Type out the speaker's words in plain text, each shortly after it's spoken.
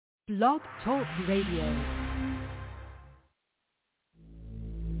Blog Talk Radio.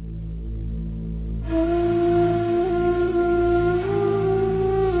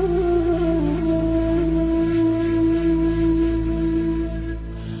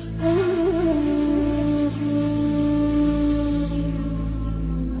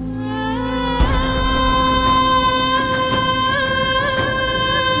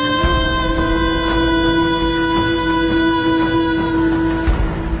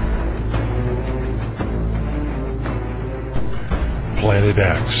 Planet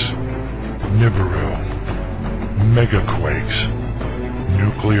X, Nibiru, megaquakes,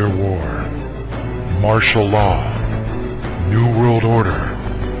 nuclear war, martial law, New World Order,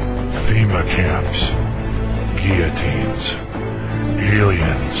 FEMA camps, guillotines,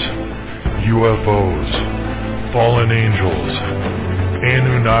 aliens, UFOs, fallen angels,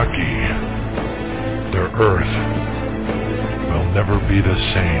 Anunnaki. Their Earth will never be the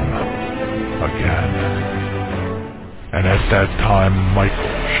same again. And at that time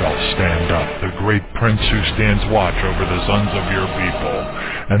Michael shall stand up, the great prince who stands watch over the sons of your people.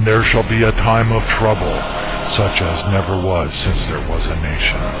 And there shall be a time of trouble, such as never was since there was a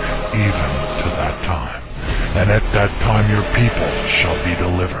nation, even to that time. And at that time your people shall be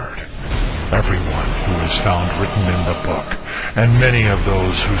delivered, everyone who is found written in the book. And many of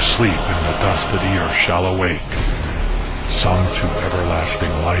those who sleep in the dust of the earth shall awake, some to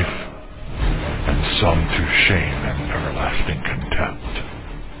everlasting life, and some to shame and everlasting contempt.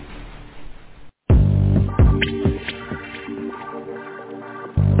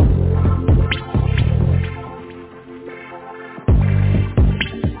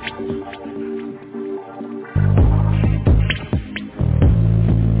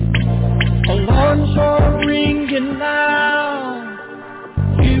 Alarms are ringing now.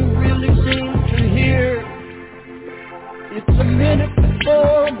 You really seem to hear. It's a minute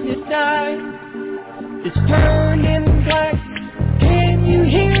before midnight. It's turning black. Can you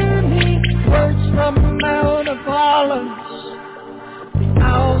hear me? Words from the Mount of Olives. The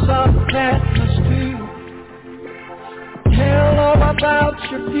owls of Patmos too. Tell all about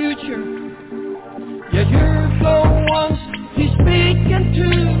your future. Yeah, you're the ones he's speaking to.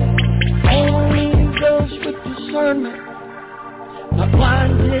 Only those with discernment, not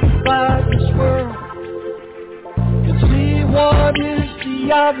blinded by this world, can see what is the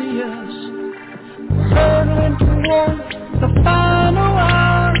obvious. Hurtling toward the final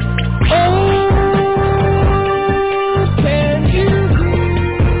hour. Oh, can you hear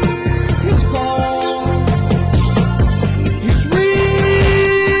his call? He's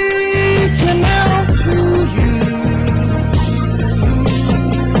reaching out to you.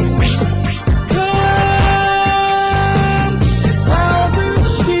 Come while there's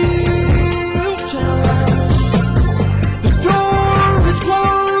still time. The door is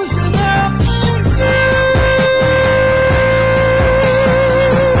closing up.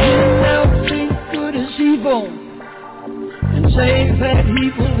 Say that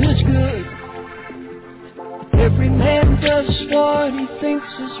evil is good. Every man does what he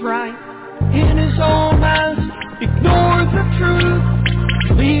thinks is right. In his own eyes, ignore the truth.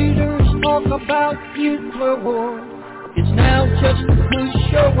 Leaders talk about nuclear war. It's now just a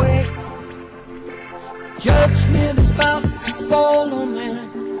push away. Judgment is about to fall on man.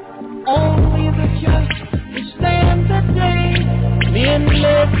 Only the just will stand the day. Men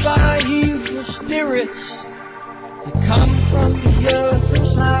led by evil spirits, they come from the other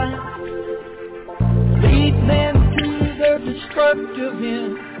side, lead men to their destructive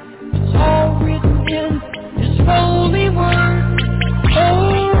end. It's all written in His holy word.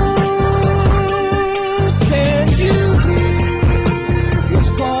 Oh, can you hear His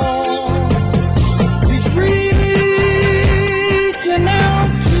call? He's reaching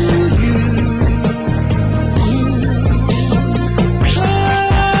out to you.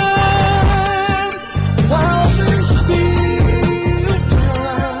 While there's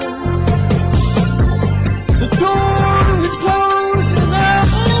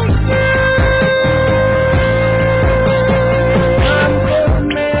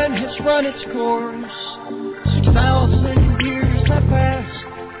its course, 6,000 years have passed.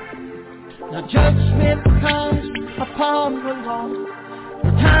 Now judgment comes upon the lost. No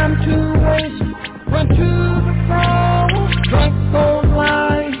time to waste, run to the cross. Drunk on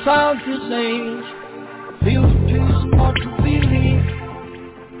lies of this age, feel too smart to believe.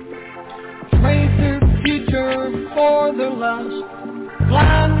 Trade their future for their lust.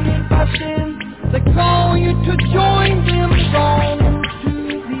 Blinded by sin, they call you to join them. Wrong to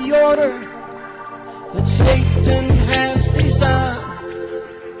the order that Satan has designed.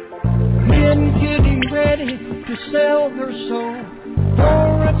 Men getting ready to sell their soul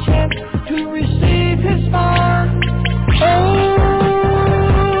for a chance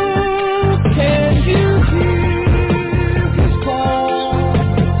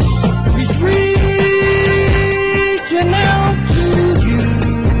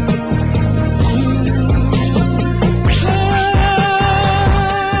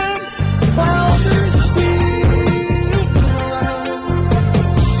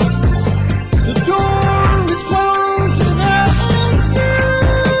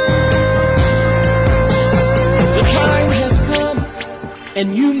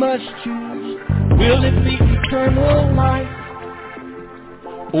and you must choose. Will it be eternal life,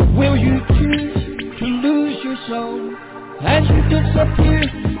 or will you choose to lose your soul as you disappear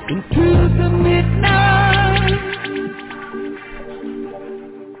into the midnight?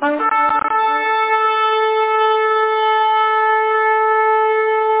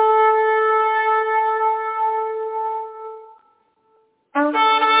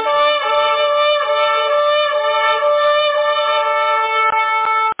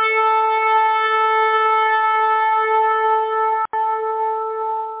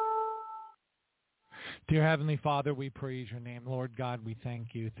 Dear Heavenly Father, we praise your name. Lord God, we thank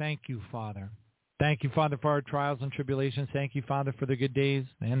you. Thank you, Father. Thank you, Father, for our trials and tribulations. Thank you, Father, for the good days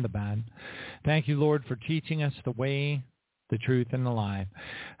and the bad. Thank you, Lord, for teaching us the way, the truth, and the life,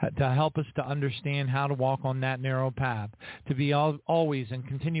 to help us to understand how to walk on that narrow path, to be always and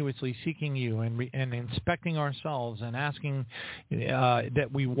continuously seeking you and inspecting ourselves and asking that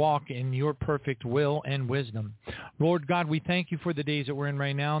we walk in your perfect will and wisdom. Lord God, we thank you for the days that we're in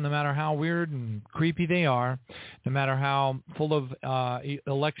right now, no matter how weird and creepy they are, no matter how full of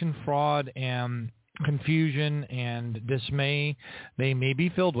election fraud and confusion and dismay they may be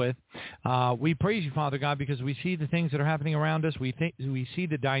filled with. We praise you, Father God, because we see the things that are happening around us. We see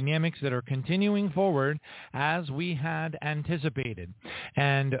the dynamics that are continuing forward as we had anticipated,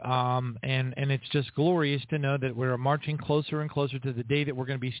 and it's just glorious to know that we're marching closer and closer to the day that we're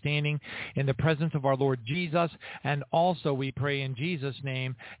going to be standing in the presence of our Lord Jesus. And also we pray in Jesus'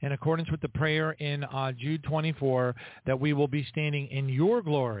 name, in accordance with the prayer in Jude 24, that we will be standing in your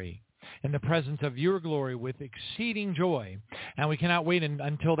glory, in the presence of your glory with exceeding joy. And we cannot wait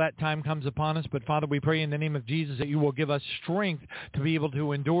until that time comes upon us. But Father, we pray in the name of Jesus that you will give us strength to be able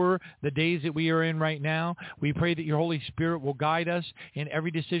to endure the days that we are in right now. We pray that your Holy Spirit will guide us in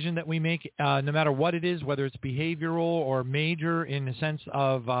every decision that we make, no matter what it is, whether it's behavioral or major in the sense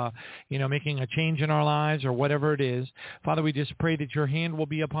of, making a change in our lives or whatever it is. Father, we just pray that your hand will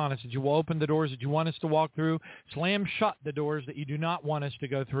be upon us, that you will open the doors that you want us to walk through, slam shut the doors that you do not want us to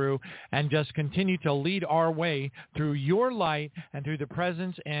go through, and just continue to lead our way through your light and through the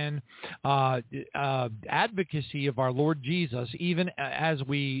presence and advocacy of our Lord Jesus, even as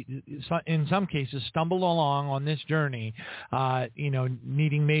we, in some cases, stumble along on this journey,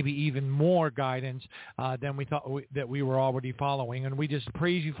 needing maybe even more guidance than we thought that we were already following. And we just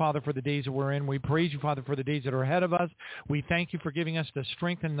praise you, Father, for the days that we're in. We praise you, Father, for the days that are ahead of us. We thank you for giving us the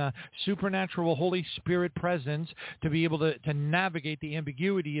strength and the supernatural Holy Spirit presence to be able to navigate the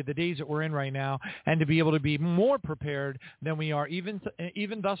ambiguity of the days that we're in right now, and to be able to be more prepared than we are even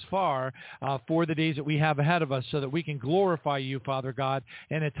thus far for the days that we have ahead of us, so that we can glorify you, Father God,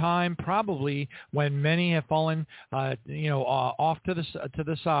 in a time probably when many have fallen off to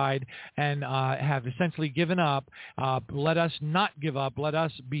the side and have essentially given up. Let us not give up. Let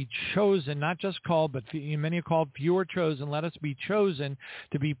us be chosen, not just called, but many are called, few are chosen. Let us be chosen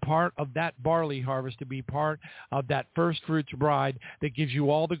to be part of that barley harvest, to be part of that first fruits bride that gives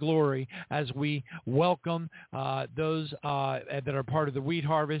you all the glory, as we welcome those that are part of the wheat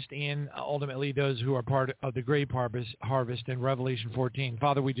harvest, and ultimately those who are part of the grape harvest in Revelation 14.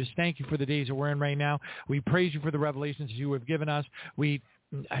 Father, we just thank you for the days that we're in right now. We praise you for the revelations you have given us.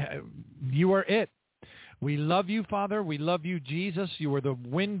 You are it. We love you, Father. We love you, Jesus. You are the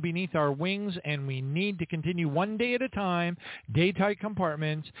wind beneath our wings, and we need to continue one day at a time, day-tight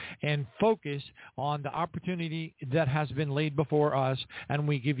compartments, and focus on the opportunity that has been laid before us, and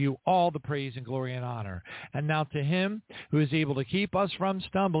we give you all the praise and glory and honor. And now to him who is able to keep us from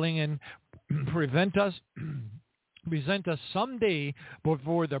stumbling and present us someday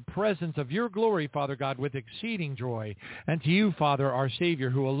before the presence of your glory, Father God, with exceeding joy. And to you, Father, our Savior,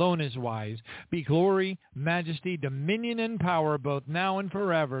 who alone is wise, be glory, majesty, dominion, and power, both now and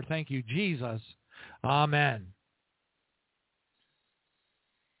forever. Thank you, Jesus. Amen.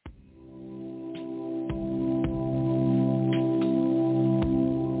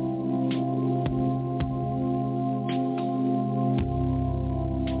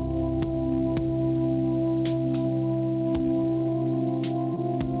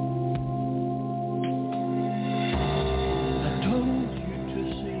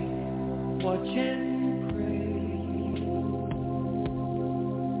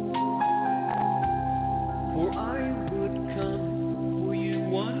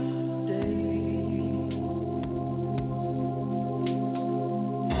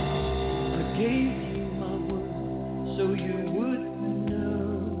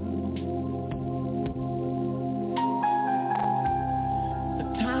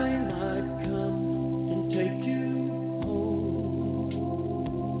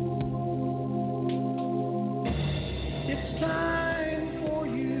 It's time for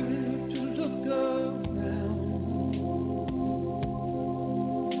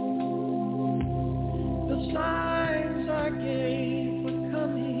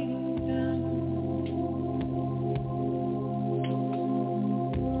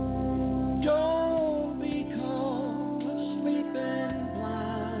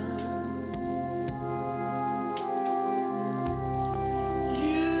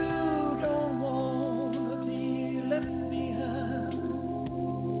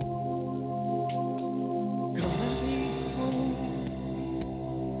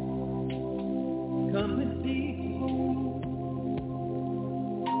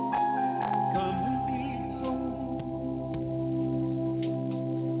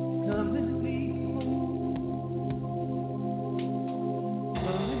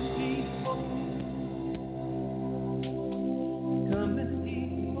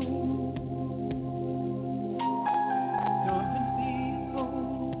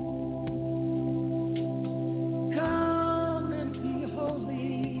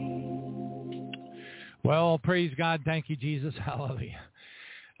Well, praise God. Thank you, Jesus. Hallelujah.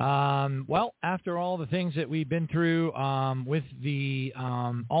 Well, after all the things that we've been through with the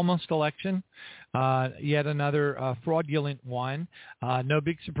almost election, yet another fraudulent one, no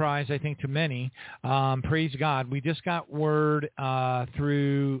big surprise, I think, to many. Praise God. We just got word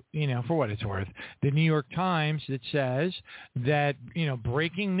through, for what it's worth, the New York Times that says that,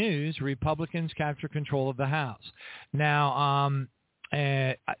 breaking news, Republicans capture control of the House. Now,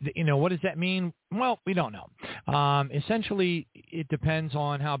 what does that mean? Well, we don't know. Essentially, it depends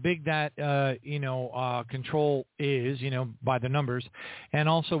on how big that, control is, by the numbers, and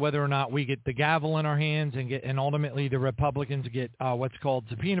also whether or not we get the gavel in our hands and ultimately the Republicans get what's called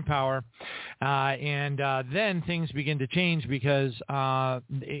subpoena power, and then things begin to change because,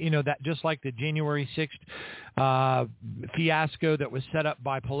 that just like the January 6th fiasco that was set up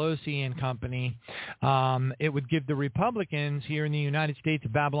by Pelosi and company, it would give the Republicans here in the United States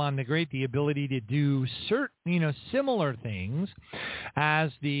of Babylon the Great the ability to do certain, similar things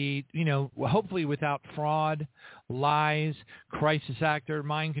as the, hopefully without fraud, lies, crisis actor,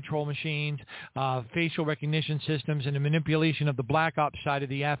 mind control machines, facial recognition systems, and the manipulation of the black ops side of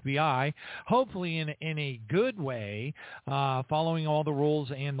the FBI, hopefully in a good way, following all the rules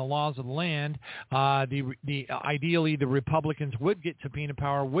and the laws of the land. Ideally, the Republicans would get subpoena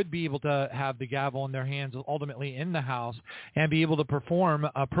power, would be able to have the gavel in their hands ultimately in the House, and be able to perform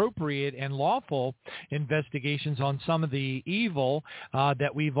appropriate and lawful investigations on some of the evil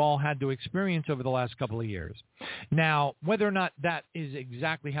that we've all had to experience over the last couple of years. Now, whether or not that is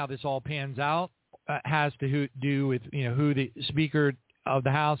exactly how this all pans out has to do with, who the Speaker of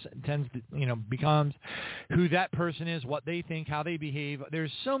the House tends to, becomes, who that person is, what they think, how they behave.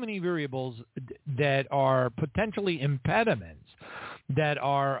 There's so many variables that are potentially impediments that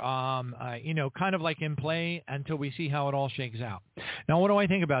are, kind of like in play until we see how it all shakes out. Now, what do I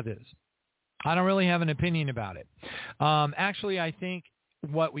think about this? I don't really have an opinion about it. Actually, I think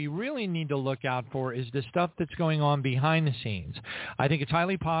what we really need to look out for is the stuff that's going on behind the scenes. I think it's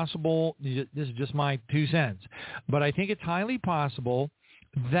highly possible, this is just my 2 cents, but I think it's highly possible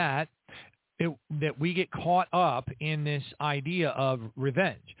that we get caught up in this idea of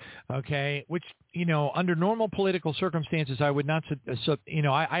revenge, okay, which, under normal political circumstances, I would not,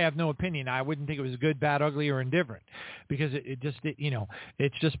 I have no opinion. I wouldn't think it was good, bad, ugly, or indifferent because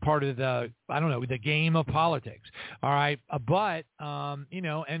it's just part of the game of politics. All right. But,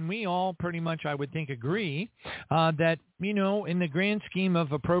 and we all pretty much, I would think, agree that, in the grand scheme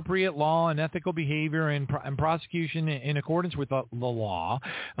of appropriate law and ethical behavior and prosecution in accordance with the law,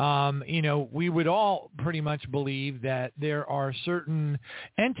 we would all pretty much believe that there are certain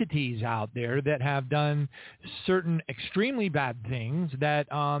entities out there that have done certain extremely bad things that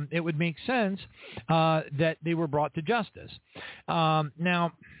it would make sense that they were brought to justice.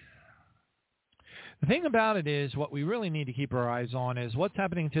 Now, the thing about it is what we really need to keep our eyes on is what's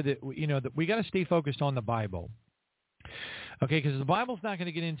happening to we got to stay focused on the Bible. Okay, because the Bible's not going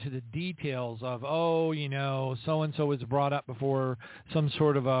to get into the details of, so-and-so was brought up before some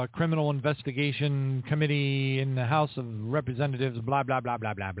sort of a criminal investigation committee in the House of Representatives, blah, blah, blah,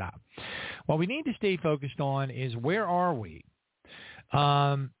 blah, blah, blah. What we need to stay focused on is where are we?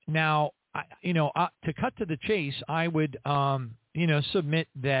 Now, to cut to the chase, I would, submit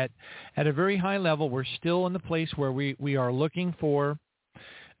that at a very high level, we're still in the place where we are looking for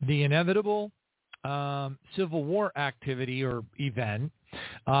the inevitable civil war activity or event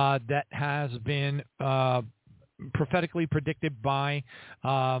that has been prophetically predicted by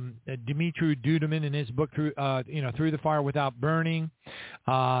Dimitri Duduman in his book Through the Fire Without Burning.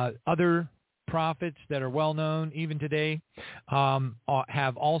 Other prophets that are well known even today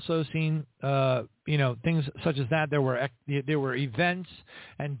have also seen things such as that. There were events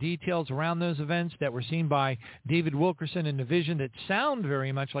and details around those events that were seen by David Wilkerson in the vision that sound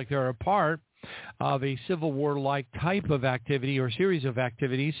very much like they're a part of a Civil War-like type of activity or series of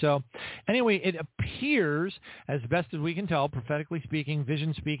activities. So anyway, it appears, as best as we can tell, prophetically speaking,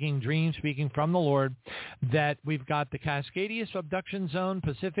 vision speaking, dream speaking from the Lord, that we've got the Cascadia Subduction Zone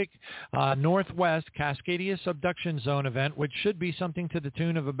Pacific Northwest Cascadia Subduction Zone event, which should be something to the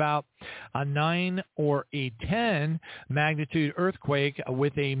tune of about a 9 or a 10 magnitude earthquake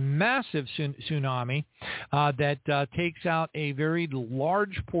with a massive tsunami that takes out a very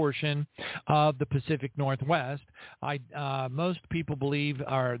large portion of the Pacific Northwest. Most people believe,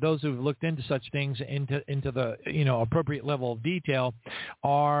 or those who've looked into such things into the appropriate level of detail,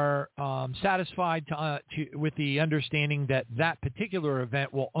 are satisfied with the understanding that that particular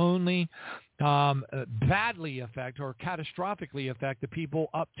event will only badly affect or catastrophically affect the people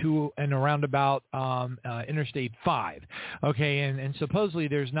up to and around about Interstate 5. Okay, and supposedly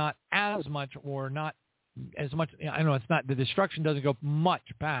there's not as much or not as much. I know it's not, the destruction doesn't go much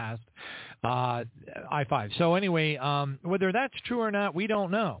past I-5. So anyway, whether that's true or not, we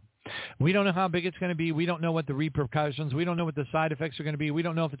don't know. We don't know how big it's going to be. We don't know what the repercussions. We don't know what the side effects are going to be. We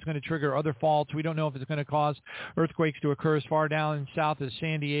don't know if it's going to trigger other faults. We don't know if it's going to cause earthquakes to occur as far down south as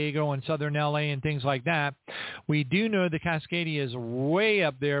San Diego and southern LA and things like that. We do know the Cascadia is way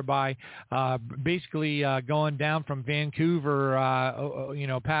up there by basically going down from Vancouver,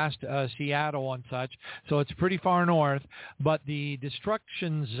 past Seattle and such. So it's pretty far north. But the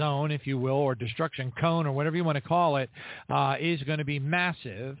destruction zone, if you will, or destruction cone or whatever you want to call it, is going to be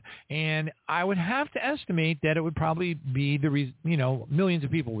massive. And I would have to estimate that it would probably be millions of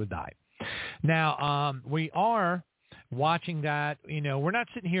people would die. Now, we are watching that. We're not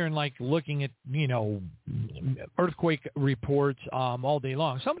sitting here and looking at, earthquake reports all day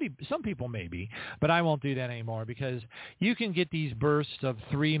long. Some people may be, but I won't do that anymore, because you can get these bursts of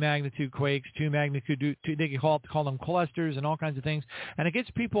 3 magnitude quakes, 2 magnitude, they can call them clusters and all kinds of things. And it gets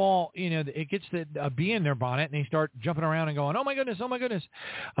people all, it gets a bee in their bonnet, and they start jumping around and going, oh my goodness.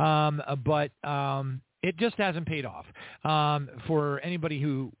 But it just hasn't paid off for anybody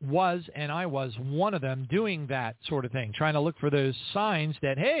who was, and I was one of them, doing that sort of thing, trying to look for those signs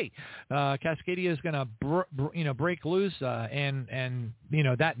that, hey, Cascadia is going to break loose, and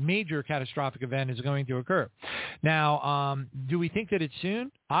that major catastrophic event is going to occur. Now, do we think that it's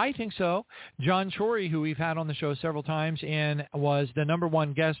soon? I think so. John Shorey, who we've had on the show several times and was the number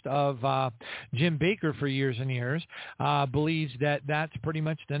one guest of Jim Baker for years and years, believes that that's pretty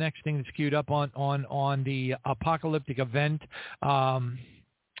much the next thing that's queued up on the apocalyptic event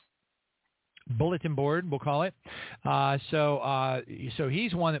bulletin board, we'll call it. So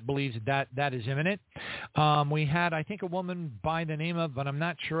he's one that believes that is imminent. We had, I think, a woman by the name of, but I'm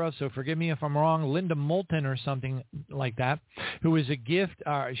not sure of, so forgive me if I'm wrong, Linda Moulton or something like that, who was a gift.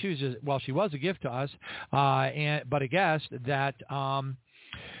 She was a gift to us, but a guest that.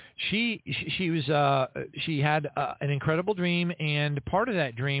 She had an incredible dream, and part of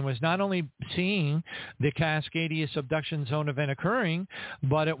that dream was not only seeing the Cascadia subduction zone event occurring,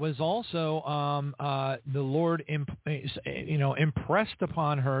 but it was also the Lord impressed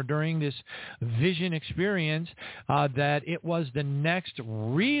upon her during this vision experience that it was the next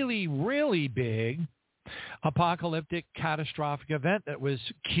really, really big apocalyptic catastrophic event that was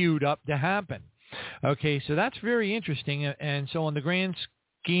queued up to happen. Okay, so that's very interesting, and so on the grand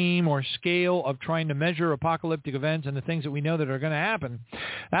scheme or scale of trying to measure apocalyptic events and the things that we know that are going to happen,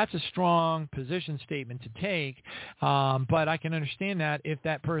 that's a strong position statement to take. But I can understand that if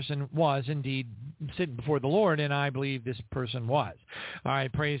that person was indeed sitting before the Lord, and I believe this person was. All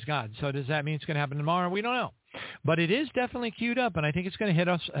right, praise God. So does that mean it's going to happen tomorrow? We don't know. But it is definitely queued up, and I think it's going to hit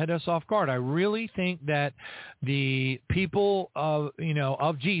us off guard. I really think that the people of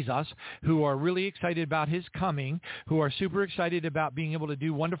Jesus, who are really excited about his coming, who are super excited about being able to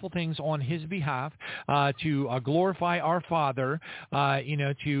do wonderful things on his behalf, to glorify our Father,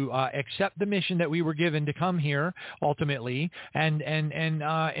 to accept the mission that we were given to come here ultimately, and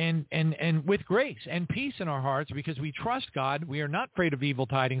with grace and peace in our hearts, because we trust God. We are not afraid of evil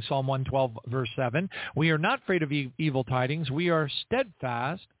tidings. Psalm 112 verse 7. We are not afraid of evil tidings. We are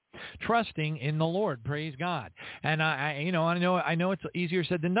steadfast, trusting in the Lord. Praise God. And I know it's easier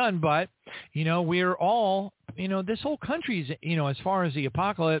said than done, but we're all, this whole country's, as far as the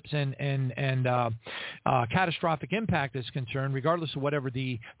apocalypse and catastrophic impact is concerned, regardless of whatever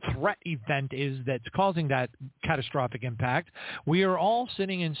the threat event is that's causing that catastrophic impact, we are all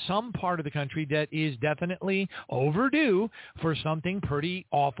sitting in some part of the country that is definitely overdue for something pretty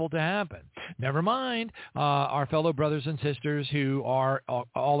awful to happen. Never mind our fellow brothers and sisters who are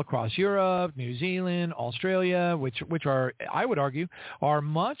all across Europe, New Zealand, Australia, which are, I would argue, are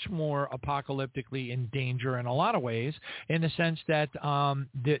much more apocalyptically in danger in a lot of ways, in the sense that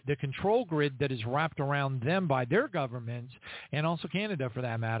the control grid that is wrapped around them by their governments, and also Canada for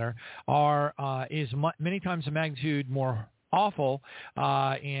that matter, is many times a magnitude more awful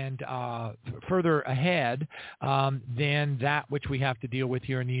and further ahead than that which we have to deal with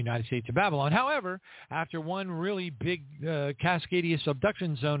here in the United States of Babylon. However, after one really big Cascadia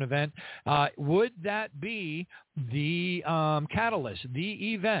subduction zone event, would that be the catalyst,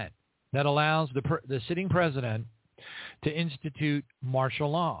 the event that allows the sitting president to institute martial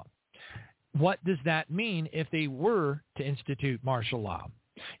law? What does that mean if they were to institute martial law?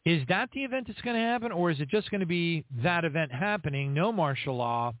 Is that the event that's going to happen, or is it just going to be that event happening, no martial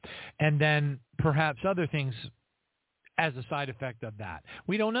law, and then perhaps other things as a side effect of that?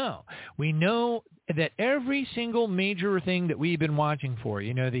 We don't know. We know that every single major thing that we've been watching for,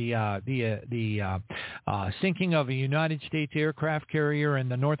 the sinking of a United States aircraft carrier in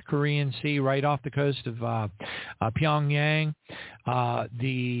the North Korean Sea right off the coast of Pyongyang,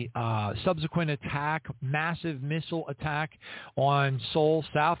 the subsequent attack, massive missile attack on Seoul,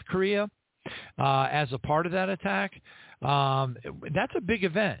 South Korea, as a part of that attack, that's a big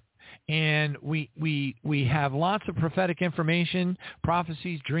event. And we have lots of prophetic information,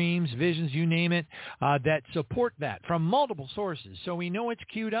 prophecies, dreams, visions, you name it, that support that from multiple sources. So we know it's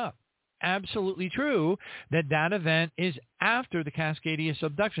queued up. Absolutely true that event is after the Cascadia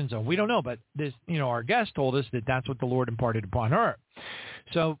subduction zone. We don't know, but this, our guest told us that that's what the Lord imparted upon her.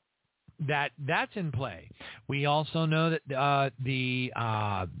 So that's in play. We also know that the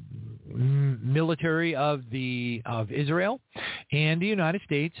military of Israel and the United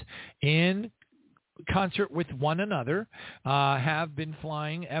States, in concert with one another, have been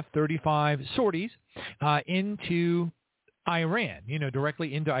flying F-35 sorties into Iran,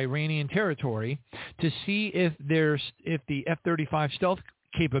 directly into Iranian territory, to see if the F-35 stealth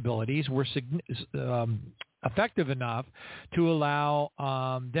capabilities were effective enough to allow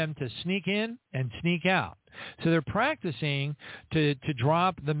them to sneak in and sneak out. So they're practicing to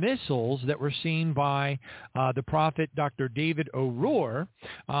drop the missiles that were seen by the prophet Dr. David O'Rourke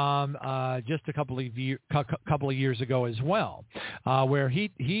just a couple of years ago as well, where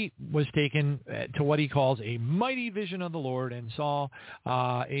he was taken to what he calls a mighty vision of the Lord and saw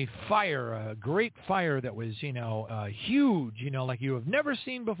a great fire that was huge, like you have never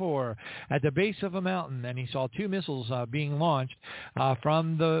seen before, at the base of a mountain. And he saw two missiles being launched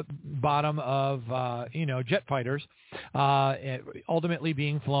from the bottom of jet fighters, ultimately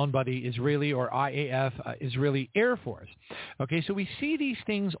being flown by the Israeli or IAF, Israeli Air Force. Okay, so we see these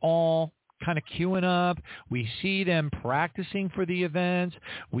things all kind of queuing up. We see them practicing for the events.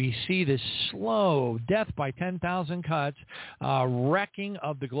 We see this slow death by 10,000 cuts, wrecking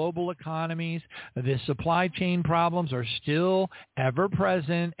of the global economies. The supply chain problems are still ever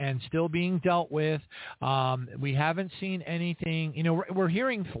present and still being dealt with. We haven't seen anything. We're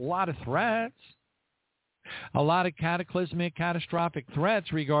hearing a lot of threats. A lot of catastrophic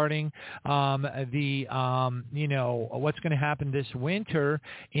threats regarding what's going to happen this winter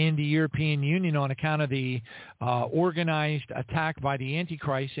in the European Union on account of the organized attack by the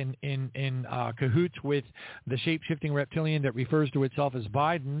Antichrist in cahoots with the shape-shifting reptilian that refers to itself as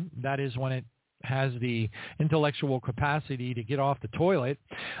Biden. That is when it has the intellectual capacity to get off the toilet.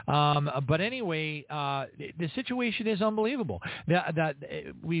 But anyway, the situation is unbelievable. That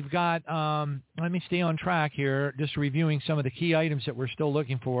we've got, let me stay on track here, just reviewing some of the key items that we're still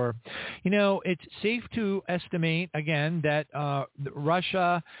looking for. It's safe to estimate, again, that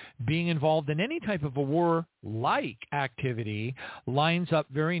Russia being involved in any type of a war-like activity lines up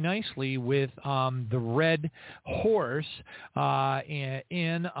very nicely with the red horse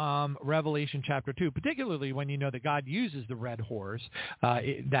in Revelation chapter 2, particularly when you know that God uses the red horse,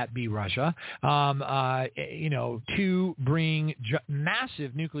 that be Russia, to bring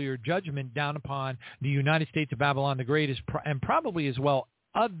massive nuclear judgment down upon the United States of Babylon the Great, and probably as well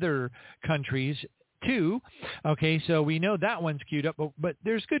other countries too. Okay, so we know that one's queued up, but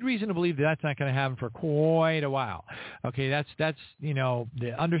there's good reason to believe that's not going to happen for quite a while. Okay, that's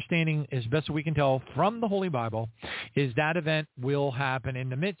the understanding, as best we can tell from the Holy Bible, is that event will happen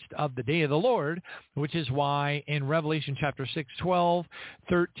in the midst of the day of the Lord, which is why in Revelation chapter 6, 12,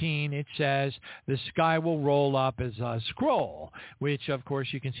 13, it says the sky will roll up as a scroll, which of course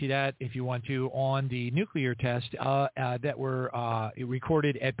you can see that if you want to on the nuclear test that were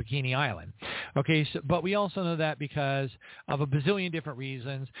recorded at Bikini Island. Okay, but we also know that because of a bazillion different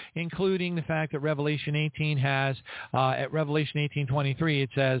reasons, including the fact that Revelation 18 has, at Revelation 18:23, it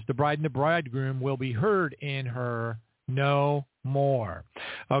says, the bride and the bridegroom will be heard in her no more.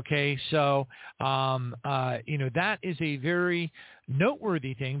 Okay, so, that is a very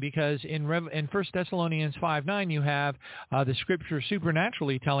noteworthy thing, because in 1 Thessalonians 5:9, you have the scripture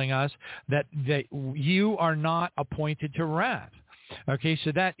supernaturally telling us that you are not appointed to wrath. Okay,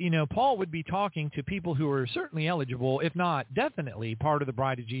 so that, Paul would be talking to people who are certainly eligible, if not definitely part of the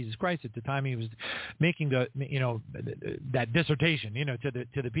bride of Jesus Christ at the time he was making that dissertation,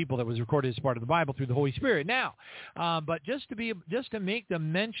 to the people that was recorded as part of the Bible through the Holy Spirit. Now, but just to make the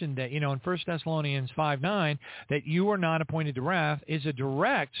mention that, in 1 Thessalonians 5:9, that you are not appointed to wrath is a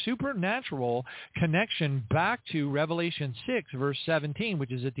direct supernatural connection back to Revelation 6, verse 17,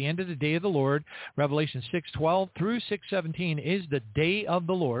 which is at the end of the day of the Lord. Revelation 6:12 through 6:17 is the day of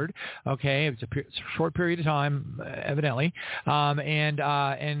the Lord. Okay, it's a short period of time, evidently. And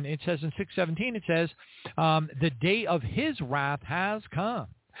it says in 6:17, it says, the day of his wrath has come.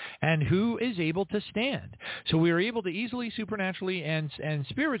 And who is able to stand? So we are able to easily, supernaturally, and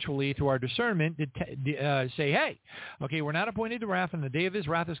spiritually, through our discernment, say, hey, okay, we're not appointed to wrath, and the day of his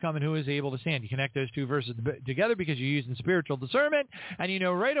wrath is coming. Who is able to stand? You connect those two verses together because you're using spiritual discernment, and you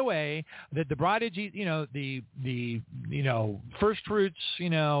know right away that the bride of Jesus, the first fruits,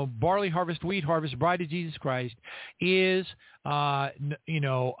 barley harvest, wheat harvest, bride of Jesus Christ is not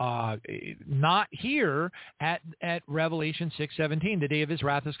here at Revelation 6:17. The day of his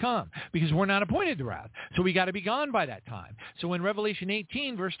wrath has come, because we're not appointed to wrath. So we got to be gone by that time. So when Revelation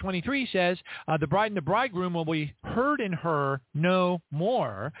 18 verse 23 says, the bride and the bridegroom will be heard in her no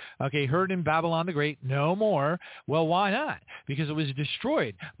more. Okay, heard in Babylon the Great no more. Well, why not? Because it was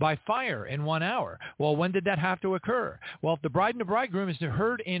destroyed by fire in 1 hour. Well, when did that have to occur? Well, if the bride and the bridegroom is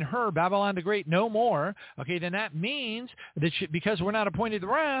heard in her, Babylon the Great no more, okay, then that means that because we're not appointed to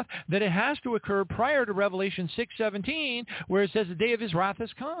wrath, that it has to occur prior to Revelation 6:17, where it says the day of his wrath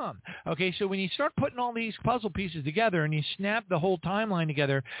has come. Okay, so when you start putting all these puzzle pieces together and you snap the whole timeline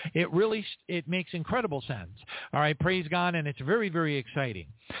together, it makes incredible sense. All right, praise God, and it's very, very exciting.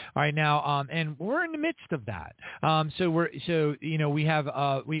 All right, now, and we're in the midst of that.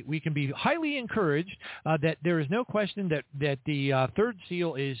 We can be highly encouraged that there is no question that the third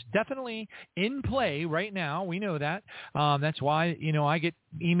seal is definitely in play right now. We know that. That's why I get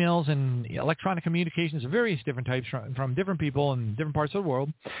emails and electronic communications of various different types from different people in different parts of the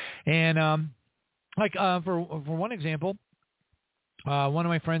world. And for one example, one of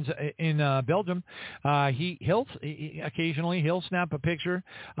my friends in Belgium, he'll occasionally snap a picture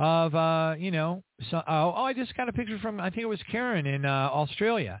of I just got a picture from, I think it was Karen in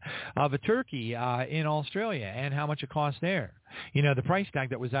Australia, of a turkey in Australia and how much it cost there. The price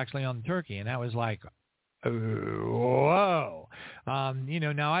tag that was actually on the turkey, and that was like, whoa.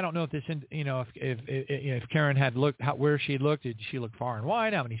 Now I don't know if this, if Karen had looked where she looked. Did she look far and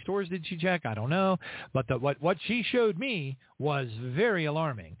wide? How many stores did she check? I don't know. But what she showed me was very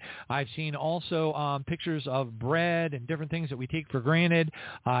alarming. I've seen also pictures of bread and different things that we take for granted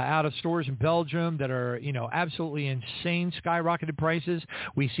out of stores in Belgium that are, absolutely insane, skyrocketed prices.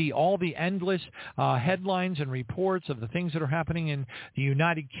 We see all the endless headlines and reports of the things that are happening in the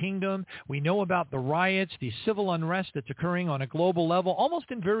United Kingdom. We know about the riots, the civil unrest that's occurring on a global level,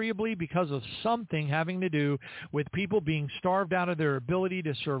 almost invariably because of something having to do with people being starved out of their ability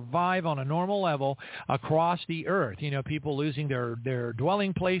to survive on a normal level across the earth. People losing their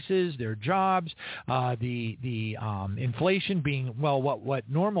dwelling places, their jobs, the inflation being, what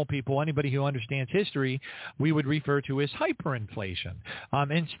normal people, anybody who understands history, we would refer to as hyperinflation.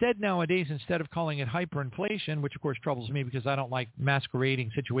 Instead of calling it hyperinflation, which of course troubles me because I don't like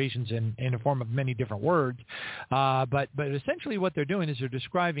masquerading situations in a form of many different words, but essentially what they're doing is they're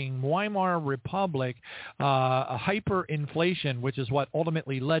describing Weimar Republic hyperinflation, which is what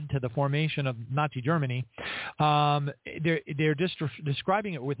ultimately led to the formation of Nazi Germany. They're just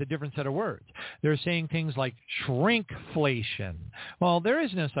describing it with a different set of words. They're saying things like shrinkflation. Well, there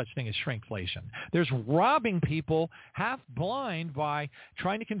is no such thing as shrinkflation. There's robbing people half blind by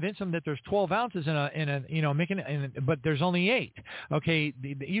trying to convince them that there's 12 ounces but there's only 8. Okay,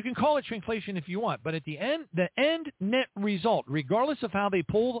 you can call it shrinkflation if you want, but at the end net result, regardless of how they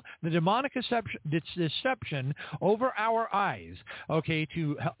pull the demonic deception over our eyes, okay,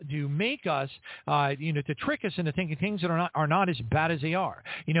 to make us, to trick us into thinking things that are not as bad as they are.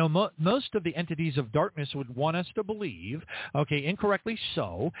 Most of the entities of darkness would want us to believe, okay, incorrectly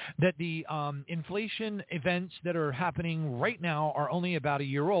so, that the inflation events that are happening right now are only about a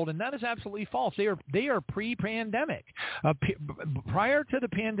year old, and that is absolutely false. They are pre-pandemic. Prior to the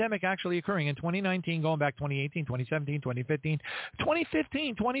pandemic actually occurring in 2019, going back 2018, 2017, 2015,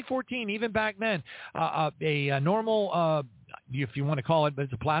 2014, even back then, a normal if you want to call it, but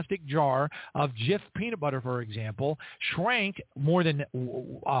it's a plastic jar of Jif peanut butter, for example, shrank more than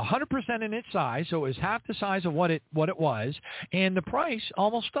 100% in its size, so it was half the size of what it was, and the price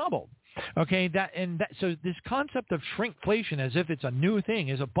almost doubled. Okay, so this concept of shrinkflation, as if it's a new thing,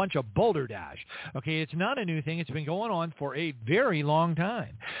 is a bunch of balderdash. Okay, it's not a new thing. It's been going on for a very long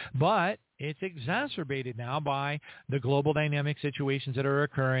time. But it's exacerbated now by the global dynamic situations that are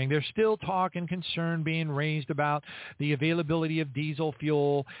occurring. There's still talk and concern being raised about the availability of diesel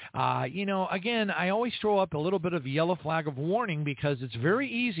fuel. Again, I always throw up a little bit of a yellow flag of warning because it's very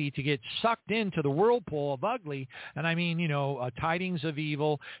easy to get sucked into the whirlpool of ugly. And I mean, tidings of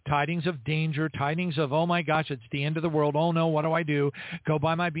evil, tidings of danger, tidings of, oh my gosh, it's the end of the world. Oh no, what do I do? Go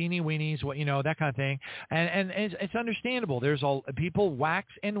buy my beanie weenies, that kind of thing. And it's understandable. There's all people wax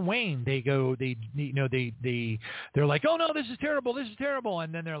and wane. They're like, oh no, this is terrible,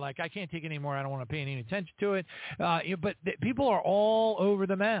 and then they're like, I can't take it anymore. I don't want to pay any attention to it. But people are all over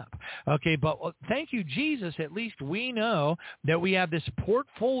the map. Okay, but thank you, Jesus. At least we know that we have this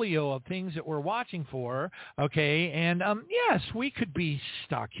portfolio of things that we're watching for. Okay, and yes, we could be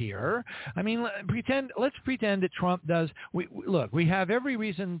stuck here. I mean, let's pretend that Trump does. We have every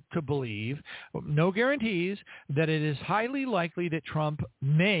reason to believe, no guarantees, that it is highly likely that Trump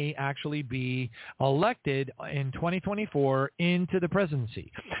may actually be elected in 2024 into the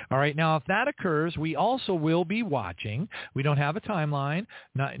presidency. All right, now if that occurs, we also will be watching. We don't have a timeline,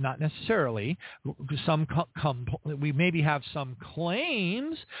 not necessarily. We maybe have some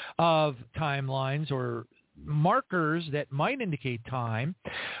claims of timelines or markers that might indicate time,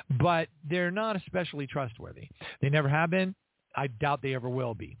 but they're not especially trustworthy. They never have been. I doubt they ever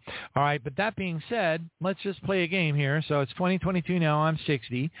will be. All right, but that being said, let's just play a game here. So it's 2022 now. I'm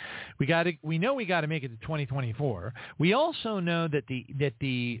 60. We know we got to make it to 2024. We also know that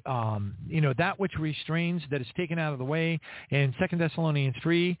that which restrains, that is taken out of the way in 2 Thessalonians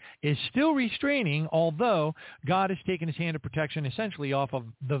 3 is still restraining, although God has taken his hand of protection essentially off of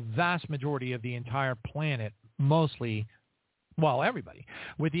the vast majority of the entire planet, mostly. Well, everybody,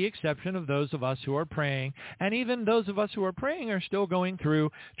 with the exception of those of us who are praying. And even those of us who are praying are still going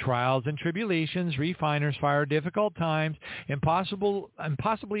through trials and tribulations, refiners fire, difficult times,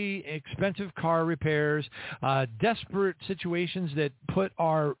 impossibly expensive car repairs, desperate situations that put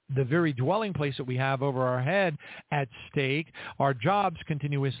the very dwelling place that we have over our head at stake, our jobs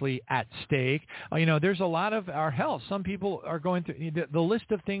continuously at stake. There's a lot of our health. Some people are going through the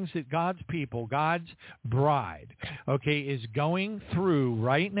list of things that God's people, God's bride, is going through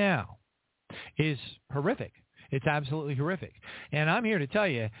right now is horrific. It's absolutely horrific. And I'm here to tell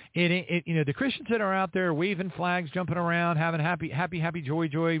you, the Christians that are out there waving flags, jumping around, having happy,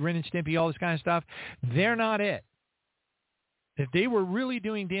 joy, Ren and Stimpy, all this kind of stuff, they're not it. If they were really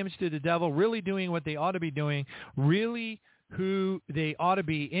doing damage to the devil, really doing what they ought to be doing, really who they ought to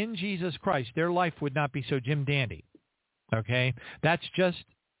be in Jesus Christ, their life would not be so Jim Dandy. Okay? That's just...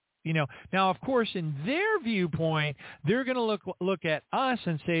 now, of course, in their viewpoint, they're going to look at us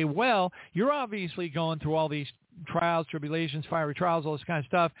and say, well, you're obviously going through all these trials, tribulations, fiery trials, all this kind of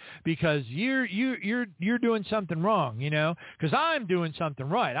stuff because you're doing something wrong, because I'm doing something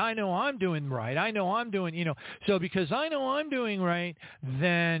right. I know I'm doing right. I know I'm doing, so because I know I'm doing right,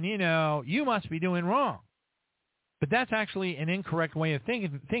 then, you must be doing wrong. But that's actually an incorrect way of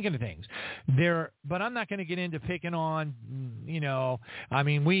thinking of things. But I'm not going to get into picking on,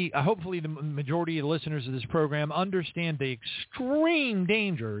 hopefully the majority of the listeners of this program understand the extreme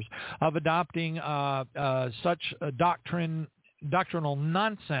dangers of adopting such a doctrinal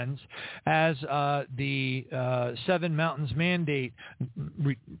nonsense as the Seven Mountains Mandate,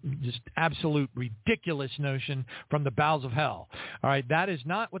 just absolute ridiculous notion from the bowels of hell. All right, that is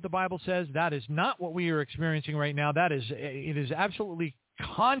not what the Bible says. That is not what we are experiencing right now. It is absolutely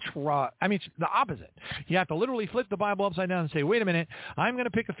it's the opposite. You have to literally flip the Bible upside down and say, wait a minute, I'm going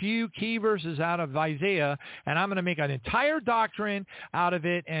to pick a few key verses out of Isaiah, and I'm going to make an entire doctrine out of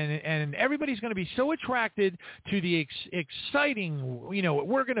it, and everybody's going to be so attracted to the exciting,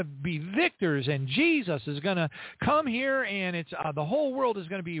 we're going to be victors, and Jesus is going to come here, and it's the whole world is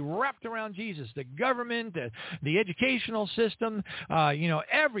going to be wrapped around Jesus, the government, the educational system,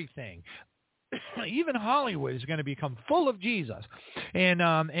 everything. Even Hollywood is going to become full of Jesus,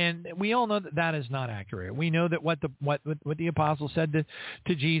 and we all know that is not accurate. We know that what the apostles said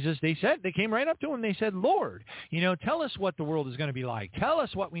to Jesus, they came right up to him. They said, "Lord, tell us what the world is going to be like. Tell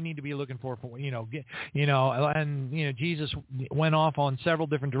us what we need to be looking for. And Jesus went off on several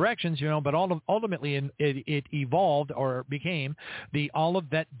different directions, but ultimately it evolved or became the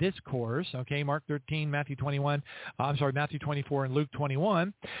Olivet Discourse. Okay, Mark 13, Matthew 21, Matthew 24, and Luke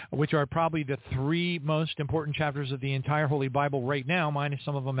 21, which are probably the three most important chapters of the entire Holy Bible right now, minus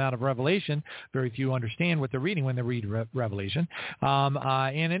some of them out of Revelation. Very few understand what they're reading when they read Revelation.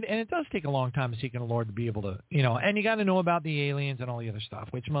 And it does take a long time seeking the Lord to be able to, and you got to know about the aliens and all the other stuff,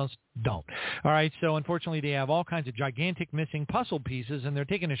 which most don't. All right, so unfortunately they have all kinds of gigantic missing puzzle pieces, and they're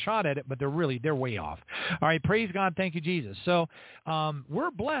taking a shot at it, but they're way off. All right, praise God, thank you, Jesus. So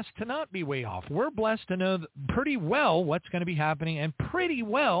we're blessed to not be way off. We're blessed to know pretty well what's going to be happening and pretty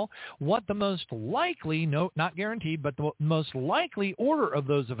well what the most likely, not guaranteed, but the most likely order of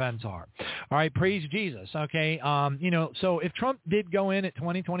those events are. All right, praise Jesus. Okay, so if Trump did go in at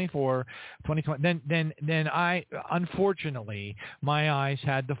 2020, then I, unfortunately, my eyes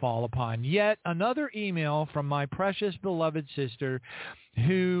had to fall upon yet another email from my precious beloved sister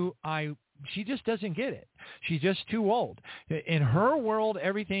who she just doesn't get it. She's just too old. In her world,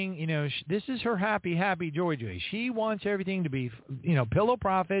 everything, this is her happy, joy. She wants everything to be, pillow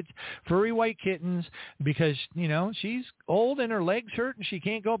prophets, furry white kittens, because, she's old and her legs hurt and she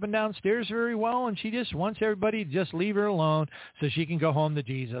can't go up and down stairs very well, and she just wants everybody to just leave her alone so she can go home to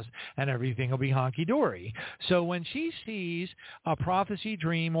Jesus and everything will be honky-dory. So when she sees a prophecy,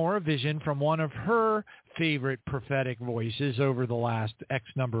 dream, or a vision from one of her favorite prophetic voices over the last X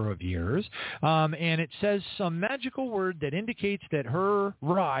number of years, and it says some magical word that indicates that her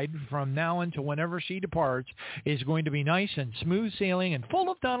ride from now until whenever she departs is going to be nice and smooth sailing and full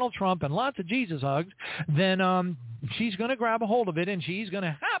of Donald Trump and lots of Jesus hugs, then she's going to grab a hold of it and she's going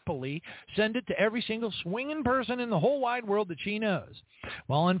to happily send it to every single swinging person in the whole wide world that she knows.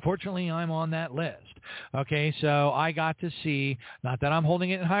 Well, unfortunately, I'm on that list. Okay, so I got to see, not that I'm holding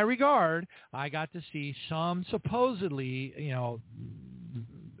it in high regard, I got to see some supposedly,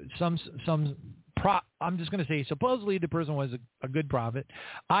 I'm just going to say supposedly the person was a good prophet.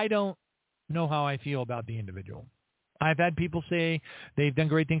 I don't know how I feel about the individual. I've had people say they've done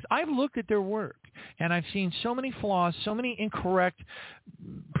great things. I've looked at their work, and I've seen so many flaws, so many incorrect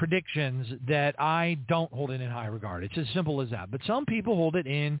predictions that I don't hold it in high regard. It's as simple as that. But some people hold it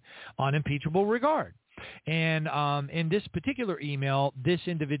in unimpeachable regard. And in this particular email, this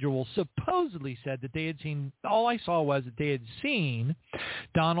individual supposedly said that they had seen, all I saw was that they had seen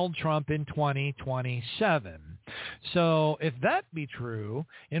Donald Trump in 2027. So if that be true,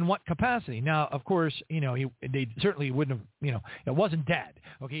 in what capacity? Now, of course, they certainly wouldn't have, it wasn't dead.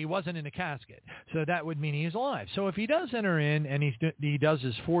 Okay, he wasn't in a casket. So that would mean he's alive. So if he does enter in and he does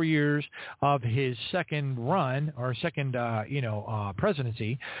his 4 years of his second run or second,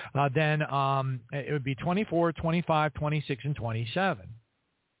 presidency, then it would be 24, 25, 26, and 27.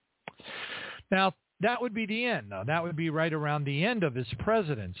 Now, that would be the end, though. That would be right around the end of his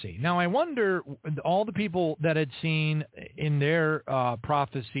presidency. Now, I wonder, all the people that had seen in their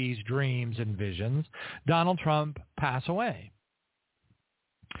prophecies, dreams, and visions, Donald Trump pass away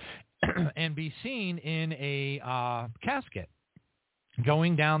and be seen in a casket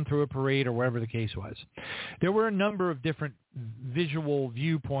going down through a parade or wherever the case was. There were a number of different visual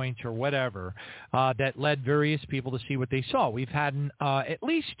viewpoints or whatever that led various people to see what they saw. We've had at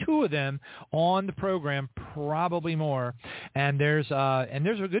least two of them on the program, probably more, and there's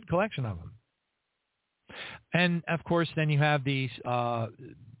a good collection of them. And of course, then you have these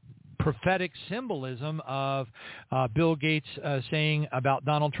prophetic symbolism of Bill Gates saying about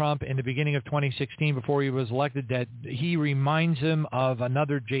Donald Trump in the beginning of 2016 before he was elected that he reminds him of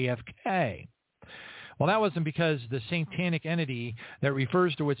another JFK. Well, that wasn't because the satanic entity that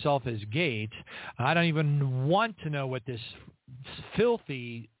refers to itself as Gates, I don't even want to know what this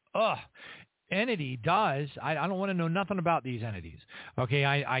filthy entity does. I don't want to know nothing about these entities. Okay,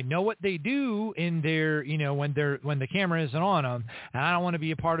 I know what they do in their, when the camera isn't on them, and I don't want to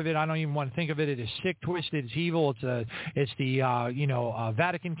be a part of it. I don't even want to think of it. It is sick, twisted, it's evil. It's the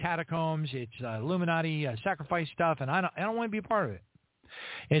Vatican catacombs. It's Illuminati sacrifice stuff, and I don't want to be a part of it.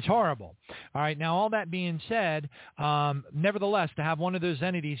 It's horrible. All right. Now, all that being said, nevertheless, to have one of those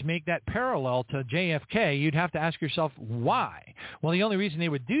entities make that parallel to JFK, you'd have to ask yourself why. Well, the only reason they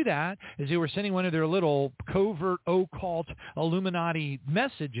would do that is they were sending one of their little covert occult Illuminati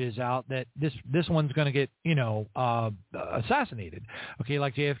messages out that this one's going to get, assassinated. Okay,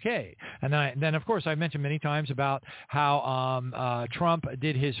 like JFK. And then, of course, I've mentioned many times about how Trump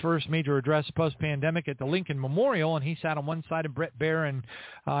did his first major address post-pandemic at the Lincoln Memorial, and he sat on one side of Bret Baier and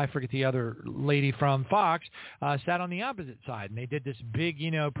and I forget the other lady from Fox, sat on the opposite side, and they did this big,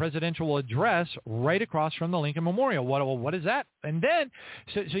 presidential address right across from the Lincoln Memorial. What is that? And then,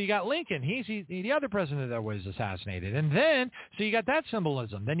 so you got Lincoln. He's the other president that was assassinated. And then, so you got that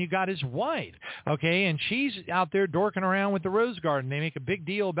symbolism. Then you got his wife, okay, and she's out there dorking around with the Rose Garden. They make a big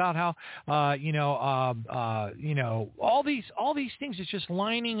deal about how, all these things. It's just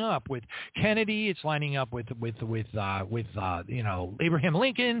lining up with Kennedy. It's lining up with Abraham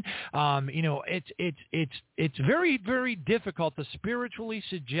Lincoln. It's very, very difficult to spiritually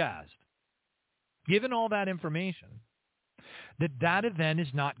suggest, given all that information, that event is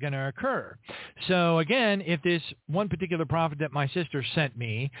not going to occur. So again, if this one particular prophet that my sister sent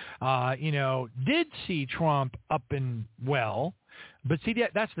me, did see Trump up and well, but see,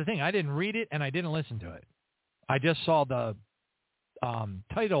 that's the thing. I didn't read it and I didn't listen to it. I just saw the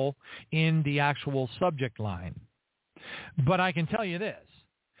title in the actual subject line. But I can tell you this.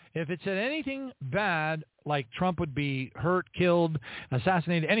 If it said anything bad, like Trump would be hurt, killed,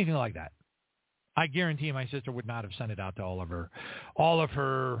 assassinated, anything like that, I guarantee my sister would not have sent it out to all of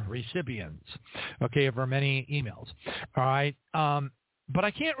her recipients, okay, of her many emails. All right. But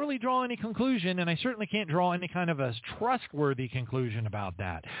I can't really draw any conclusion, and I certainly can't draw any kind of a trustworthy conclusion about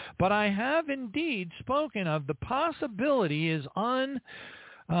that. But I have indeed spoken of the possibility is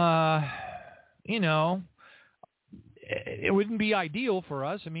it wouldn't be ideal for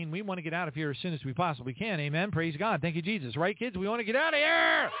us. I mean, we want to get out of here as soon as we possibly can. Amen. Praise God. Thank you, Jesus. Right, kids? We want to get out of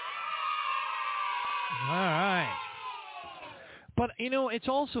here. All right. But, it's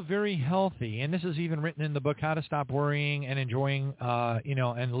also very healthy, and this is even written in the book, How to Stop Worrying and Enjoying,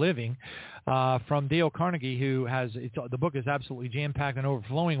 and Living, from Dale Carnegie, who has, the book is absolutely jam-packed and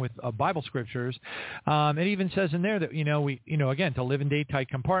overflowing with Bible scriptures. It even says in there that, again, to live in day-tight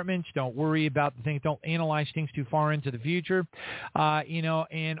compartments, don't worry about the things, don't analyze things too far into the future,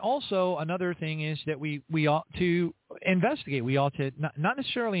 and also another thing is that we ought to investigate. We ought to not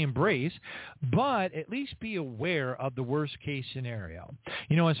necessarily embrace, but at least be aware of the worst case scenario.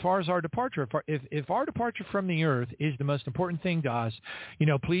 As far as our departure, if our departure from the earth is the most important thing to us,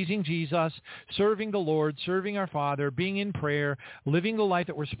 pleasing Jesus, serving the Lord, serving our Father, being in prayer, living the life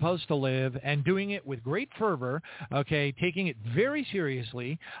that we're supposed to live, and doing it with great fervor, okay, taking it very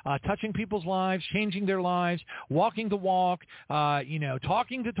seriously, touching people's lives, changing their lives, walking the walk,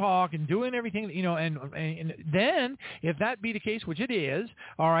 talking the talk, and doing everything, and then if that be the case, which it is,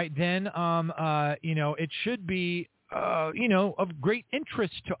 all right, then, it should be, of great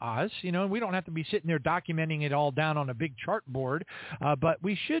interest to us. We don't have to be sitting there documenting it all down on a big chart board, but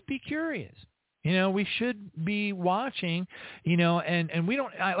we should be curious. We should be watching, and we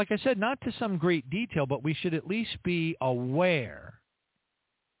don't, like I said, not to some great detail, but we should at least be aware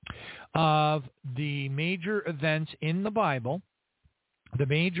of the major events in the Bible, the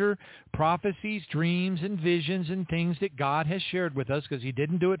major prophecies, dreams, and visions and things that God has shared with us, because he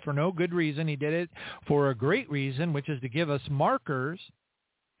didn't do it for no good reason. He did it for a great reason, which is to give us markers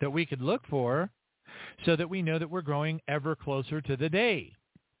that we could look for so that we know that we're growing ever closer to the day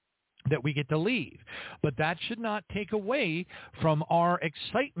that we get to leave. But that should not take away from our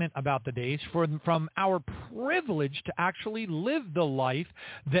excitement about the days, from our privilege to actually live the life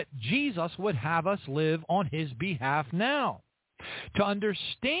that Jesus would have us live on his behalf now. To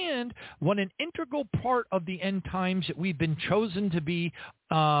understand what an integral part of the end times that we've been chosen to be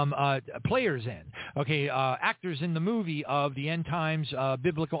players in, okay, actors in the movie of the end times,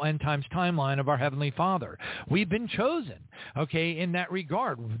 biblical end times timeline of our Heavenly Father. We've been chosen, okay, in that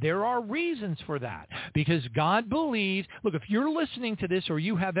regard. There are reasons for that, because God believes, look, if you're listening to this, or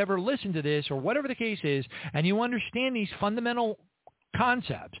you have ever listened to this, or whatever the case is, and you understand these fundamental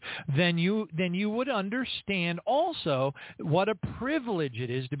concepts, then you would understand also what a privilege it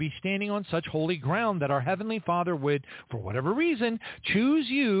is to be standing on such holy ground, that our Heavenly Father would, for whatever reason, choose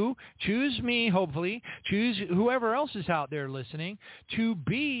you, choose me, hopefully, choose whoever else is out there listening, to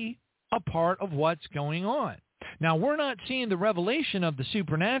be a part of what's going on. Now, we're not seeing the revelation of the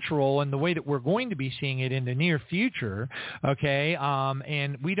supernatural in the way that we're going to be seeing it in the near future, okay?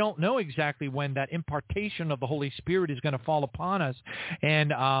 And we don't know exactly when that impartation of the Holy Spirit is going to fall upon us,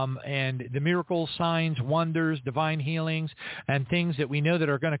 and the miracles, signs, wonders, divine healings, and things that we know that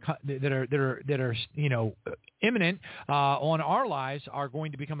are going to that are imminent on our lives are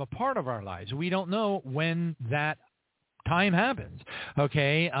going to become a part of our lives. We don't know when that time happens,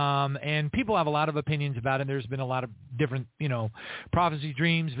 okay? And people have a lot of opinions about it. There's been a lot of different, prophecy,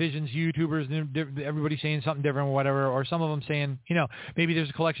 dreams, visions, YouTubers, everybody saying something different or whatever, or some of them saying, maybe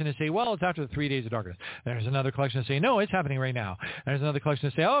there's a collection that say, well, it's after the 3 days of darkness. There's another collection that say, no, it's happening right now. There's another collection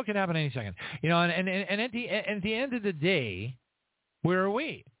that say, oh, it can happen any second. And at the end of the day, Where are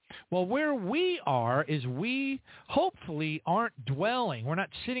we? Well, where we are is we hopefully aren't dwelling. We're not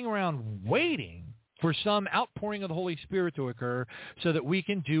sitting around waiting for some outpouring of the Holy Spirit to occur so that we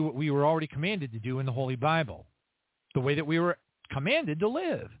can do what we were already commanded to do in the Holy Bible, the way that we were commanded to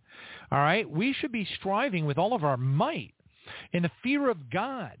live. All right? We should be striving with all of our might in the fear of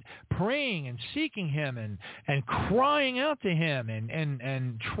God, praying and seeking him and crying out to him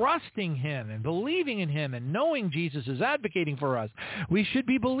and trusting him and believing in him and knowing Jesus is advocating for us. We should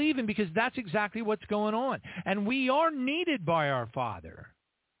be believing because that's exactly what's going on. And we are needed by our Father.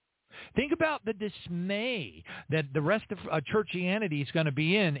 Think about the dismay that the rest of churchianity is going to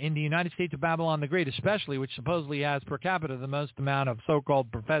be in the United States of Babylon the Great, especially, which supposedly has per capita the most amount of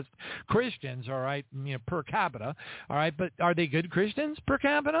so-called professed Christians, all right, per capita, all right, but are they good Christians per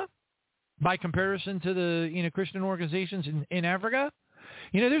capita by comparison to the, Christian organizations in Africa?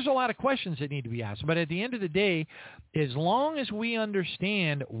 There's a lot of questions that need to be asked. But at the end of the day, as long as we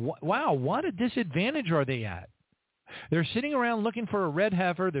understand, wow, what a disadvantage are they at? They're sitting around looking for a red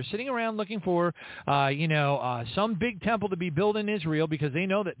heifer. They're sitting around looking for, some big temple to be built in Israel because they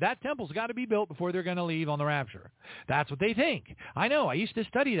know that temple's got to be built before they're going to leave on the rapture. That's what they think. I know. I used to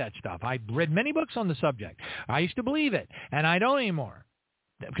study that stuff. I read many books on the subject. I used to believe it, and I don't anymore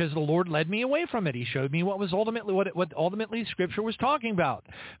because the Lord led me away from it. He showed me what ultimately Scripture was talking about.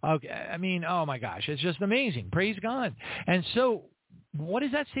 Okay, oh my gosh, it's just amazing. Praise God. And so, what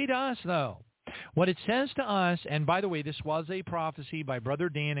does that say to us, though? What it says to us, and by the way, this was a prophecy by Brother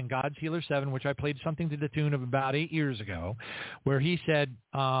Dan in God's Healer 7, which I played something to the tune of about 8 years ago, where he said,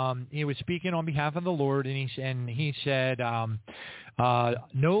 he was speaking on behalf of the Lord, and he said,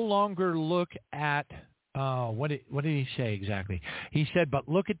 no longer look at, what did he say exactly? He said, but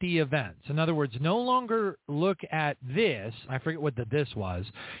look at the events. In other words, no longer look at this. I forget what the this was.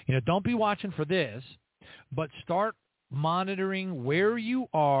 Don't be watching for this, but start monitoring where you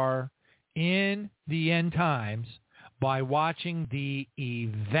are in the end times by watching the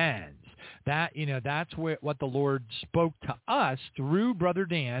events. That's what the Lord spoke to us through Brother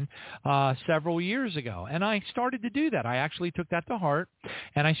Dan several years ago. And I started to do that. I actually took that to heart,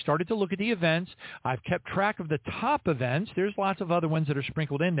 and I started to look at the events. I've kept track of the top events. There's lots of other ones that are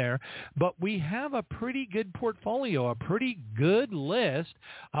sprinkled in there, but we have a pretty good portfolio, a pretty good list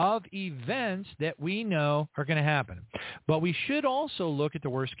of events that we know are going to happen. But we should also look at the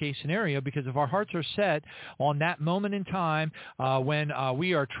worst-case scenario, because if our hearts are set on that moment in time when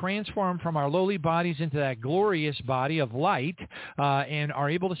we are transformed from our lowly bodies into that glorious body of light and are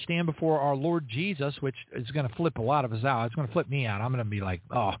able to stand before our Lord Jesus, which is going to flip a lot of us out. It's going to flip me out. I'm going to be like,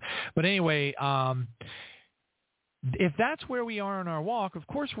 oh. But anyway, if that's where we are in our walk, of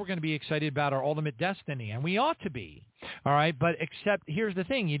course we're going to be excited about our ultimate destiny, and we ought to be, all right? But except here's the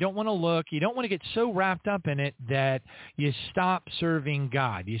thing. You don't want to get so wrapped up in it that you stop serving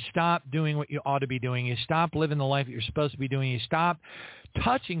God. You stop doing what you ought to be doing. You stop living the life that you're supposed to be doing. You stop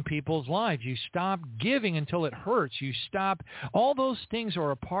touching people's lives. You stop giving until it hurts. You stop. All those things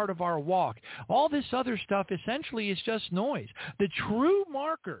are a part of our walk. All this other stuff essentially is just noise. The true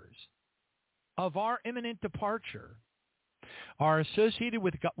markers of our imminent departure are associated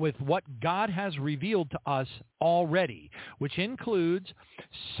with what God has revealed to us already, which includes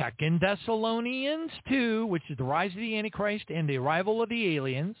 2 Thessalonians 2, which is the rise of the Antichrist and the arrival of the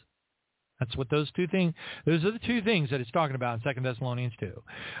aliens. That's what those are the two things that it's talking about in 2 Thessalonians 2.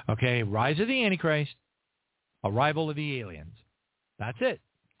 Okay, rise of the Antichrist, arrival of the aliens. That's it.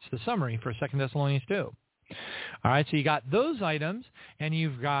 It's the summary for 2 Thessalonians 2. All right, so you got those items, and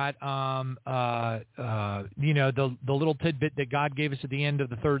you've got, the little tidbit that God gave us at the end of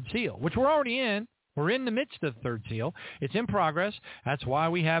the third seal, which we're already in. We're in the midst of the third seal. It's in progress. That's why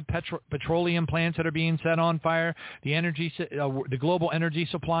we have petroleum plants that are being set on fire. The global energy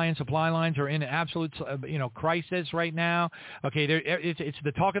supply and supply lines are in absolute, crisis right now. Okay, it's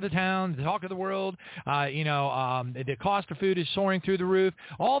the talk of the town, the talk of the world. The cost of food is soaring through the roof.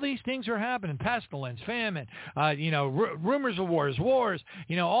 All these things are happening: pestilence, famine, rumors of wars.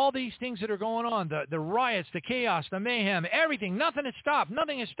 All these things that are going on. The riots, the chaos, the mayhem, everything. Nothing has stopped.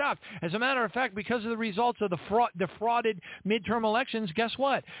 Nothing has stopped. As a matter of fact, because of the results of the defrauded midterm elections, guess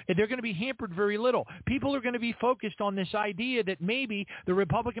what? They're going to be hampered very little. People are going to be focused on this idea that maybe the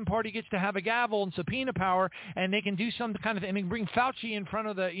Republican Party gets to have a gavel and subpoena power, and they can do some kind of, bring Fauci in front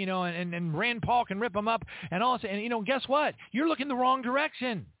of the, and Rand Paul can rip them up and all. And guess what? You're looking the wrong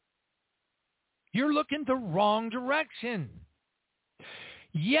direction. You're looking the wrong direction.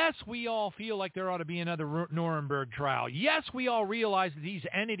 Yes, we all feel like there ought to be another Nuremberg trial. Yes, we all realize that these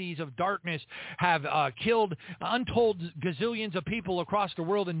entities of darkness have killed untold gazillions of people across the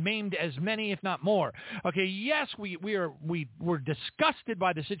world and maimed as many, if not more. Okay, yes, we're disgusted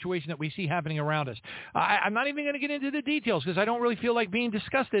by the situation that we see happening around us. I'm not even going to get into the details because I don't really feel like being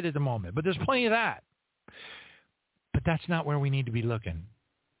disgusted at the moment, but there's plenty of that. But that's not where we need to be looking.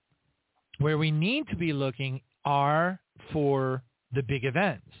 Where we need to be looking are for the big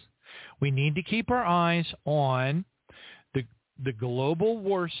events. We need to keep our eyes on the global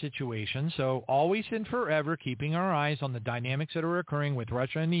war situation, so always and forever keeping our eyes on the dynamics that are occurring with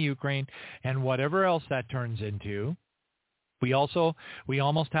Russia and the Ukraine and whatever else that turns into. We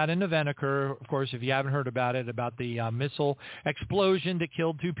almost had an event occur, of course, if you haven't heard about it, about the missile explosion that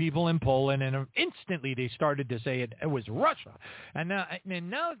killed 2 people in Poland, and instantly they started to say it was Russia. And now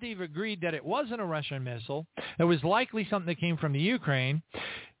that they've agreed that it wasn't a Russian missile, it was likely something that came from the Ukraine,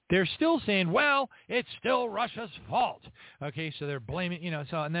 they're still saying, well, it's still Russia's fault. Okay, so they're blaming,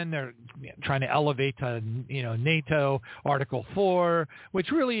 and then they're trying to elevate to, NATO Article 4,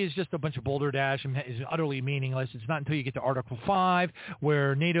 which really is just a bunch of boulder dash and is utterly meaningless. It's not until you get to Article 5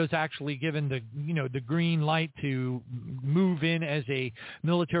 where NATO's actually given the green light to move in as a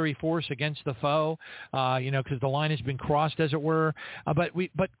military force against the foe, because the line has been crossed, as it were. But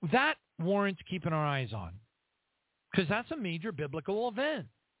that warrants keeping our eyes on, because that's a major biblical event.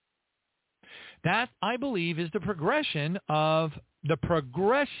 That, I believe, is the progression of the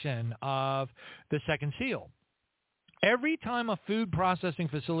second seal. Every time a food processing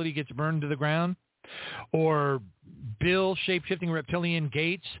facility gets burned to the ground, or Bill, shape-shifting reptilian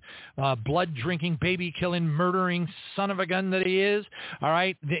Gates, blood-drinking, baby-killing, murdering son of a gun that he is, all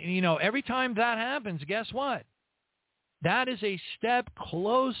right, every time that happens, guess what? That is a step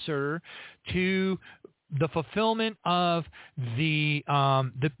closer to the fulfillment of the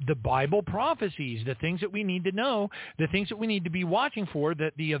Bible prophecies, the things that we need to know, the things that we need to be watching for,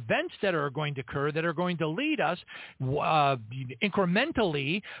 the events that are going to occur that are going to lead us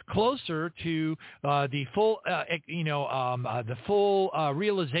incrementally closer to the full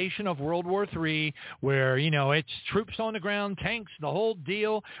realization of World War III, where it's troops on the ground, tanks, the whole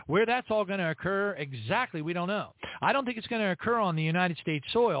deal. Where that's all going to occur exactly, we don't know. I don't think it's going to occur on the United States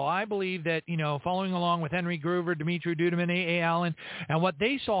soil. I believe that following along with Henry Groover, Dimitri Duduman, A. Allen, and what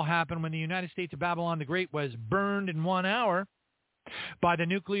they saw happen when the United States of Babylon the Great was burned in 1 hour by the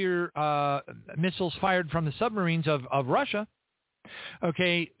nuclear missiles fired from the submarines of Russia.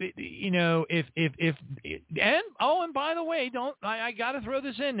 Okay, and by the way, I got to throw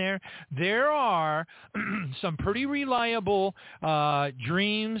this in there. There are some pretty reliable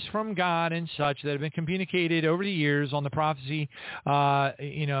dreams from God and such that have been communicated over the years on the prophecy,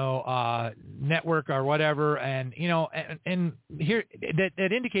 network or whatever, and here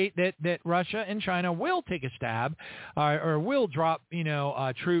that indicate that Russia and China will take a stab or will drop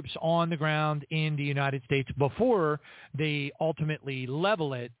troops on the ground in the United States before they ultimately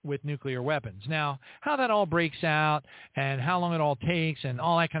level it with nuclear weapons. Now, how that all breaks out and how long it all takes and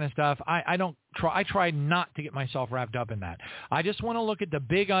all that kind of stuff, I try not to get myself wrapped up in that. I just want to look at the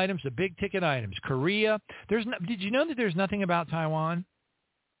big items, the big ticket items. Korea. Did you know that there's nothing about Taiwan?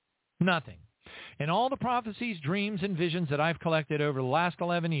 Nothing. And all the prophecies, dreams, and visions that I've collected over the last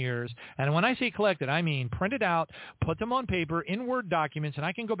 11 years, and when I say collected, I mean printed out, put them on paper in Word documents, and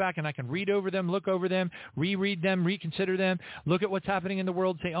I can go back and I can read over them, look over them, reread them, reconsider them, look at what's happening in the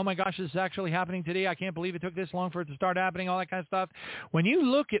world, say, oh my gosh, this is actually happening today. I can't believe it took this long for it to start happening, all that kind of stuff. When you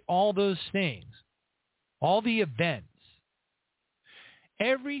look at all those things, all the events,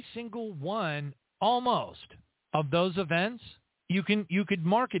 every single one almost of those events, you could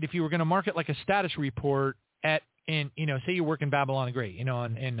mark it if you were going to mark it like a status report say you work in Babylon the Great,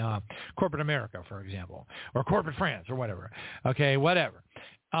 in corporate America, for example, or corporate France or whatever. Okay, whatever.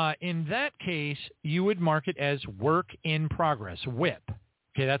 In that case, you would mark it as work in progress, WIP.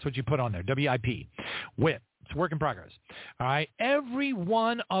 Okay, that's what you put on there, WIP, WIP. It's work in progress. All right, every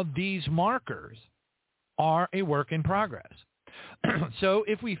one of these markers are a work in progress. So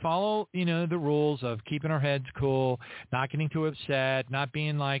if we follow, the rules of keeping our heads cool, not getting too upset, not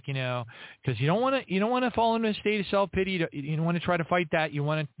being like, because you don't want to fall into a state of self-pity. You don't want to try to fight that. You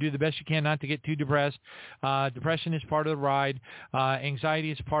want to do the best you can not to get too depressed. Depression is part of the ride.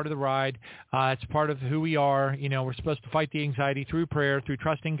 Anxiety is part of the ride. It's part of who we are. We're supposed to fight the anxiety through prayer, through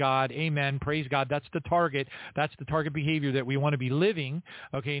trusting God. Amen. Praise God. That's the target. That's the target behavior that we want to be living.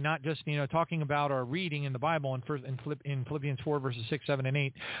 Okay, not just, talking about or reading in the Bible in Philippians 4, verses 6, 7, and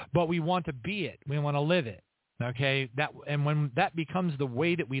 8, but we want to be it. We want to live it. Okay, and when that becomes the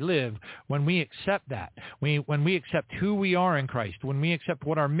way that we live, when we accept that, when we accept who we are in Christ, when we accept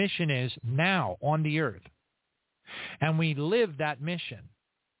what our mission is now on the earth, and we live that mission,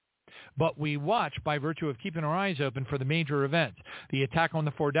 but we watch by virtue of keeping our eyes open for the major events, the attack on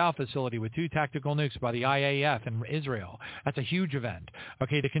the Fordal facility with 2 tactical nukes by the IAF in Israel. That's a huge event.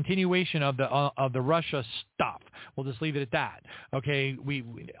 Okay, the continuation of the Russia stuff. We'll just leave it at that. Okay, we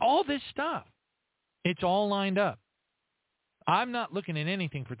all this stuff. It's all lined up. I'm not looking at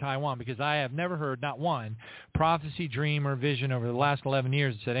anything for Taiwan because I have never heard, not one, prophecy, dream, or vision over the last 11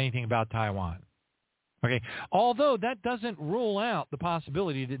 years that said anything about Taiwan. Okay, although that doesn't rule out the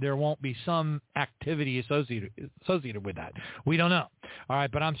possibility that there won't be some activity associated with that. We don't know. All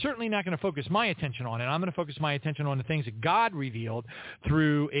right, but I'm certainly not going to focus my attention on it. I'm going to focus my attention on the things that God revealed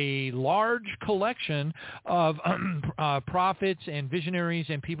through a large collection of prophets and visionaries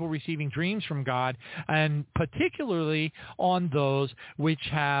and people receiving dreams from God, and particularly on those which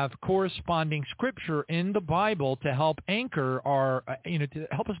have corresponding scripture in the Bible to help anchor our, to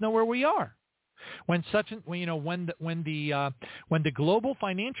help us know where we are. When the global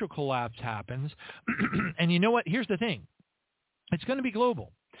financial collapse happens, and you know what? Here's the thing. It's going to be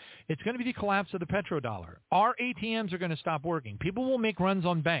global. It's going to be the collapse of the petrodollar. Our ATMs are going to stop working. People will make runs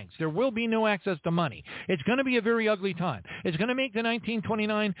on banks. There will be no access to money. It's going to be a very ugly time. It's going to make the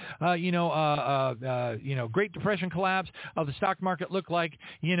 1929, Great Depression collapse of the stock market look like,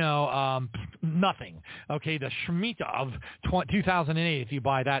 nothing. Okay, the Shemitah of 2008, if you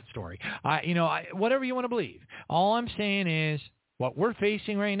buy that story. Whatever you want to believe. All I'm saying is what we're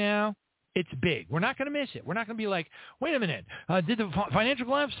facing right now, it's big. We're not going to miss it. We're not going to be like, wait a minute, did the financial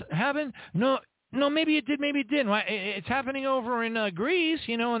collapse happen? No, maybe it did, maybe it didn't. It's happening over in Greece,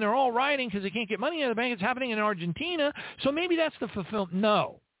 and they're all rioting because they can't get money out of the bank. It's happening in Argentina, so maybe that's the fulfillment.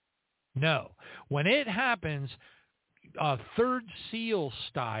 No. When it happens, third seal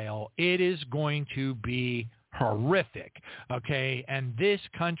style, it is going to be horrific, okay? And this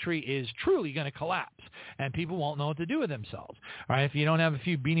country is truly going to collapse, and people won't know what to do with themselves. All right, if you don't have a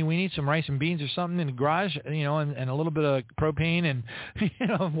few beanie weenies, some rice and beans or something in the garage, and a little bit of propane and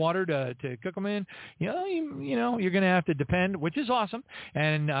water to cook them in, you're going to have to depend, which is awesome,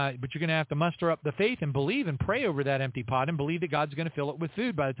 and but you're going to have to muster up the faith and believe and pray over that empty pot and believe that God's going to fill it with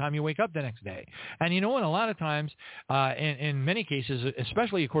food by the time you wake up the next day. And a lot of times, in many cases,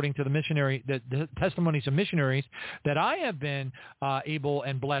 especially according to the testimonies of missionaries that I have been able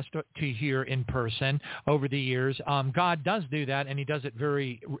and blessed to hear in person over the years, God does do that, and he does it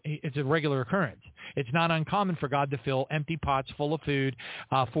it's a regular occurrence. It's not uncommon for God to fill empty pots full of food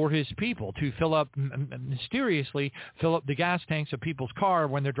for his people, to mysteriously fill up the gas tanks of people's car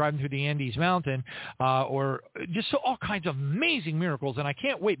when they're driving through the Andes Mountain, or just all kinds of amazing miracles. And I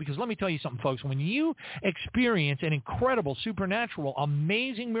can't wait, because let me tell you something, folks. When you experience an incredible, supernatural,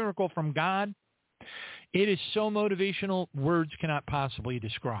 amazing miracle from God, it is so motivational, words cannot possibly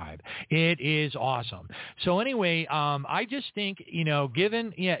describe. It is awesome. So anyway, I just think,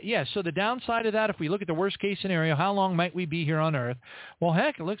 so the downside of that, if we look at the worst case scenario, how long might we be here on Earth? Well,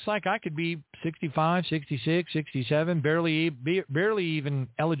 heck, it looks like I could be 65, 66, 67, barely even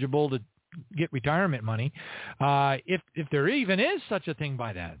eligible to get retirement money, if there even is such a thing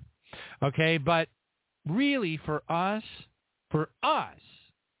by then. Okay, but really for us,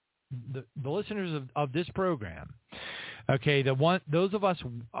 the listeners of this program, okay, those of us,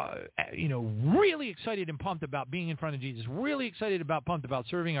 really excited and pumped about being in front of Jesus, really excited pumped about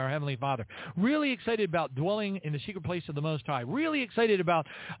serving our Heavenly Father, really excited about dwelling in the secret place of the Most High, really excited about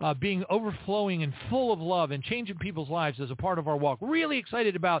being overflowing and full of love and changing people's lives as a part of our walk, really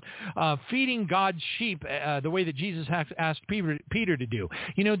excited about feeding God's sheep the way that Jesus asked Peter to do.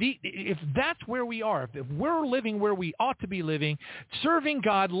 If that's where we are, if we're living where we ought to be living, serving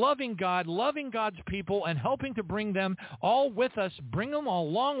God, loving God's people, and helping to bring them all with us, bring them all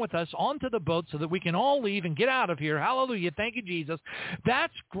along with us onto the boat so that we can all leave and get out of here. Hallelujah. Thank you, Jesus.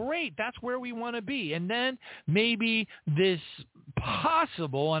 That's great. That's where we want to be. And then maybe this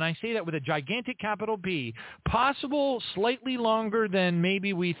possible, and I say that with a gigantic capital P, possible slightly longer than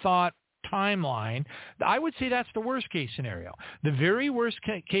maybe we thought timeline, I would say that's the worst case scenario. The very worst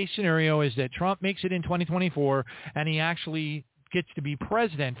case scenario is that Trump makes it in 2024 and he actually gets to be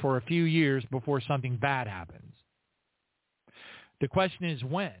president for a few years before something bad happens. The question is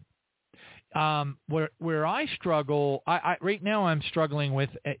when. Where I struggle, I right now I'm struggling with,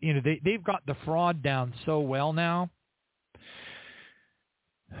 they've got the fraud down so well now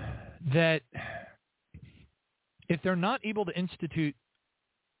that if they're not able to institute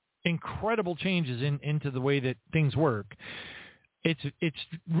incredible changes into the way that things work, it's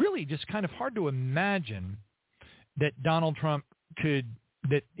really just kind of hard to imagine that Donald Trump could,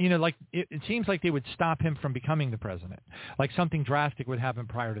 that, you know, like it seems like they would stop him from becoming the president. Like something drastic would happen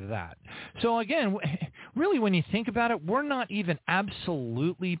prior to that. So again, really when you think about it, we're not even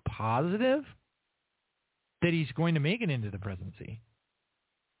absolutely positive that he's going to make it into the presidency.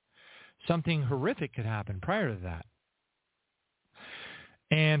 Something horrific could happen prior to that.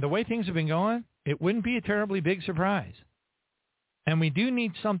 And the way things have been going, it wouldn't be a terribly big surprise. And we do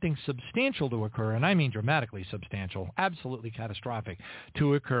need something substantial to occur, and I mean dramatically substantial, absolutely catastrophic,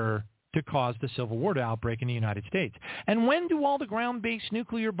 to occur to cause the Civil War to outbreak in the United States. And when do all the ground-based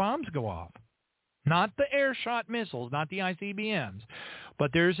nuclear bombs go off? Not the air-shot missiles, not the ICBMs, but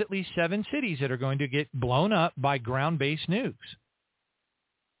there's at least 7 cities that are going to get blown up by ground-based nukes.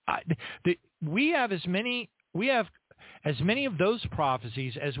 We have as many of those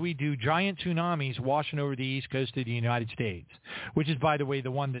prophecies as we do giant tsunamis washing over the east coast of the United States, which is, by the way,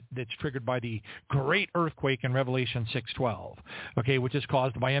 the one that's triggered by the great earthquake in Revelation 6:12, okay, which is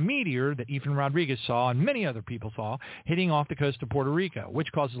caused by a meteor that Ethan Rodriguez saw and many other people saw hitting off the coast of Puerto Rico,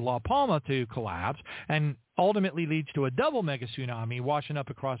 which causes La Palma to collapse and ultimately leads to a double mega tsunami washing up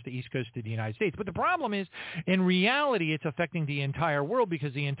across the east coast of the United States. But the problem is, in reality, it's affecting the entire world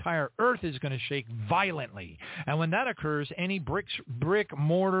because the entire earth is going to shake violently. And when that occurs, any brick,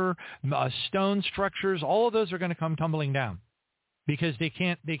 mortar, stone structures, all of those are going to come tumbling down because they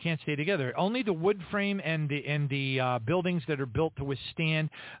can't stay together. Only the wood frame and the buildings that are built to withstand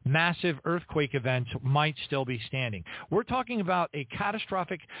massive earthquake events might still be standing. We're talking about a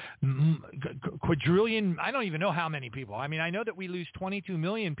catastrophic quadrillion. I don't even know how many people. I mean, I know that we lose 22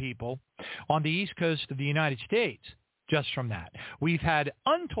 million people on the east coast of the United States just from that. We've had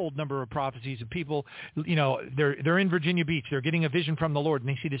untold number of prophecies of people, you know, they're in Virginia Beach. They're getting a vision from the Lord, and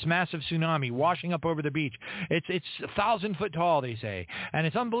they see this massive tsunami washing up over the beach. It's 1,000 foot tall, they say, and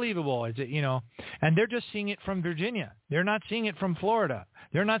it's unbelievable. It's, you know, and they're just seeing it from Virginia. They're not seeing it from Florida.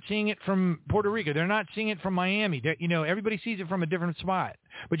 They're not seeing it from Puerto Rico. They're not seeing it from Miami. You know, everybody sees it from a different spot.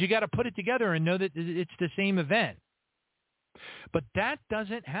 But you got to put it together and know that it's the same event. But that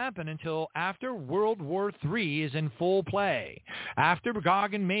doesn't happen until after World War III is in full play, after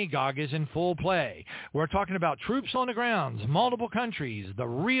Gog and Magog is in full play. We're talking about troops on the grounds, multiple countries, the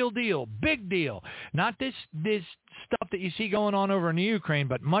real deal, big deal, not this stuff that you see going on over in the Ukraine,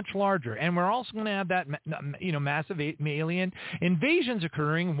 but much larger. And we're also going to have that, you know, massive alien invasions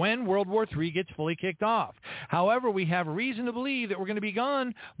occurring when World War III gets fully kicked off. However, we have reason to believe that we're going to be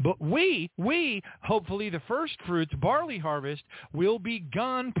gone, but we, hopefully the first fruits, barley harvest, will be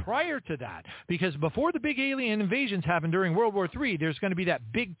gone prior to that. Because before the big alien invasions happen during World War III, there's going to be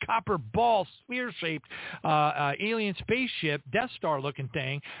that big copper ball, sphere-shaped alien spaceship, Death Star-looking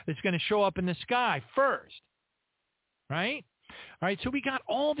thing that's going to show up in the sky first. Right? All right, so we got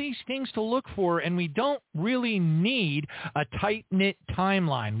all these things to look for, and we don't really need a tight-knit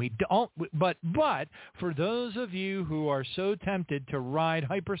timeline. We don't, but for those of you who are so tempted to ride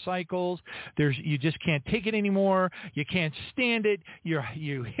hypercycles, you just can't take it anymore. You can't stand it. You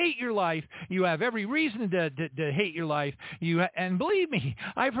hate your life. You have every reason to hate your life. And believe me,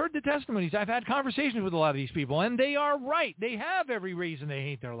 I've heard the testimonies. I've had conversations with a lot of these people, and they are right. They have every reason they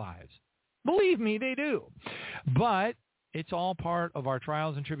hate their lives. Believe me, they do. But it's all part of our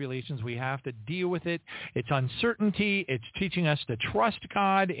trials and tribulations. We have to deal with it. It's uncertainty. It's teaching us to trust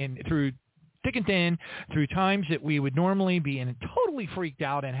God through thick and thin, through times that we would normally be totally freaked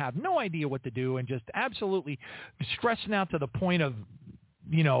out and have no idea what to do and just absolutely stressing out to the point of,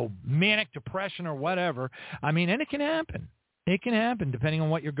 you know, manic depression or whatever. I mean, and it can happen. It can happen depending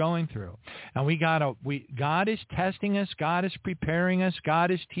on what you're going through. And God is testing us. God is preparing us. God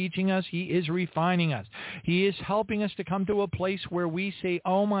is teaching us. He is refining us. He is helping us to come to a place where we say,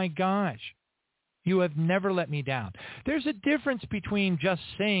 oh my gosh, you have never let me down. There's a difference between just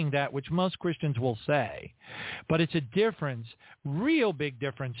saying that, which most Christians will say, but it's a difference, real big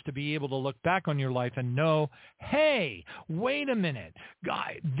difference, to be able to look back on your life and know, hey, wait a minute,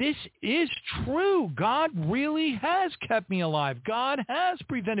 God, this is true. God really has kept me alive. God has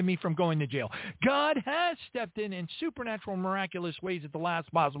prevented me from going to jail. God has stepped in supernatural, miraculous ways at the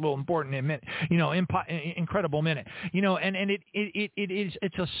last possible important minute, you know, incredible minute, you know, and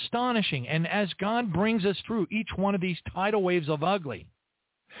it's astonishing. And as God brings us through each one of these tidal waves of ugly,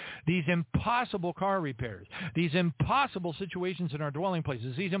 these impossible car repairs, these impossible situations in our dwelling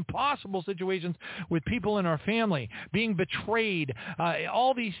places, these impossible situations with people in our family being betrayed,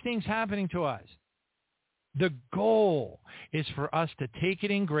 all these things happening to us. The goal is for us to take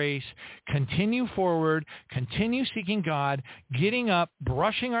it in grace, continue forward, continue seeking God, getting up,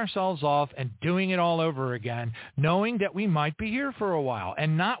 brushing ourselves off, and doing it all over again, knowing that we might be here for a while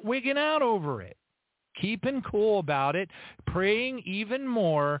and not wigging out over it. keeping cool about it, praying even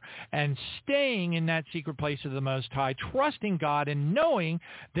more, and staying in that secret place of the Most High, trusting God and knowing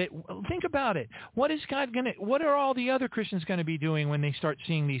that, think about it, what are all the other Christians going to be doing when they start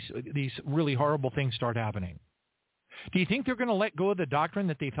seeing these really horrible things start happening? Do you think they're going to let go of the doctrine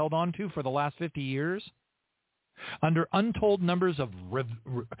that they've held on to for the last 50 years? Under untold numbers of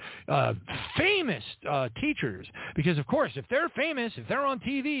famous teachers. Because, of course, if they're famous, if they're on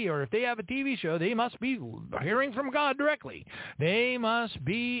TV, or if they have a TV show, they must be hearing from God directly. They must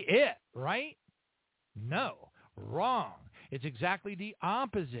be it, right? No, wrong. It's exactly the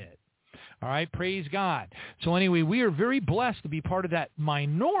opposite. All right, praise God. So anyway, we are very blessed to be part of that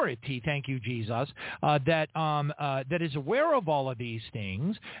minority, thank you, Jesus, that is aware of all of these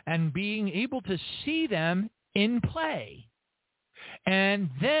things and being able to see them in play. And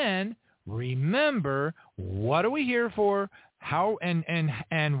then remember, what are we here for? How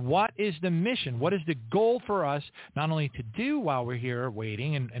and what is the mission? What is the goal for us not only to do while we're here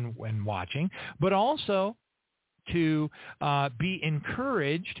waiting and watching, but also to be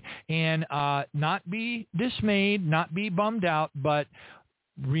encouraged and not be dismayed, not be bummed out, but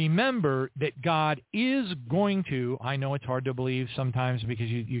remember that God is going to, I know it's hard to believe sometimes because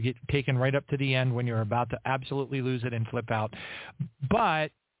you get taken right up to the end when you're about to absolutely lose it and flip out,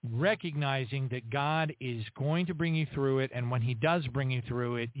 but recognizing that God is going to bring you through it, and when he does bring you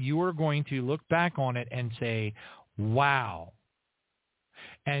through it, you are going to look back on it and say, wow.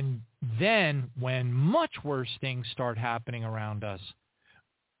 And then when much worse things start happening around us,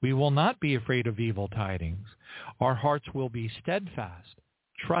 we will not be afraid of evil tidings. Our hearts will be steadfast,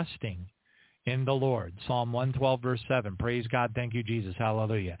 trusting in the Lord. Psalm 112, verse 7. Praise God. Thank you, Jesus.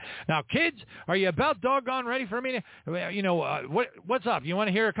 Hallelujah. Now, kids, are you about doggone ready for me to, what's up? You want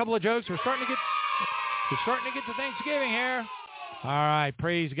to hear a couple of jokes? We're starting to get to Thanksgiving here. All right.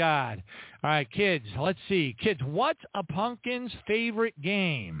 Praise God. All right, kids, let's see. Kids, what's a pumpkin's favorite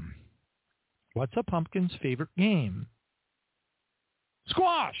game? What's a pumpkin's favorite game?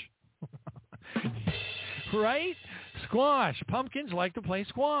 Squash. Right? Squash. Pumpkins like to play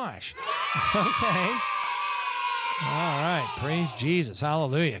squash. Okay. All right. Praise Jesus.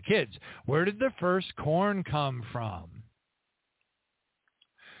 Hallelujah. Kids, where did the first corn come from?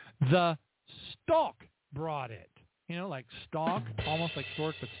 The stalk brought it. You know, like stalk, almost like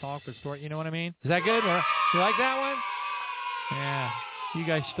stork, but stalk, but stork. You know what I mean? Is that good? You like that one? Yeah. You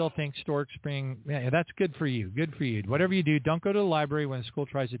guys still think storks bring... Yeah, that's good for you. Good for you. Whatever you do, don't go to the library when school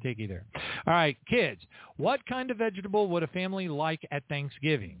tries to take you there. All right, kids, what kind of vegetable would a family like at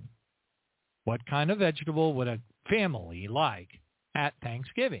Thanksgiving? What kind of vegetable would a family like at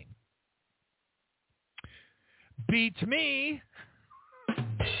Thanksgiving? Beats me.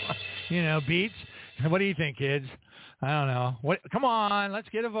 Beats. What do you think, kids? I don't know. Come on, let's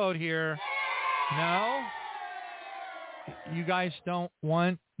get a vote here. No? You guys don't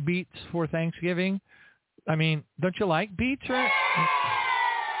want beets for Thanksgiving? I mean, don't you like beets? Or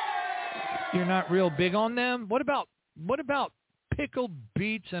you're not real big on them? What about pickled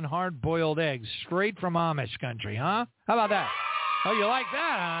beets and hard-boiled eggs straight from Amish country, huh? How about that? Oh, you like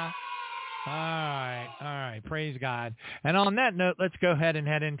that, huh? All right. Praise God. And on that note, let's go ahead and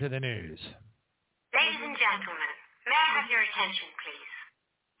head into the news. Ladies and gentlemen, may I have your attention, please?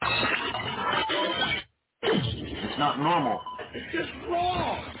 It's not normal. It's just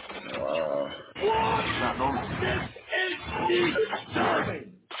wrong. Wrong. It's not normal. This is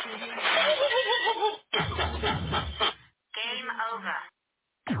disturbing. Game over.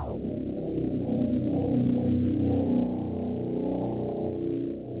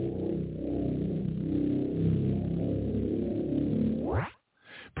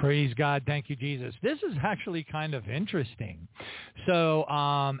 Praise God. Thank you, Jesus. This is actually kind of interesting. So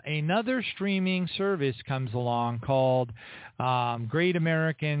another streaming service comes along called Great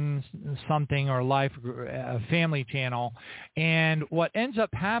American something or Life Family Channel. And what ends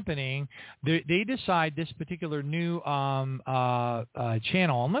up happening, they decide this particular new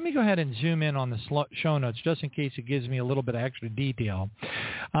channel. And let me go ahead and zoom in on the show notes just in case it gives me a little bit of extra detail.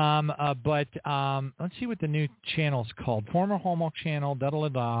 But let's see what the new channel's called. Former Hallmark Channel,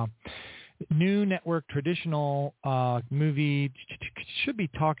 new network, traditional movie. Should be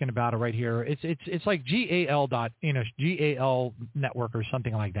talking about it right here. It's like GAL network or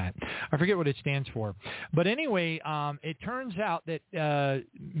something like that. I forget what it stands for. But anyway, it turns out that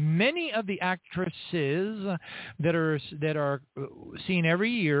many of the actresses that are seen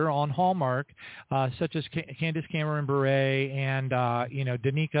every year on Hallmark, such as Candace Cameron Bure and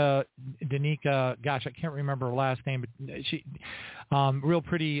Danica. Gosh, I can't remember her last name, but Real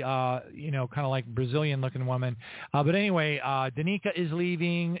pretty, kind of like Brazilian-looking woman. But anyway, Danica is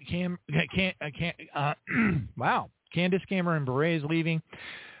leaving. Candace Cameron Bure is leaving.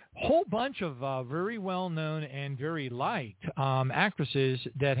 Whole bunch of very well-known and very liked actresses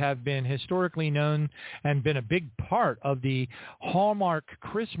that have been historically known and been a big part of the Hallmark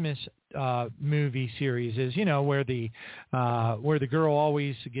Christmas movie series is, where the girl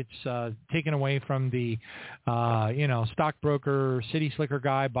always gets taken away from the stockbroker city slicker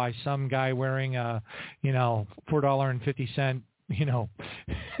guy by some guy wearing a $4.50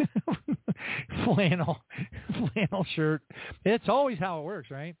 flannel shirt. It's always how it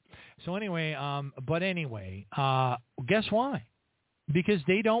works, right? So anyway, guess why? Because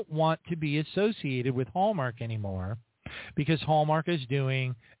they don't want to be associated with Hallmark anymore, because Hallmark is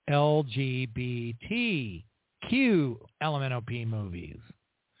doing LGBTQ LMNOP movies.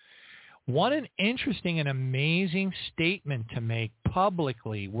 What an interesting and amazing statement to make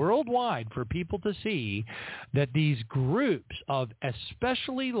publicly, worldwide, for people to see that these groups of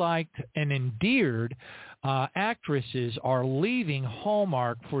especially liked and endeared actresses are leaving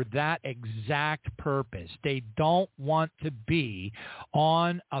Hallmark for that exact purpose. They don't want to be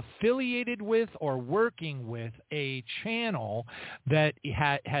affiliated with or working with a channel that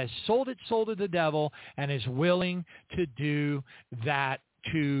has sold its soul to the devil and is willing to do that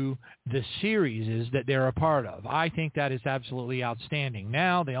to the series that they're a part of. I think that is absolutely outstanding.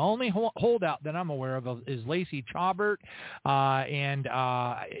 Now, the only holdout that I'm aware of is Lacey Chabert, and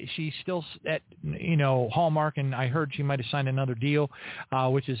she's still at Hallmark, and I heard she might have signed another deal,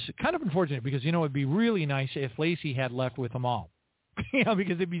 which is kind of unfortunate because it'd be really nice if Lacey had left with them all.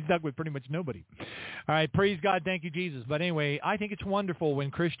 Because they'd be stuck with pretty much nobody. All right, praise God, thank you, Jesus. But anyway, I think it's wonderful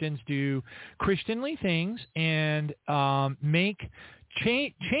when Christians do Christianly things and make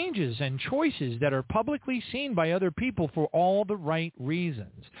changes and choices that are publicly seen by other people for all the right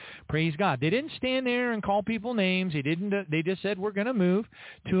reasons. Praise God. They didn't stand there and call people names. They just said, we're going to move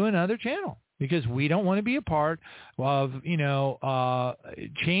to another channel because we don't want to be a part of, changing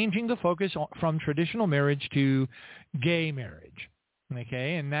the focus from traditional marriage to gay marriage.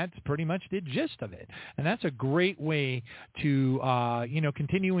 Okay, and that's pretty much the gist of it. And that's a great way to,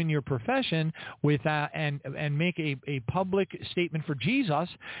 continue in your profession with and make a public statement for Jesus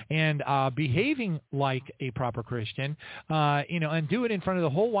and behaving like a proper Christian, and do it in front of the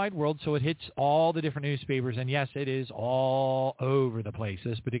whole wide world so it hits all the different newspapers. And yes, it is all over the place,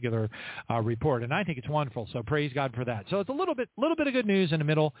 this particular report. And I think it's wonderful. So praise God for that. So it's a little bit of good news in the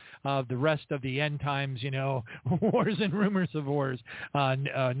middle of the rest of the end times, wars and rumors of wars.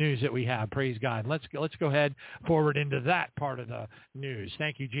 News that we have. Praise God. Let's go ahead forward into that part of the news.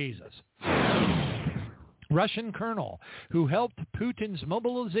 Thank you, Jesus. Russian colonel who helped Putin's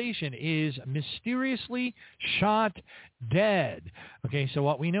mobilization is mysteriously shot dead. Okay, so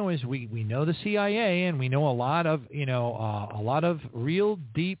what we know is we know the CIA, and we know a lot of real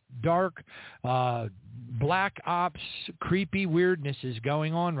deep, dark, black ops, creepy weirdness is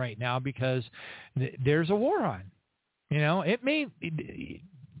going on right now because there's a war on.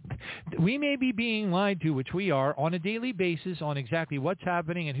 We may be being lied to, which we are, on a daily basis on exactly what's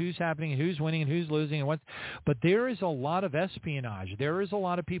happening and who's winning and who's losing but there is a lot of espionage. There is a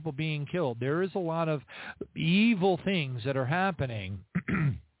lot of people being killed. There is a lot of evil things that are happening.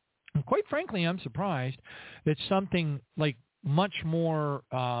 And quite frankly, I'm surprised that something like much more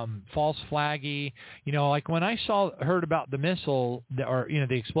false flaggy, like when I heard about the missile or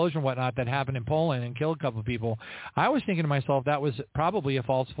the explosion and whatnot that happened in Poland and killed a couple of people, I was thinking to myself that was probably a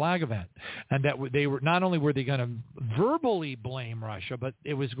false flag event, and that they were not only were they going to verbally blame Russia, but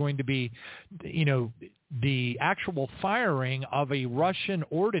it was going to be the actual firing of a Russian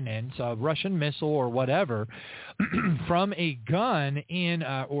ordnance, a Russian missile or whatever, from a gun in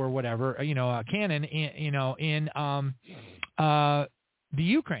or whatever, a cannon in the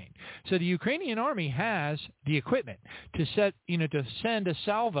Ukraine. So the Ukrainian army has the equipment to send a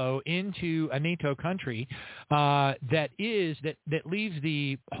salvo into a NATO country that leaves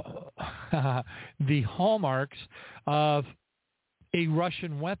the the hallmarks of a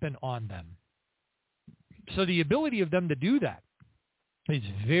Russian weapon on them. So the ability of them to do that is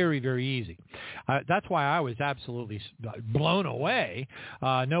very, very easy. That's why I was absolutely blown away,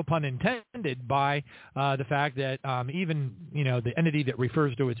 no pun intended, by the fact that even, the entity that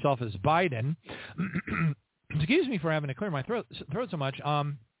refers to itself as Biden, excuse me for having to clear my throat so much,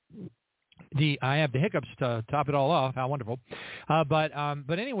 I have the hiccups to top it all off. How wonderful. But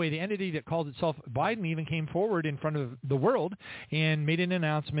anyway, the entity that calls itself Biden even came forward in front of the world and made an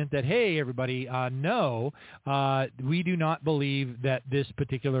announcement that, hey, everybody, no, we do not believe that this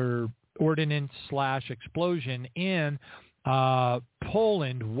particular ordinance / explosion in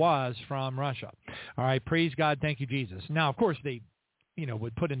Poland was from Russia. All right, praise God, thank you, Jesus. Now, of course, they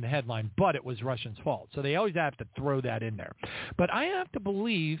would put in the headline, but it was Russians' fault. So they always have to throw that in there. But I have to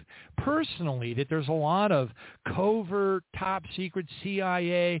believe personally that there's a lot of covert, top secret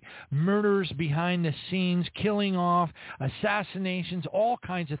CIA murders behind the scenes, killing off, assassinations, all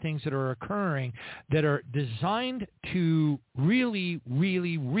kinds of things that are occurring that are designed to really,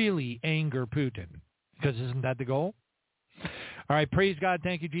 really, really anger Putin. Because isn't that the goal? All right, praise God,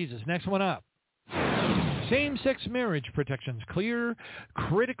 thank you, Jesus. Next one up. Same-sex marriage protections clear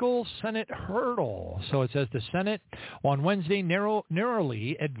critical Senate hurdle. So it says the Senate on Wednesday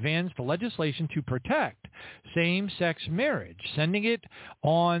narrowly advanced legislation to protect same-sex marriage, sending it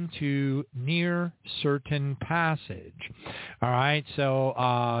on to near certain passage. All right. So,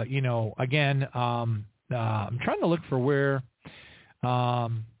 again, I'm trying to look for where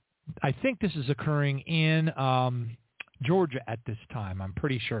I think this is occurring in Georgia at this time, I'm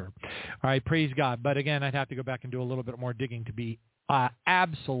pretty sure. All right, praise God. But again, I'd have to go back and do a little bit more digging to be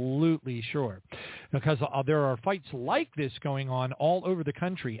absolutely sure, because there are fights like this going on all over the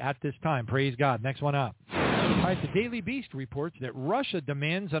country at this time. Praise God. Next one up. All right, the Daily Beast reports that Russia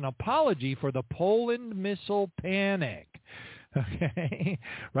demands an apology for the Poland missile panic. Okay.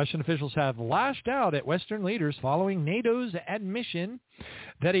 Russian officials have lashed out at Western leaders following NATO's admission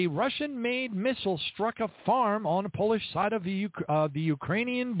that a Russian-made missile struck a farm on the Polish side of the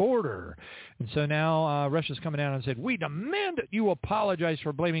Ukrainian border. And so now Russia's coming out and said, we demand that you apologize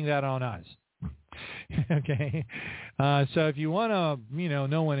for blaming that on us. Okay. So if you want to,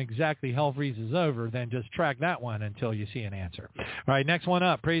 know when exactly hell freezes over, then just track that one until you see an answer. All right, next one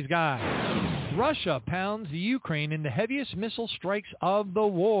up. Praise God. Russia pounds the Ukraine in the heaviest missile strikes of the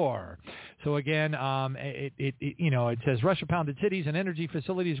war. So again, it says Russia pounded cities and energy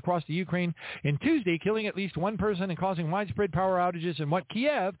facilities across the Ukraine in Tuesday, killing at least one person and causing widespread power outages in what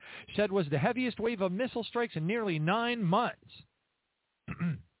Kiev said was the heaviest wave of missile strikes in nearly 9 months.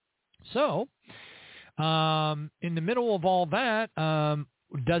 So, in the middle of all that,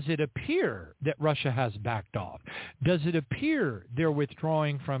 does it appear that Russia has backed off? Does it appear their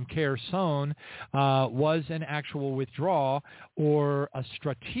withdrawing from Kherson was an actual withdrawal or a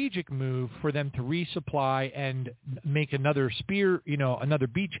strategic move for them to resupply and make another another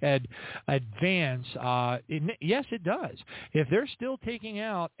beachhead advance? Yes, it does. If they're still taking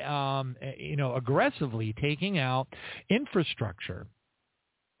out, aggressively taking out infrastructure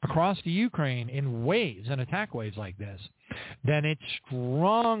across the Ukraine in waves and attack waves like this, then it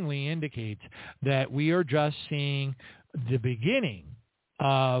strongly indicates that we are just seeing the beginning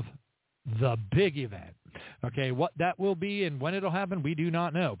of the big event. Okay, what that will be and when it'll happen, we do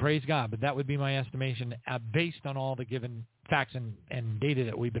not know. Praise God, but that would be my estimation based on all the given facts and data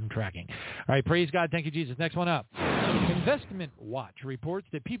that we've been tracking. All right, praise God. Thank you, Jesus. Next one up. Investment Watch reports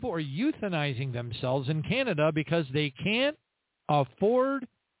that people are euthanizing themselves in Canada because they can't afford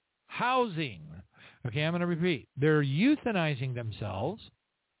housing. Okay, I'm going to repeat. They're euthanizing themselves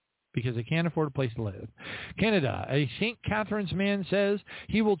because they can't afford a place to live. Canada, a St. Catharines man says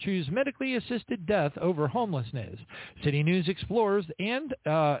he will choose medically assisted death over homelessness. City News explores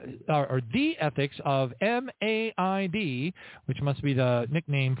the ethics of MAID, which must be the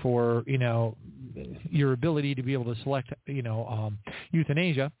nickname for, your ability to be able to select,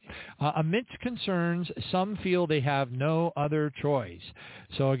 euthanasia, amidst concerns some feel they have no other choice.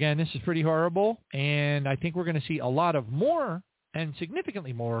 So again, this is pretty horrible, and I think we're going to see a lot of more and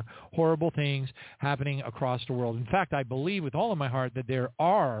significantly more horrible things happening across the world. In fact, I believe with all of my heart that there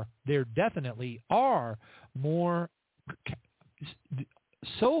definitely are more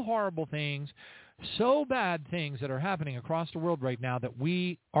so horrible things, so bad things that are happening across the world right now that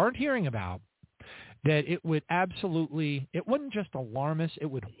we aren't hearing about, that it wouldn't just alarm us, it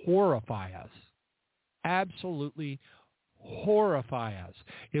would horrify us. Absolutely horrify us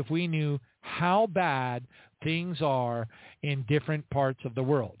if we knew how bad things are in different parts of the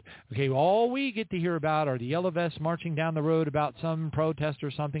world. Okay, all we get to hear about are the yellow vests marching down the road about some protest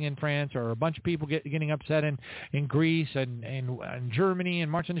or something in France, or a bunch of people getting upset in Greece and Germany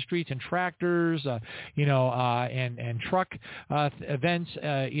and marching the streets, and tractors, and truck events,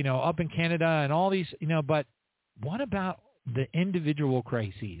 up in Canada and all these, but what about the individual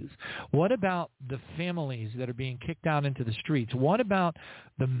crises? What about the families that are being kicked out into the streets? What about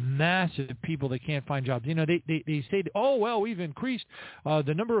the massive people that can't find jobs? They say, oh, well, we've increased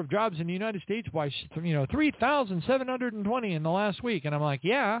the number of jobs in the United States by, 3,720 in the last week. And I'm like,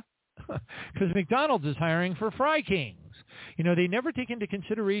 yeah, because McDonald's is hiring for Fry Kings. They never take into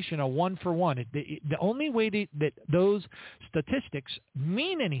consideration a one-for-one. The only way that those statistics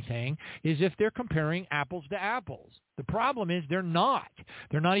mean anything is if they're comparing apples to apples. The problem is they're not.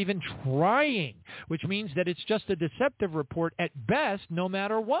 They're not even trying, which means that it's just a deceptive report at best, no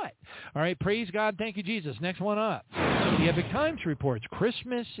matter what. All right, praise God. Thank you, Jesus. Next one up. The Epic Times reports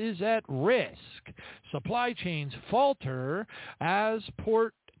Christmas is at risk. Supply chains falter as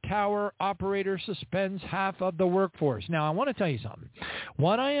port tower operator suspends half of the workforce. Now, I want to tell you something.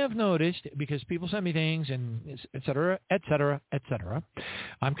 What I have noticed, because people send me things and et cetera, et cetera, et cetera,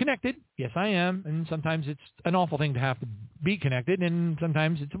 I'm connected. Yes, I am. And sometimes it's an awful thing to have to be connected, and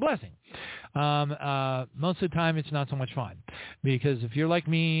sometimes it's a blessing. Most of the time, it's not so much fun, because if you're like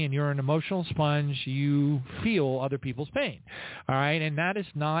me and you're an emotional sponge, you feel other people's pain. All right, and that is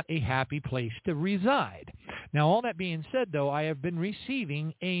not a happy place to reside. Now, all that being said, though, I have been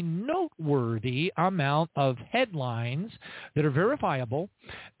receiving a noteworthy amount of headlines that are verifiable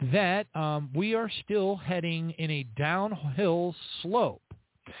that we are still heading in a downhill slope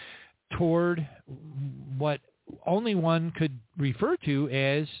toward what only one could refer to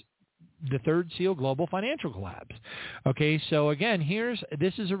as the third seal global financial collapse. Okay, so again,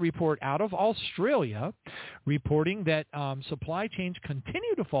 this is a report out of Australia reporting that supply chains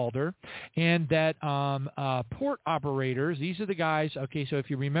continue to falter, and that port operators, these are the guys, okay, so if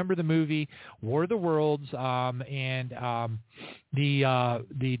you remember the movie War of the Worlds, and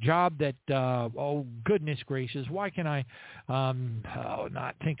the job that, oh goodness gracious, why can I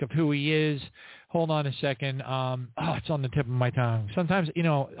not think of who he is? Hold on a second. It's on the tip of my tongue. Sometimes,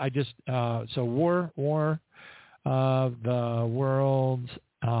 I just, so War of the Worlds,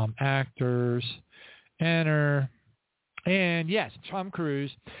 actors, enter, and yes, Tom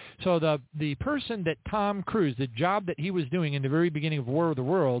Cruise. So the person that Tom Cruise, the job that he was doing in the very beginning of War of the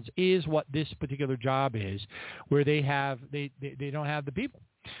Worlds is what this particular job is, where they don't have the people,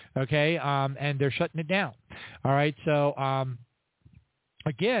 okay, and they're shutting it down. All right, so,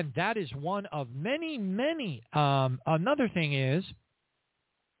 again, that is one of many, many. Another thing is,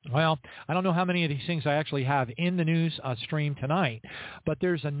 well, I don't know how many of these things I actually have in the news stream tonight, but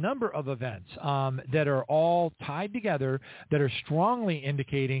there's a number of events that are all tied together that are strongly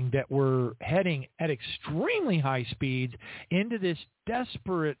indicating that we're heading at extremely high speeds into this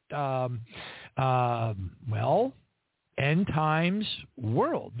desperate, end times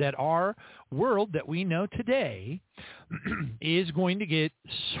world, that our world that we know today is going to get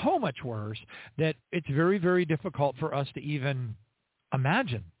so much worse that it's very, very difficult for us to even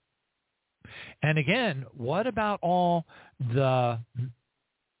imagine. And again, what about all the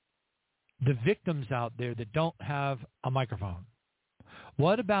victims out there that don't have a microphone?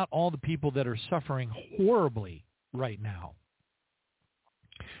 What about all the people that are suffering horribly right now?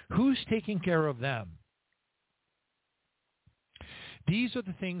 Who's taking care of them? These are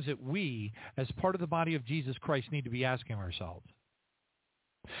the things that we, as part of the body of Jesus Christ, need to be asking ourselves.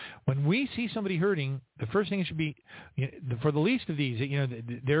 When we see somebody hurting, the first thing should be, for the least of these,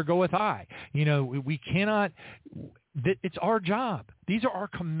 there goeth I. We cannot, it's our job. These are our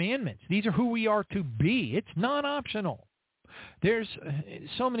commandments. These are who we are to be. It's not optional. There's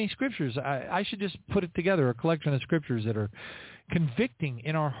so many scriptures. I should just put it together, a collection of scriptures that are convicting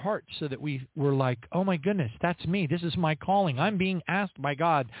in our hearts, so that we're like, oh my goodness, that's me. This is my calling. I'm being asked by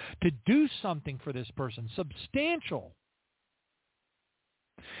God to do something for this person, substantial.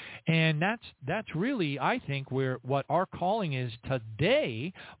 And that's really, I think, what our calling is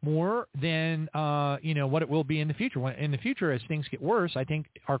today, more than what it will be in the future. In the future, as things get worse, I think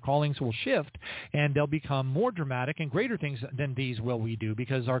our callings will shift, and they'll become more dramatic, and greater things than these will we do,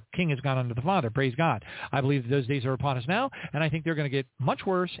 because our King has gone unto the Father. Praise God. I believe those days are upon us now, and I think they're going to get much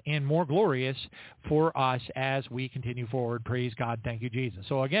worse and more glorious for us as we continue forward. Praise God. Thank you, Jesus.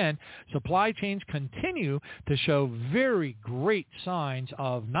 So again, supply chains continue to show very great signs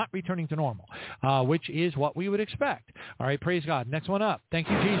of not returning to normal, which is what we would expect. All right, praise God. Next one up. Thank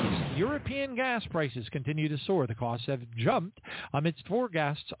you, Jesus. European gas prices continue to soar. The costs have jumped amidst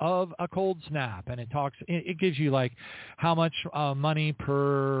forecasts of a cold snap, and it gives you like how much money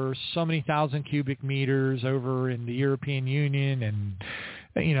per so many thousand cubic meters over in the European Union, and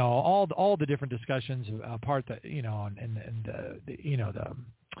all the different discussions apart that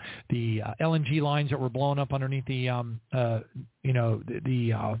the LNG lines that were blown up underneath the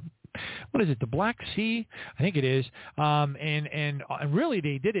what is it, the Black Sea? I think it is. And really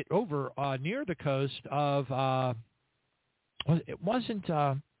they did it over near the coast of it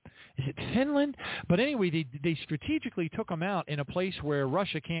Is it Finland? But anyway, they strategically took them out in a place where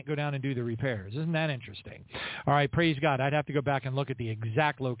Russia can't go down and do the repairs. Isn't that interesting? All right, praise God. I'd have to go back and look at the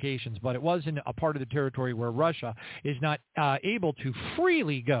exact locations, but it was in a part of the territory where Russia is not able to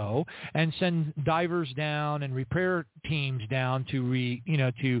freely go and send divers down and repair teams down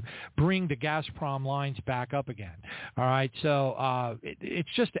to bring the Gazprom lines back up again. All right, so it's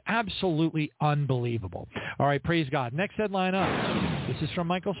just absolutely unbelievable. All right, praise God. Next headline up. This is from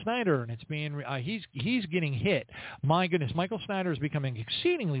Michael Snyder, and it's being he's getting hit. My goodness, Michael Snyder is becoming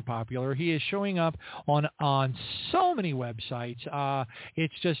exceedingly popular. He is showing up on so many websites.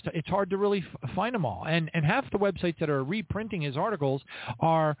 It's hard to really find them all. And half the websites that are reprinting his articles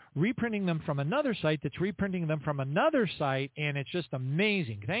are reprinting them from another site that's reprinting them from another site, and it's just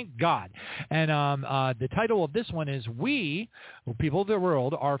amazing. Thank God. And the title of this one is "We, People of the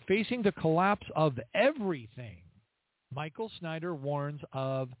World, Are Facing the Collapse of Everything. Michael Snyder warns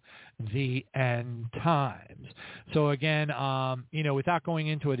of the end times." So again, without going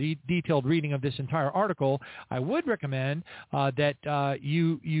into a detailed reading of this entire article, I would recommend that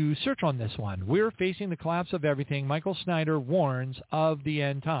you search on this one. We're facing the collapse of everything. Michael Snyder warns of the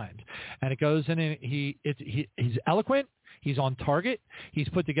end times, and it goes in. He's eloquent. He's on target. He's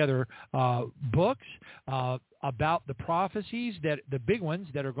put together books about the prophecies, that the big ones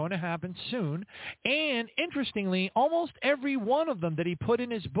that are going to happen soon. And interestingly, almost every one of them that he put in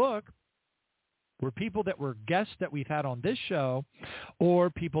his book were people that were guests that we've had on this show,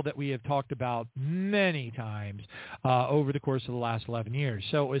 or people that we have talked about many times over the course of the last 11 years.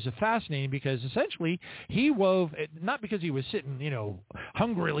 So it was fascinating because essentially he wove, not because he was sitting,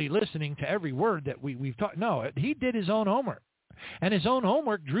 hungrily listening to every word that we've talked. No, he did his own homework. And his own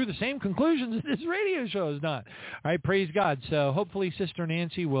homework drew the same conclusions that this radio show has done. All right, praise God. So hopefully Sister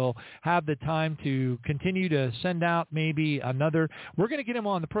Nancy will have the time to continue to send out maybe another. We're going to get him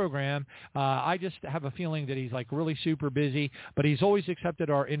on the program. I just have a feeling that he's really super busy, but he's always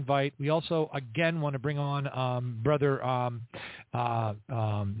accepted our invite. We also, again, want to bring on Brother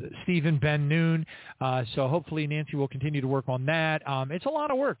Stephen Ben Noon. So hopefully Nancy will continue to work on that. It's a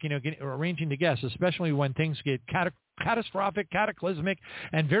lot of work, arranging the guests, especially when things get catastrophic, cataclysmic,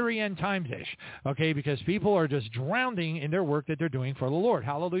 and very end times-ish, okay, because people are just drowning in their work that they're doing for the Lord.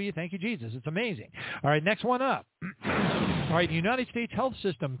 Hallelujah. Thank you, Jesus. It's amazing. All right, next one up. All right, the United States health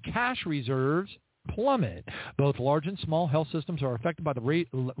system cash reserves plummet. Both large and small health systems are affected by the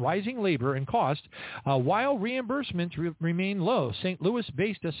rising labor and cost, while reimbursements remain low. St.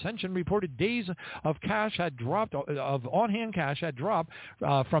 Louis-based Ascension reported days of cash had dropped, of on-hand cash had dropped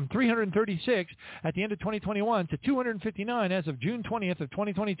from 336 at the end of 2021 to 259 as of June 20th of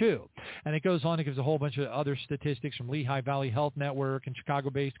 2022. And it goes on. It gives a whole bunch of other statistics from Lehigh Valley Health Network and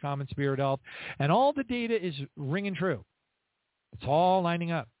Chicago-based Common Spirit Health. And all the data is ringing true. It's all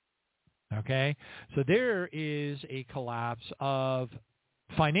lining up. Okay, so there is a collapse of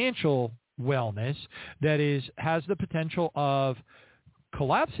financial wellness that has the potential of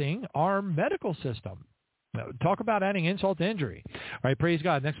collapsing our medical system. Now, talk about adding insult to injury. All right, praise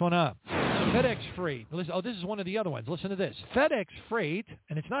God. Next one up. FedEx Freight. Listen, this is one of the other ones. Listen to this. FedEx Freight,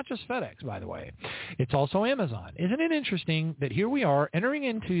 and it's not just FedEx, by the way. It's also Amazon. Isn't it interesting that here we are entering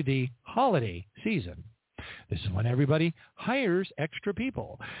into the holiday season? This is when everybody hires extra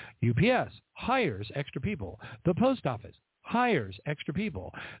people. UPS hires extra people. The post office hires extra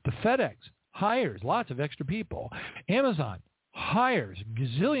people. The FedEx hires lots of extra people. Amazon hires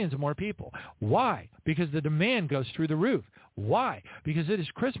gazillions of more people. Why? Because the demand goes through the roof. Why? Because it is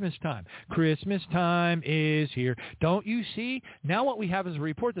Christmas time. Christmas time is here. Don't you see? Now what we have is a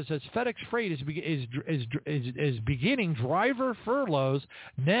report that says FedEx Freight is beginning driver furloughs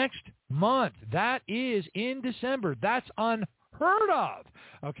next month. That is in December. That's unheard of.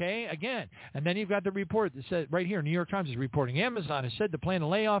 Okay, again. And then you've got the report that says right here, New York Times is reporting, Amazon has said to plan to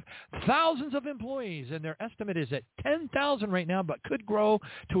lay off thousands of employees, and their estimate is at 10,000 right now, but could grow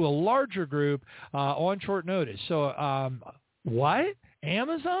to a larger group on short notice. So what?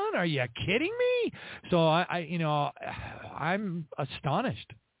 Amazon? Are you kidding me? So I'm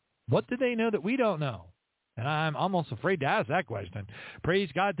astonished. What do they know that we don't know? And I'm almost afraid to ask that question. Praise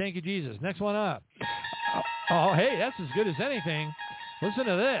God. Thank you, Jesus. Next one up. Oh, hey, that's as good as anything. Listen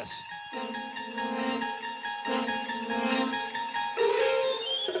to this.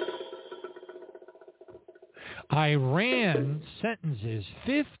 Iran sentences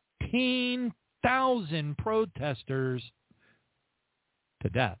 15,000 protesters to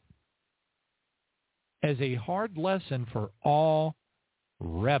death as a hard lesson for all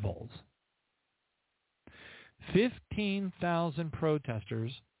rebels. 15,000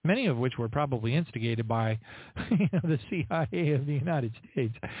 protesters many of which were probably instigated by the CIA of the United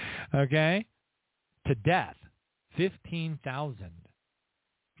States, okay, to death. 15,000.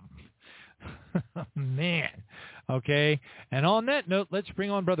 Man. Okay. And on that note, let's bring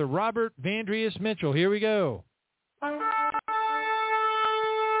on Brother Robert Vandriest-Mitchell. Here we go.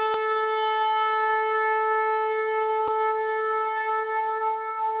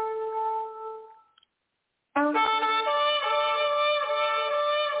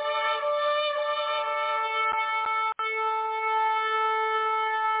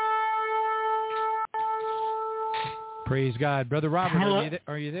 Praise God. Brother Robert,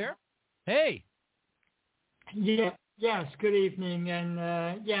 are you there? Hey. Yeah, yes, good evening.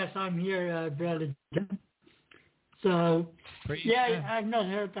 And yes, I'm here, Brother John. So, I've not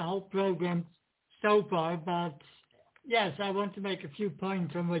heard the whole program so far, but yes, I want to make a few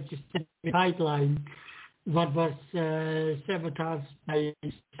points on what you said in the pipeline, what was sabotaged by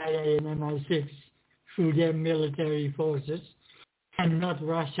CIA and MI6 through their military forces, and not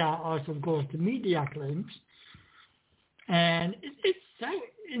Russia, as of course the media claims. And it's so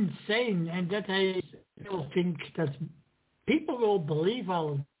insane, and that I still think that people will believe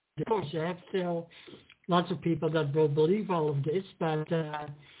all of this. Of course, you have still lots of people that will believe all of this, but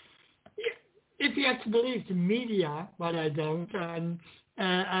if you have to believe the media, but I don't, and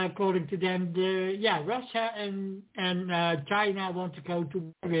according to them, Russia and China want to go to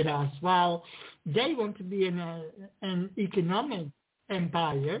war with us. Well, they want to be an economic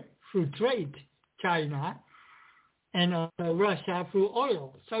empire through trade, China, and also Russia through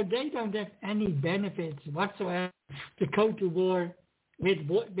oil. So they don't have any benefits whatsoever to go to war with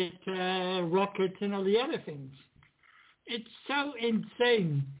rockets and all the other things. It's so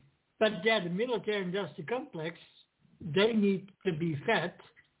insane. But the military-industrial complex, they need to be fed,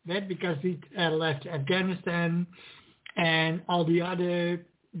 right? Because we left Afghanistan and all the other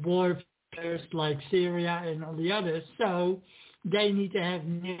warfares like Syria and all the others. So they need to have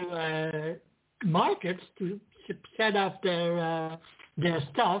new markets to set up their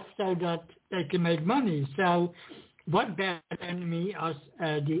stuff so that they can make money. So what better enemy as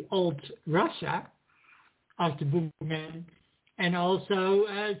the old Russia, as the boogeyman, and also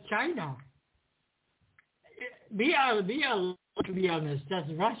China. We are, to be honest, that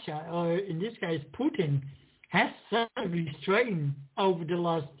Russia, or in this case Putin, has some restraint over the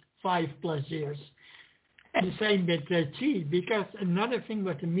last 5+ years. And the same with Xi, because another thing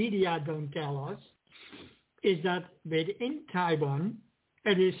what the media don't tell us is that within Taiwan,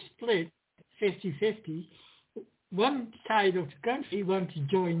 it is split 50-50. One side of the country wants to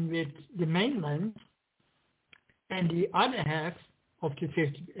join with the mainland, and the other half of the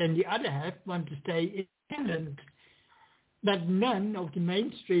 50, and the other half want to stay independent. But none of the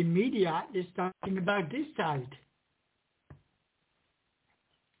mainstream media is talking about this side.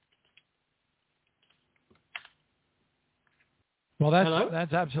 Well,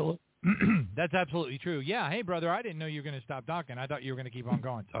 that's absolutely that's absolutely true. Yeah. Hey, brother, I didn't know you were going to stop talking. I thought you were going to keep on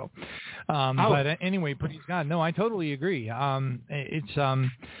going. So, but anyway, praise God. No, I totally agree. It's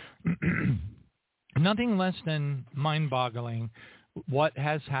nothing less than mind-boggling what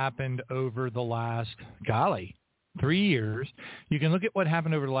has happened over the last, 3 years. You can look at what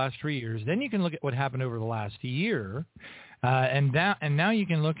happened over the last 3 years. Then you can look at what happened over the last year. And now you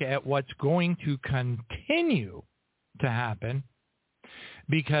can look at what's going to continue to happen,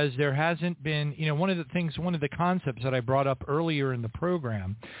 because there hasn't been, one of the concepts that I brought up earlier in the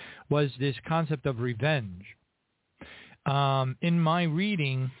program was this concept of revenge. In my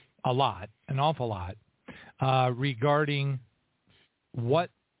reading, an awful lot, regarding what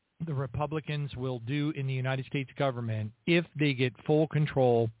the Republicans will do in the United States government if they get full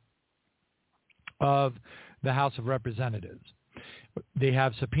control of the House of Representatives. They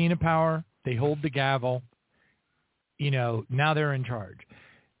have subpoena power. They hold the gavel. Now they're in charge.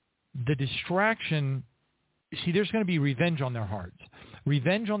 The distraction, there's going to be revenge on their hearts.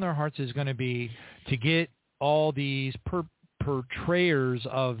 Revenge on their hearts is going to be to get all these portrayers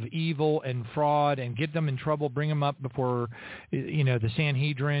of evil and fraud and get them in trouble, bring them up before, the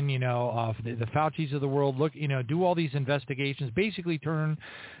Sanhedrin, the Faucis of the world, do all these investigations, basically turn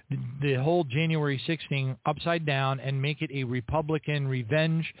the whole January 6th thing upside down and make it a Republican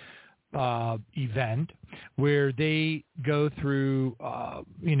revenge event where they go through,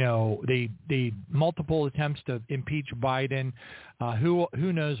 they multiple attempts to impeach Biden,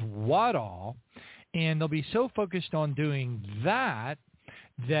 who knows what all, and they'll be so focused on doing that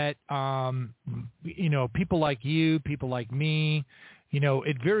people like you, people like me,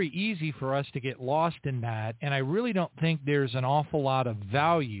 it's very easy for us to get lost in that, and I really don't think there's an awful lot of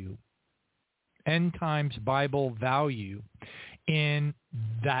value, end times Bible value, in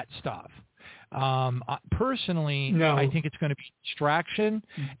that stuff. Personally, No. I think it's going to be distraction,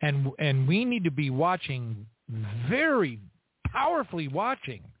 and we need to be watching, very powerfully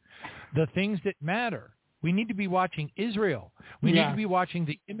watching, the things that matter. We need to be watching Israel. We need to be watching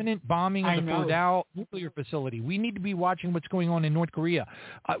the imminent bombing of the Fordow nuclear facility. We need to be watching what's going on in North Korea.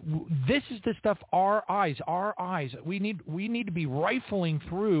 This is the stuff, our eyes. We need to be rifling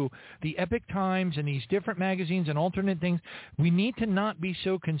through the Epoch Times and these different magazines and alternate things. We need to not be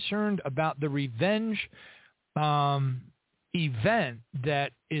so concerned about the revenge event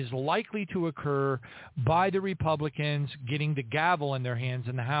that is likely to occur by the Republicans getting the gavel in their hands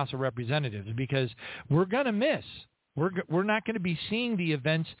in the House of Representatives, because we're going to miss. We're not going to be seeing the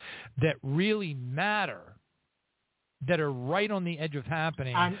events that really matter, that are right on the edge of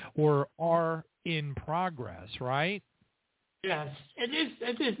happening or are in progress, right? Yes,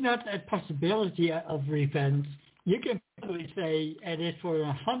 it is not a possibility of revenge. You can probably say it is for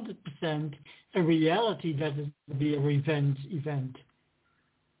 100% a reality that it will be a revenge event.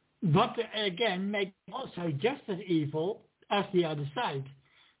 But again, make it also just as evil as the other side.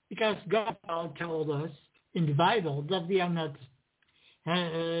 Because God told us in the Bible that we are not,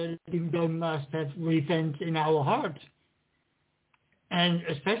 we must have revenge in our heart. And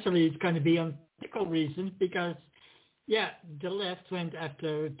especially it's going to be on political reasons because, the left went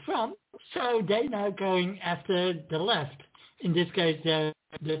after Trump, so they're now going after the left. In this case, the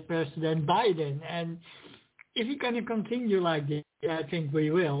President Biden. And if you're going to continue like this, I think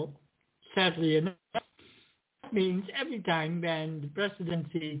we will, sadly enough, that means every time when the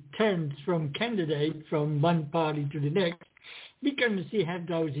presidency turns from candidate from one party to the next, we're going to have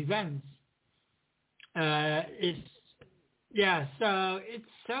those events. So it's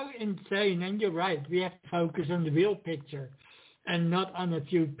so insane, and you're right. We have to focus on the real picture and not on a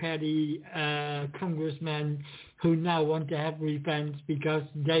few petty congressmen who now want to have revenge because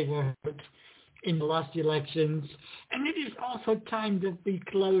they were hurt in the last elections. And it is also time that we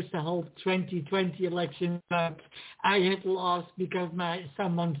close the whole 2020 election, but I had lost because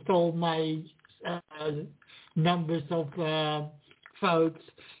someone stole my numbers of votes.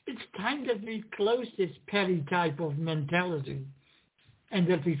 It's time that we close this petty type of mentality and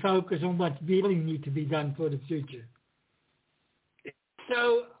that we focus on what really needs to be done for the future.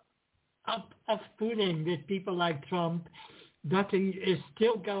 So off-putting with people like Trump, that is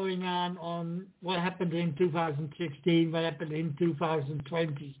still going on what happened in 2016, what happened in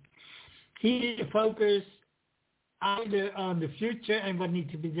 2020. He needs to focus either on the future and what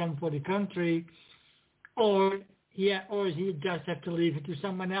needs to be done for the country, or he just have to leave it to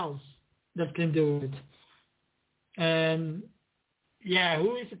someone else that can do it. And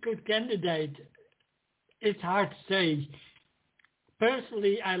who is a good candidate? It's hard to say.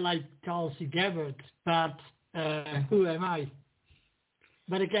 Personally, I like Tulsi Gabbard, but who am I?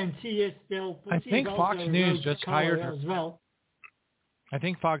 But again, she is still. I think Fox News just hired her as well. I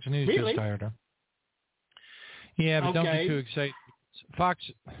think Fox News just hired her. Yeah, but don't be too excited. Fox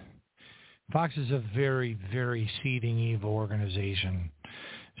is a very, very seething evil organization.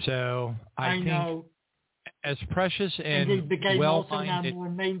 So I think know. As precious and it became well-minded, also now more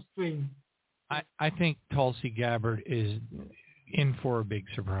mainstream. I think Tulsi Gabbard is in for a big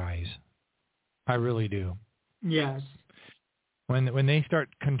surprise. I really do. Yes. When they start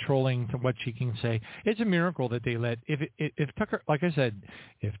controlling what she can say, it's a miracle that they let. If Tucker, like I said,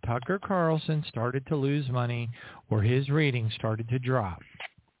 if Tucker Carlson started to lose money or his ratings started to drop,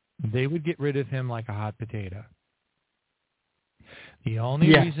 they would get rid of him like a hot potato. The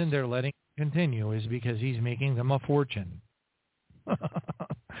only reason they're letting him continue is because he's making them a fortune.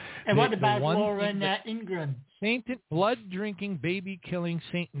 And what about Lauren Ingram? Blood-drinking, baby-killing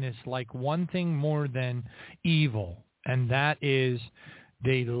Satanists like one thing more than evil, and that is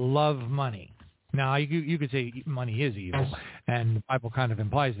they love money. Now, you could say money is evil, and the Bible kind of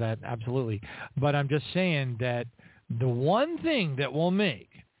implies that, absolutely. But I'm just saying that the one thing that will make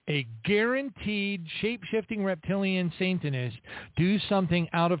a guaranteed shape-shifting reptilian Satanist do something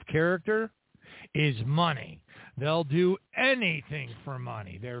out of character is money. They'll do anything for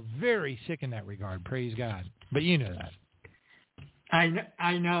money. They're very sick in that regard, praise God. But you know that.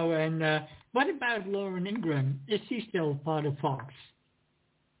 I know. And what about Lauren Ingram? Is she still part of Fox?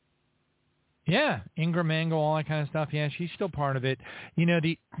 Yeah, Ingram Angle, all that kind of stuff. Yeah, she's still part of it. You know,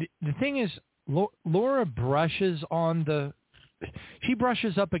 the thing is, Laura brushes up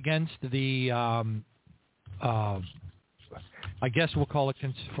against the, I guess we'll call it,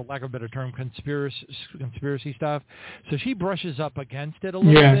 for lack of a better term, conspiracy stuff. So she brushes up against it a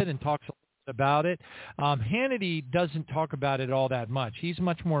little bit and talks about it. Hannity doesn't talk about it all that much. He's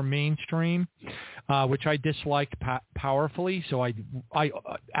much more mainstream, which I dislike powerfully. So I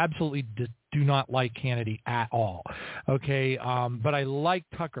absolutely do not like Hannity at all. Okay, but I like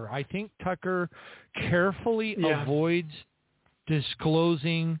Tucker. I think Tucker carefully avoids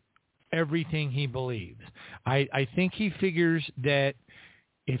disclosing everything he believes. I think he figures that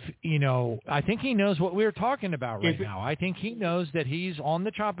I think he knows what we're talking about right now. I think he knows that he's on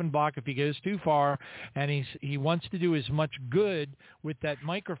the chopping block if he goes too far, and he wants to do as much good with that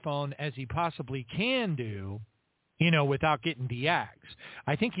microphone as he possibly can do, without getting the axe.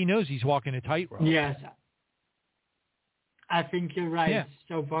 I think he knows he's walking a tightrope. Yes. I think you're right. Yeah.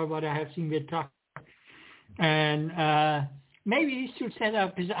 So far what I have seen with Tucker. And maybe he should set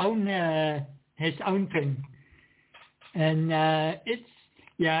up his own thing. And it's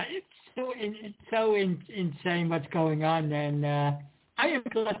so insane what's going on, and I am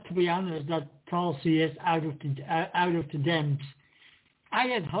glad, to be honest, that Tulsi is out of the dams. I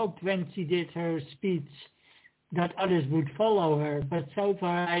had hoped when she did her speech that others would follow her, but so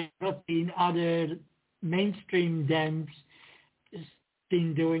far I have not seen other mainstream dams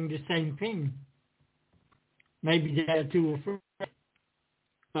been doing the same thing. Maybe they are too afraid,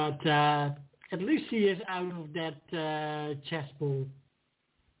 but at least she is out of that chessboard.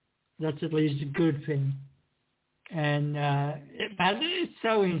 That's at least a good thing. And but it's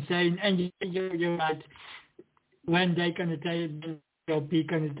so insane. And you're right. When they're going to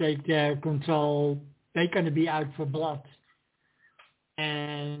take their control, they're going to be out for blood.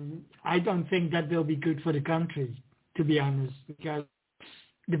 And I don't think that will be good for the country, to be honest, because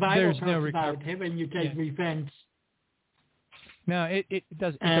the Bible talks about when you take revenge. No, it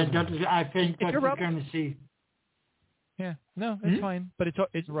does. And that is, I think, what we're going to see. Yeah, no, it's fine, but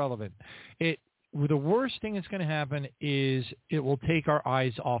it's irrelevant. The worst thing that's going to happen is it will take our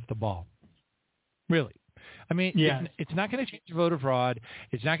eyes off the ball. Really. I mean, it's not going to change voter fraud.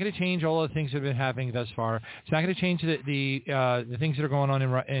 It's not going to change all the things that have been happening thus far. It's not going to change the things that are going on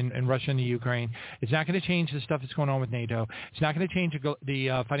in Russia and the Ukraine. It's not going to change the stuff that's going on with NATO. It's not going to change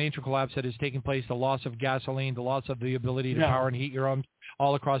the financial collapse that is taking place, the loss of gasoline, the loss of the ability to power and heat your homes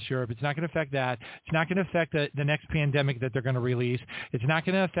all across Europe. It's not going to affect that. It's not going to affect the next pandemic that they're going to release. It's not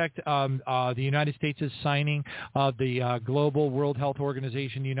going to affect the United States' signing of the Global World Health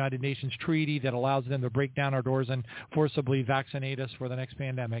Organization, United Nations treaty that allows them to break down our doors and forcibly vaccinate us for the next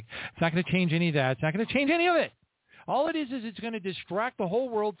pandemic. It's not going to change any of that. It's not going to change any of it. All it is it's going to distract the whole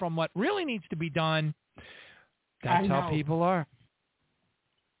world from what really needs to be done. That's how people are.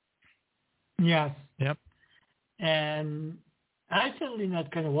 Yes. Yep. And I'm certainly not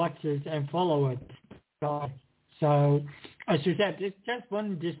going to watch it and follow it. So, as you said, it's just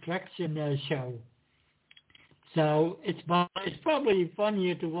one distraction show. So it's probably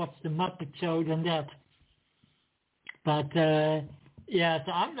funnier to watch the Muppet Show than that. But so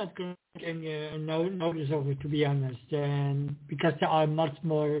I'm not going to take notice of it, to be honest, and because there are much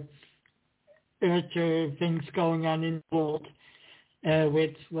more urgent things going on in the world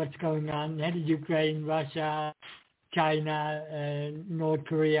with what's going on in Ukraine, Russia, China, North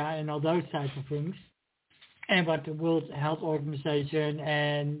Korea, and all those types of things, and what the World Health Organization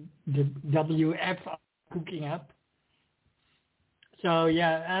and the WF are cooking up. So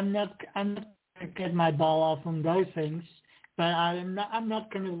I'm not going to get my ball off from those things, but I'm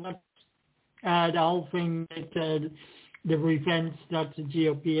not going to watch the whole thing with the revenge that the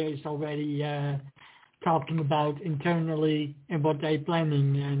GOP is already talking about internally and what they're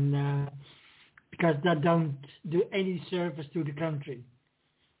planning, and because that don't do any service to the country.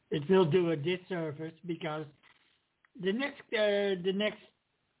 It will do a disservice because the next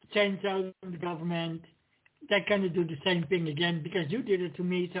change out of the government, they're going to do the same thing again because you did it to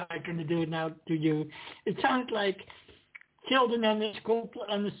me, so I'm going to do it now to you. It sounds like children on the school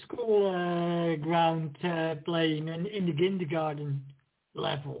ground playing in the kindergarten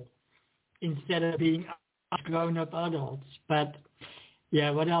level instead of being grown-up adults. But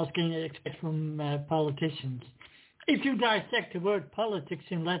what else can you expect from politicians? If you dissect the word politics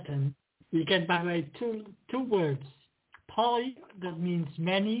in Latin, you get by the way two words. Poly, that means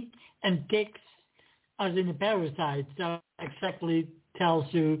many, and tix, as in a parasite. So exactly tells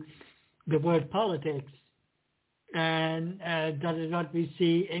you the word politics. And that is what we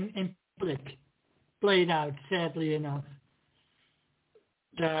see in public, played out, sadly enough.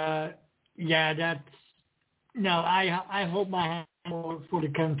 I hold my hand more for the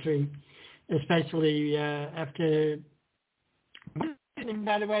country, especially after,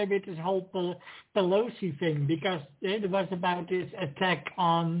 by the way, with this whole Pelosi thing, because there was about this attack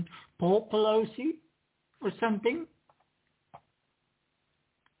on Paul Pelosi or something.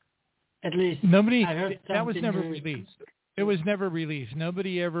 At least Nobody. I heard That was never something released. It was never released.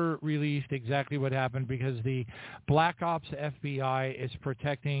 Nobody ever released exactly what happened because the Black Ops FBI is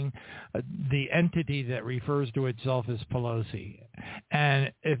protecting the entity that refers to itself as Pelosi.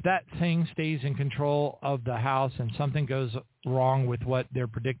 And if that thing stays in control of the House and something goes wrong with what they're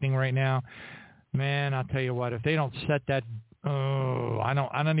predicting right now, man, I'll tell you what, if they don't set that, I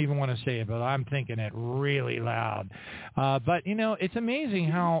don't even want to say it, but I'm thinking it really loud. But, it's amazing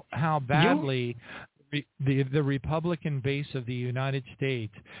how badly the Republican base of the United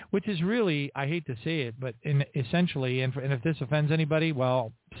States, which is really, I hate to say it, but essentially, and if this offends anybody,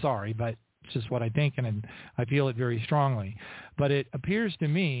 well, sorry, but it's just what I think, and I feel it very strongly. But it appears to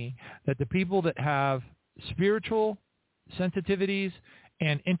me that the people that have spiritual sensitivities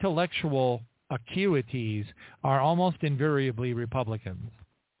and intellectual acuities are almost invariably Republicans.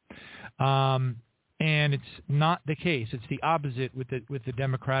 And it's not the case. It's the opposite with the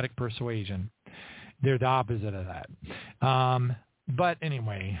Democratic persuasion. They're the opposite of that. But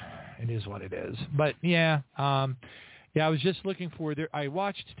anyway, it is what it is. But yeah, I was just looking for there. I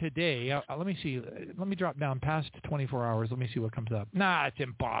watched today. Let me see. Let me drop down past 24 hours. Let me see what comes up. Nah, it's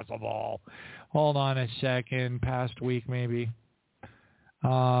impossible. Hold on a second. Past week maybe.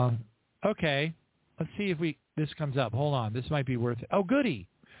 Okay. Let's see if this comes up. Hold on. This might be worth it. Oh, goody.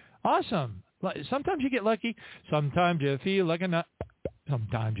 Awesome. Sometimes you get lucky. Sometimes you feel like a nut.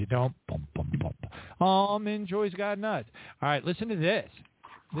 Sometimes you don't. Bum, bum, bum. Enjoys God nuts. All right, listen to this.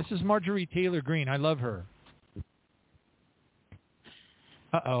 This is Marjorie Taylor Greene. I love her.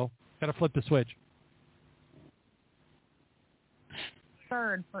 Uh-oh. Got to flip the switch.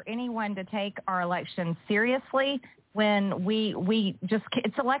 Absurd for anyone to take our election seriously when we just,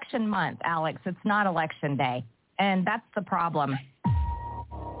 it's election month, Alex. It's not election day. And that's the problem.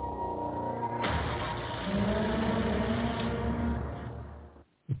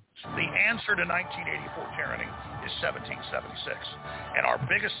 The answer to 1984 tyranny is 1776. And our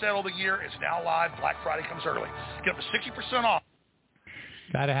biggest sale of the year is now live. Black Friday comes early. Get up to 60% off.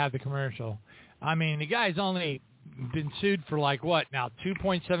 Got to have the commercial. I mean, the guy's only been sued for like what now?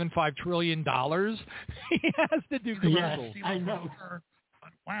 $2.75 trillion. He has to do commercials. Yes, I know.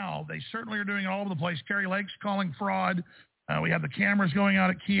 Wow, they certainly are doing it all over the place. Kerry Lake's calling fraud. We have the cameras going out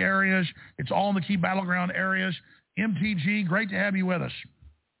at key areas. It's all in the key battleground areas. MTG, great to have you with us.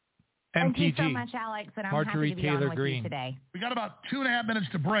 Thank you so MTG. much, Alex, and I'm Marjorie happy to be Taylor on with Greene. you today. We got about 2.5 minutes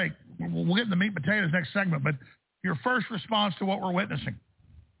to break. We'll get in the meat and potatoes next segment, but your first response to what we're witnessing.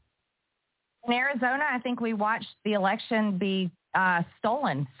 In Arizona, I think we watched the election be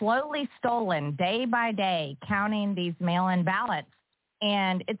stolen, slowly stolen, day by day, counting these mail-in ballots.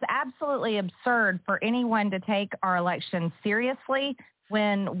 And it's absolutely absurd for anyone to take our election seriously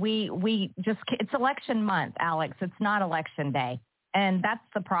when we just, it's election month, Alex. It's not election day. And that's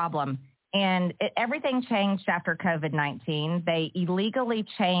the problem. And everything changed after COVID-19. They illegally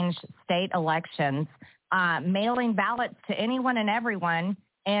changed state elections, mailing ballots to anyone and everyone,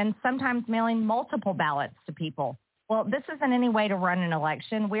 and sometimes mailing multiple ballots to people. Well, this isn't any way to run an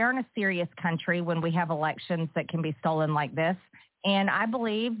election. We aren't a serious country when we have elections that can be stolen like this. And I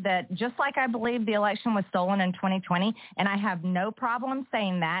believe that just like I believe the election was stolen in 2020, and I have no problem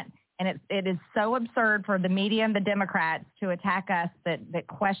saying that, and it is so absurd for the media and the Democrats to attack us that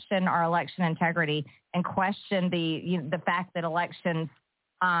question our election integrity and question the fact that elections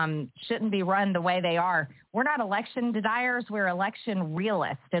shouldn't be run the way they are. We're not election deniers. We're election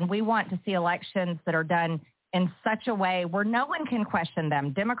realists, and we want to see elections that are done in such a way where no one can question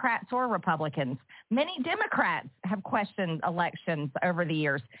them, Democrats or Republicans. Many Democrats have questioned elections over the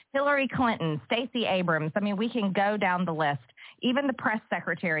years. Hillary Clinton, Stacey Abrams. I mean, we can go down the list. Even the press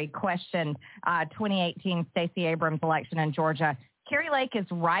secretary questioned 2018 Stacey Abrams election in Georgia. Kerry Lake is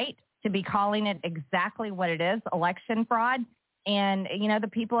right to be calling it exactly what it is, election fraud. And, you know, the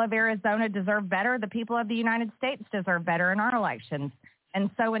people of Arizona deserve better. The people of the United States deserve better in our elections. And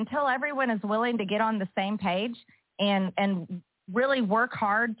so until everyone is willing to get on the same page and really work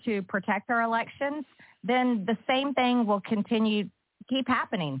hard to protect our elections, then the same thing will keep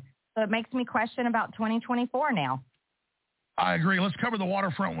happening. So it makes me question about 2024 now. I agree. Let's cover the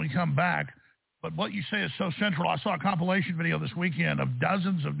waterfront when we come back. But what you say is so central. I saw a compilation video this weekend of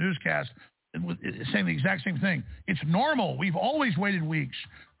dozens of newscasts saying the exact same thing. It's normal. We've always waited weeks.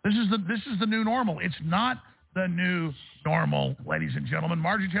 This is the new normal. It's not the new normal, ladies and gentlemen.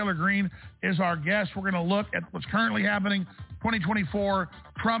 Marjorie Taylor Greene is our guest. We're going to look at what's currently happening, 2024,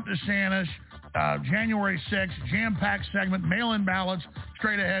 Trump, DeSantis, January 6th, jam-packed segment, mail-in ballots.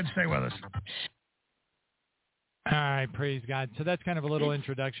 Straight ahead. Stay with us. All right, praise God. So that's kind of a little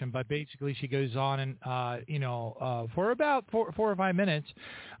introduction, but basically she goes on and, for about 4 or 5 minutes,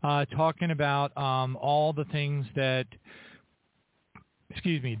 talking about all the things that,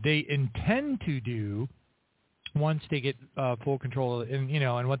 they intend to do once they get full control,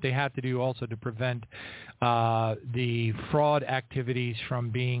 and what they have to do also to prevent the fraud activities from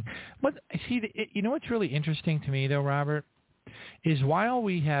being. What's really interesting to me, though, Robert, is while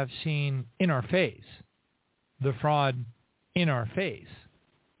we have seen in our face the fraud in our face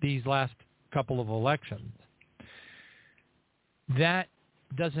these last couple of elections, that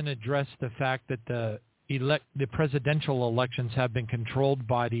doesn't address the fact that the presidential elections have been controlled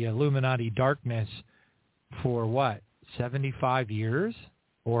by the Illuminati darkness for 75 years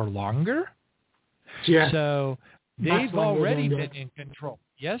or longer? Yeah. So they've already been in control.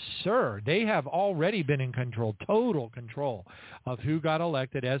 Yes, sir. They have already been in control, total control of who got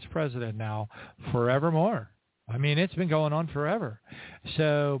elected as president now forevermore. I mean, it's been going on forever.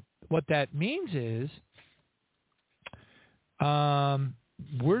 So what that means is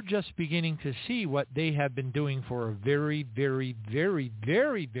we're just beginning to see what they have been doing for a very, very, very,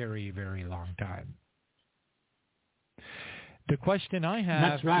 very, very, very long time. The question I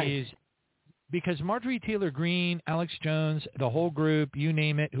have is, because Marjorie Taylor Greene, Alex Jones, the whole group, you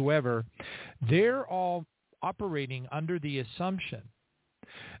name it, whoever, they're all operating under the assumption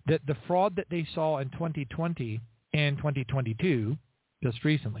that the fraud that they saw in 2020 and 2022, just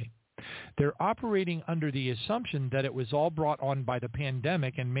recently, they're operating under the assumption that it was all brought on by the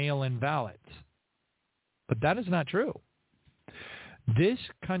pandemic and mail-in ballots. But that is not true. This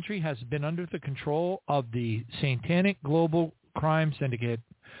country has been under the control of the satanic global crime syndicate.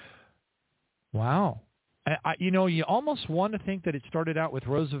 Wow. You almost want to think that it started out with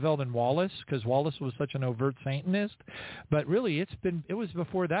Roosevelt and Wallace, because Wallace was such an overt Satanist, but really it was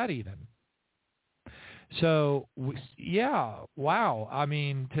before that even. So wow. I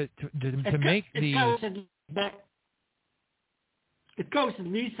mean, to make the it goes at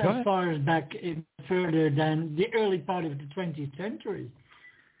least as far as back further than the early part of the 20th century,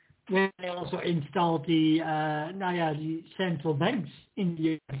 when they also installed the central banks in the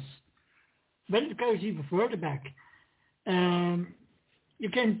U.S. But it goes even further back. You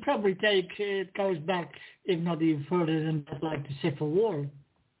can probably it goes back, if not even further than that, like the Civil War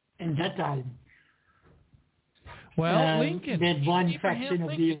in that time. Well, Lincoln. That one faction of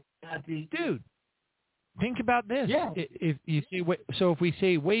the dude. Think about this. Yeah. If you say if we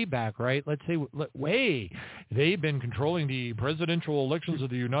say way back, right? Let's say they've been controlling the presidential elections of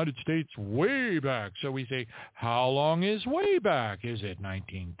the United States way back. So we say, how long is way back? Is it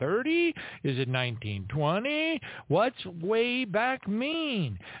 1930? Is it 1920? What's way back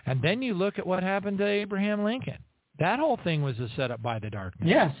mean? And then you look at what happened to Abraham Lincoln. That whole thing was a setup by the darkness.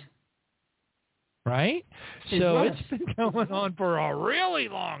 Yes. Right? It's been going on for a really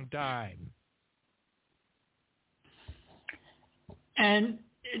long time. And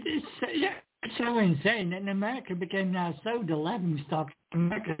it's so insane. And America became now so the laughingstock.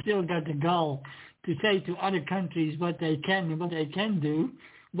 America still got the gall to say to other countries what they can and what they can do.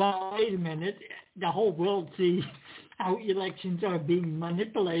 Well, wait a minute. The whole world sees how elections are being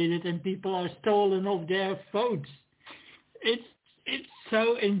manipulated and people are stolen of their votes. It's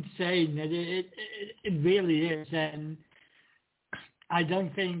so insane. It really is. And I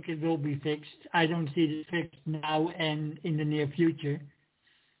don't think it will be fixed. I don't see it fixed now and in the near future,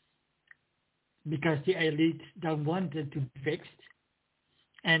 because the elite don't want it to be fixed.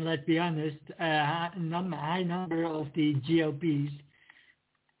 And let's be honest, a high number of the GOPs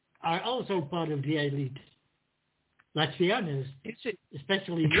are also part of the elite. Let's be honest.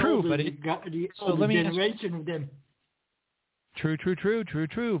 Especially the older generation of them.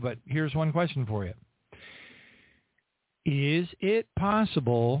 True. But here's one question for you. Is it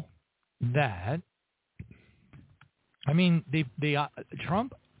possible that, I mean, the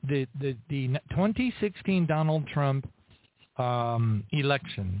 2016 Donald Trump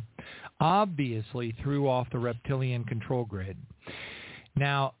election obviously threw off the reptilian control grid.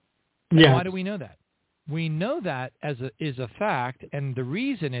 Now, why do we know that? We know that is a fact, and the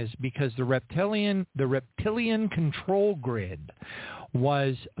reason is because the reptilian control grid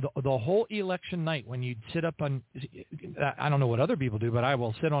was the whole election night when you'd sit up on, I don't know what other people do, but I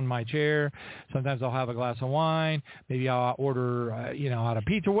will sit on my chair. Sometimes I'll have a glass of wine. Maybe I'll order, out of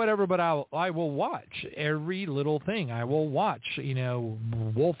pizza or whatever, but I will watch every little thing. I will watch,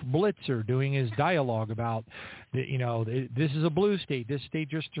 Wolf Blitzer doing his dialogue about, this is a blue state. This state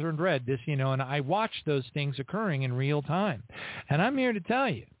just turned red. And I watch those things occurring in real time. And I'm here to tell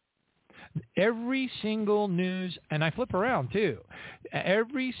you Every single news, and I flip around too,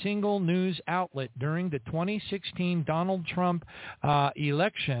 every single news outlet during the 2016 Donald Trump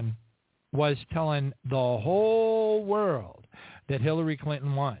election was telling the whole world that Hillary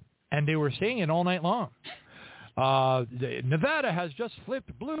Clinton won. And they were saying it all night long. Nevada has just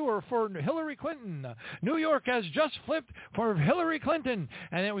flipped blue for Hillary Clinton. New York has just flipped for Hillary Clinton.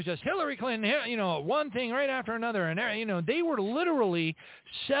 And it was just Hillary Clinton, one thing right after another. And, they were literally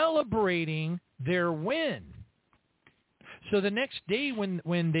celebrating their win. So the next day when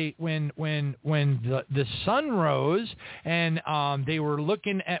the sun rose and they were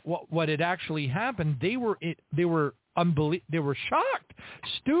looking at what had actually happened, they were shocked,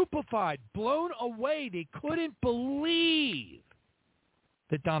 stupefied, blown away. They couldn't believe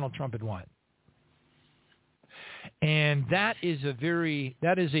that Donald Trump had won. And that is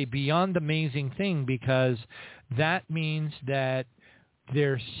a beyond amazing thing, because that means that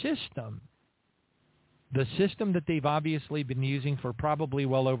their system, the system that they've obviously been using for probably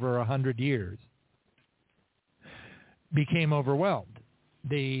well over 100 years, became overwhelmed.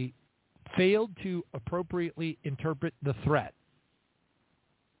 They failed to appropriately interpret the threat.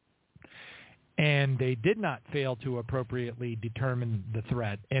 And they did not fail to appropriately determine the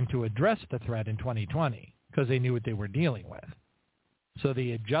threat and to address the threat in 2020, because they knew what they were dealing with. So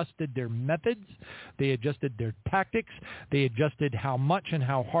they adjusted their methods, they adjusted their tactics, they adjusted how much and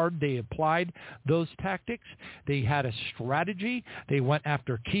how hard they applied those tactics. They had a strategy. They went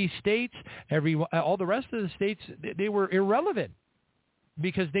after key states. All the rest of the states, they were irrelevant,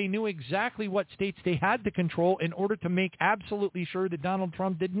 because they knew exactly what states they had to control in order to make absolutely sure that Donald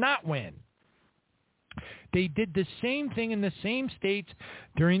Trump did not win. They did the same thing in the same states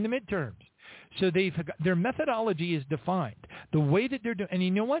during the midterms. So their methodology is defined. The way that they're doing, and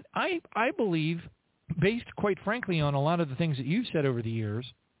you know what? I believe, based quite frankly on a lot of the things that you've said over the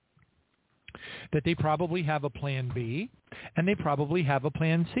years, that they probably have a plan B and they probably have a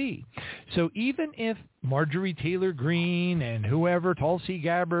plan C. So even if Marjorie Taylor Greene and whoever, Tulsi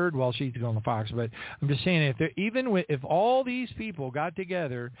Gabbard, well, she's going to Fox, but I'm just saying, if all these people got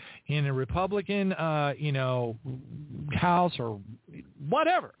together in a Republican, House or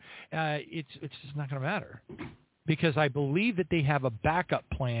whatever, it's just not going to matter, because I believe that they have a backup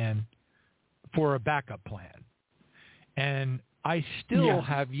plan for a backup plan. And I still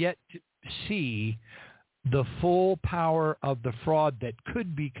have yet to see the full power of the fraud that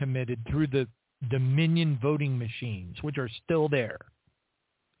could be committed through the Dominion voting machines, which are still there.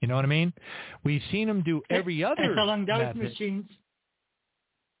 You know what I mean? We've seen them do every other so long those method. Machines,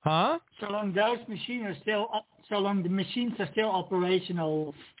 huh? So long those machines are still, so long the machines are still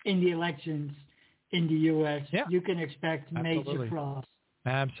operational in the elections in the U.S., you can expect major fraud.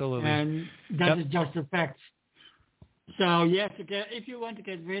 Absolutely. And that is just a fact. So yes, if you want to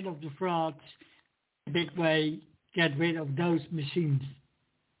get rid of the fraud, a big way, get rid of those machines.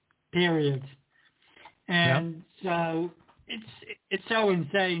 Period. And so it's so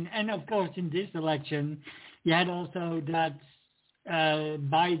insane. And of course, in this election, you had also that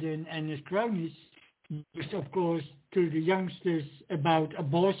Biden and his cronies used, of course, to the youngsters about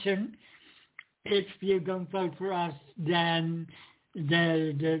abortion. If you don't vote for us, then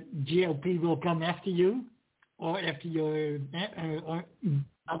the GOP will come after you, or after your or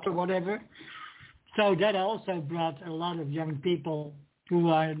whatever. So that also brought a lot of young people who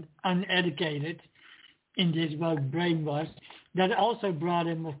are uneducated in this vote brainwashed. That also brought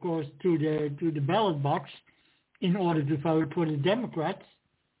them, of course, to the ballot box in order to vote for the Democrats.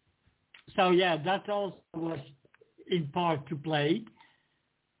 So that also was in part to play.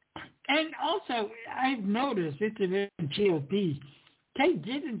 And also, I've noticed with the GOP, they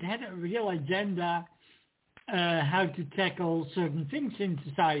didn't have a real agenda how to tackle certain things in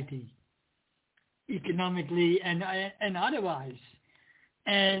society, economically and otherwise.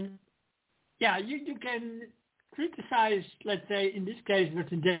 And you can criticize, let's say, in this case, what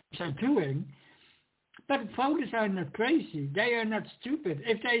the Dems are doing, but voters are not crazy. They are not stupid.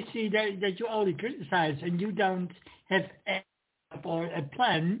 If they see that you only criticize and you don't have a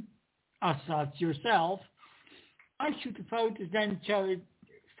plan as such yourself, why should the voters then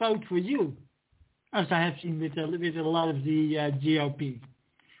vote for you, as I have seen with a lot of the GOP?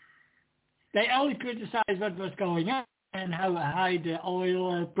 They only criticize what was going on and how high the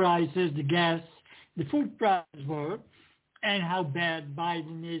oil prices, the gas, the food prices were, and how bad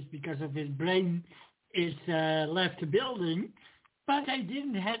Biden is because of his brain is left the building. But they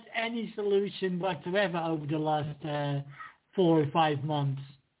didn't have any solution whatsoever over the last 4 or 5 months.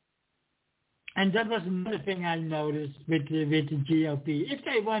 And that was another thing I noticed with the GOP. If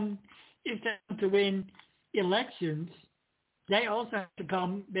they want to win elections, they also have to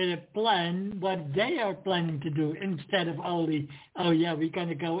come with a plan what they are planning to do instead of only, oh yeah, we're going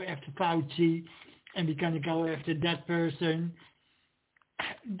to go after Fauci and we're going to go after that person.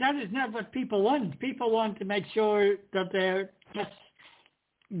 That is not what people want. People want to make sure that their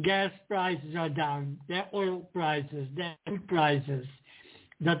gas prices are down, their oil prices, their food prices,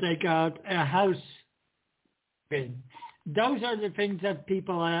 that they got a house in. Those are the things that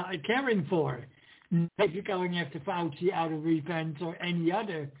people are caring for. If you're going after Fauci out of revenge or any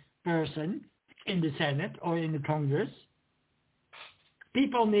other person in the Senate or in the Congress,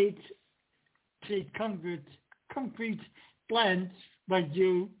 people need concrete plans what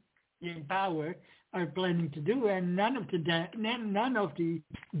you in power are planning to do, and none of the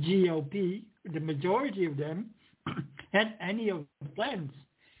GOP, the majority of them, had any of the plans.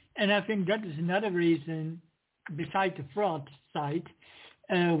 And I think that is another reason, besides the fraud side,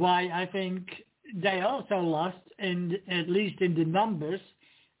 why I think they also lost, at least in the numbers,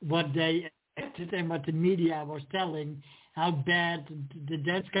 what they expected and what the media was telling, how bad the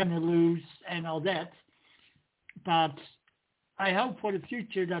debt's going to lose and all that. But I hope for the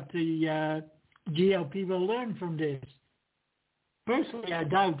future that the GOP will learn from this. Personally, I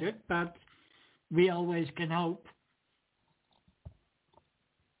doubt it, but we always can hope.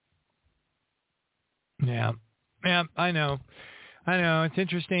 Yeah, I know. It's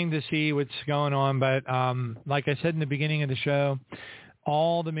interesting to see what's going on, but like I said in the beginning of the show,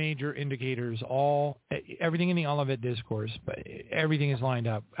 all the major indicators, everything in the Olivet discourse, but everything is lined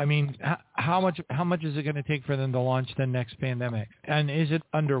up. I mean, how much is it going to take for them to launch the next pandemic? And is it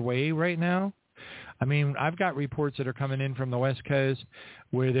underway right now? I mean, I've got reports that are coming in from the West Coast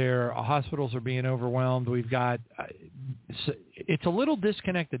where their hospitals are being overwhelmed. We've got it's a little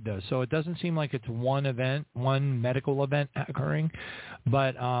disconnected, though, so it doesn't seem like it's one medical event occurring.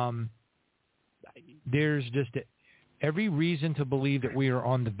 But there's just every reason to believe that we are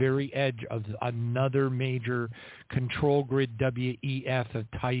on the very edge of another major control grid WEF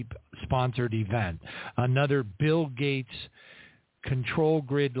type sponsored event, another Bill Gates control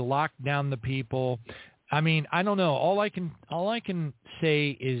grid, lock down the people. I mean, I don't know. All I can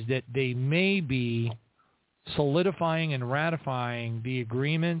say is that they may be solidifying and ratifying the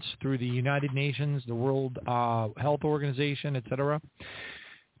agreements through the United Nations, the World Health Organization, etc.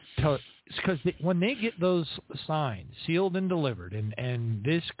 Because when they get those signed, sealed and delivered, and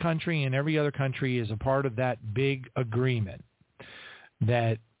this country and every other country is a part of that big agreement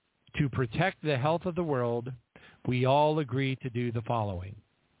that to protect the health of the world, we all agree to do the following.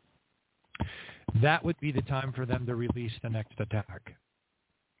 That would be the time for them to release the next attack.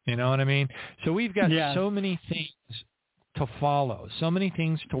 You know what I mean? So we've got so many things to follow, so many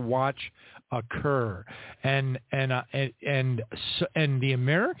things to watch occur, and the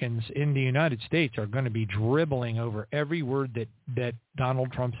Americans in the United States are going to be dribbling over every word that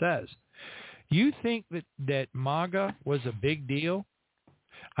Donald Trump says. You think that MAGA was a big deal?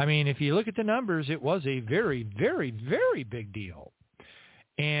 I mean, if you look at the numbers, it was a very, very, very big deal.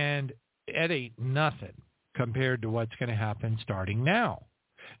 And it ain't nothing compared to what's going to happen starting now.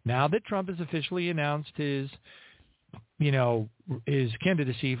 Now that Trump has officially announced his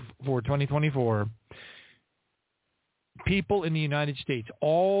candidacy for 2024, people in the United States,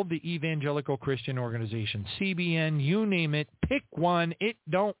 all the evangelical Christian organizations, CBN, you name it, pick one, it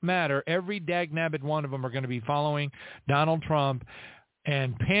don't matter. Every dagnabbit one of them are going to be following Donald Trump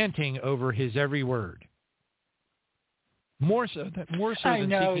and panting over his every word. More so than seeking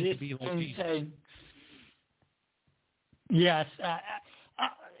to be like Jesus. Yes,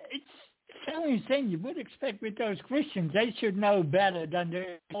 it's so insane. You would expect with those Christians, they should know better than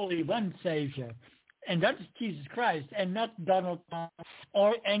there's only one Savior, and that is Jesus Christ, and not Donald Trump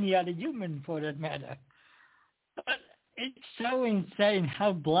or any other human for that matter. But it's so insane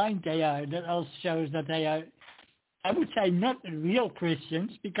how blind they are. That also shows that they are, I would say, not real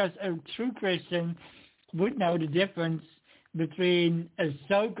Christians, because a true Christian would know the difference between a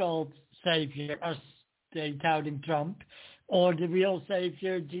so-called Savior, as they touting Trump, or the real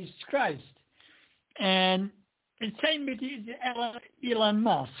Savior, Jesus Christ. And it's same with Elon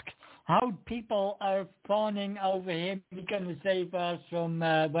Musk. How people are fawning over him. He's going to save us from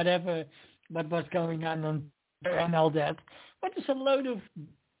what was going on and all that. But it's a load of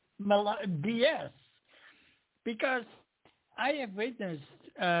BS. Because I have witnessed,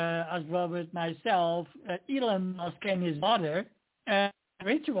 as well with myself, Elon Musk and his mother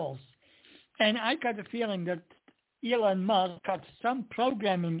rituals. And I got the feeling that Elon Musk got some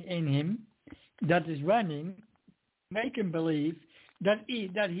programming in him that is running, make him believe that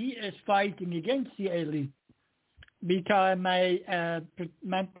he is fighting against the elite. because my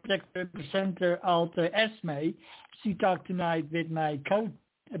presenter, Alter Esme, she talked tonight with my coach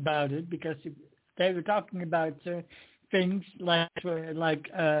about it because they were talking about things like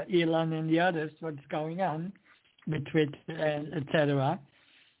Elon and the others, what's going on with Twitter, etc.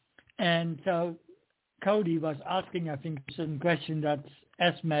 And so Cody was asking, I think, a certain question that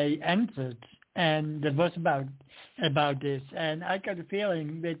Esme answered, and that was about this. And I got a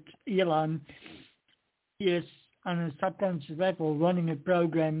feeling that Elon is on a subconscious level running a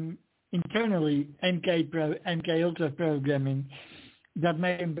program internally, MK Ultra programming, that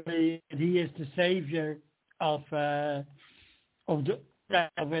made him believe that he is the savior of at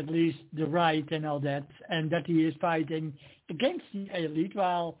least the right and all that, and that he is fighting against the elite,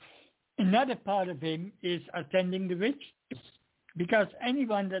 while another part of him is attending the rituals. Because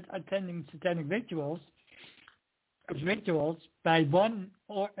anyone that attending satanic rituals by one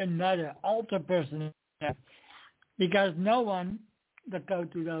or another altar person, because no one that go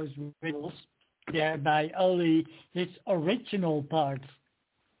to those rituals there by only his original part.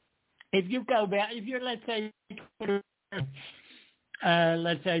 If you go back, if you let's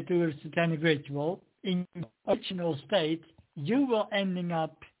say to a satanic ritual in original state, you will ending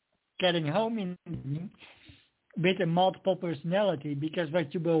up getting home in with a multiple personality, because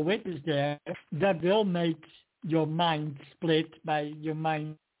what you will witness there, that will make your mind split by your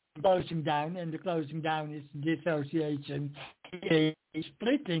mind closing down, and the closing down is dissociation, a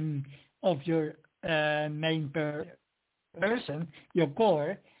splitting of your main person, your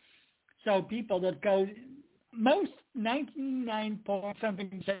core. So people that go, most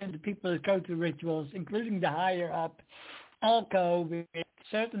 99.something% of people that go to rituals, including the higher up, all go with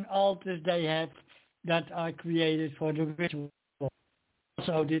certain altars they have that are created for the ritual.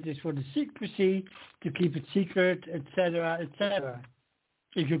 So this is for the secrecy, to keep it secret, etc., etc.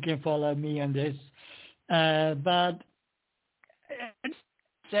 If you can follow me on this. But I'd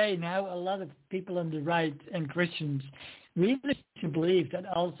say now a lot of people on the right and Christians really believe that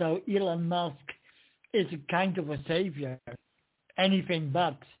also Elon Musk is a kind of a savior. Anything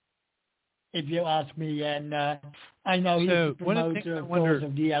but, if you ask me. And I know he's the promoter, of course,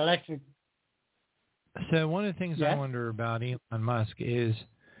 of the electric. So one of the things I wonder about Elon Musk is,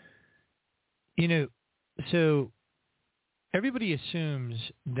 so everybody assumes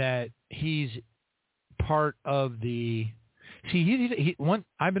that he's part of the. See,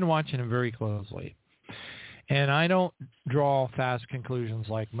 I've been watching him very closely, and I don't draw fast conclusions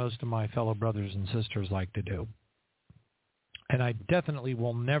like most of my fellow brothers and sisters like to do. And I definitely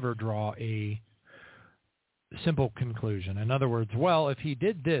will never draw a simple conclusion. In other words, well, if he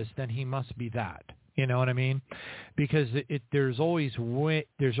did this, then he must be that. You know what I mean? Because there's always 20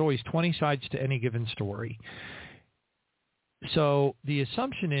 sides to any given story. So the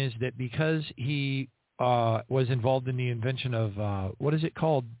assumption is that because he was involved in the invention of what is it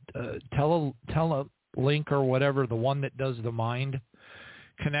called, Telelink or whatever, the one that does the mind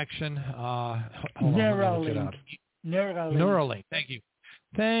connection. Neuralink. Neuralink. Thank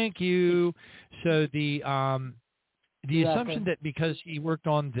you. So the assumption that because he worked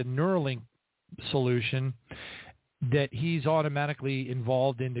on the Neuralink solution, that he's automatically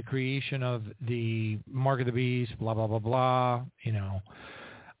involved in the creation of the Mark of the Beast, blah, blah, blah, blah.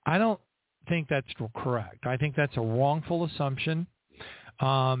 I don't think that's correct. I think that's a wrongful assumption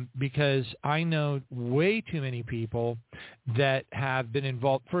because I know way too many people that have been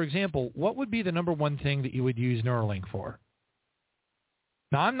involved. For example, what would be the number one thing that you would use Neuralink for?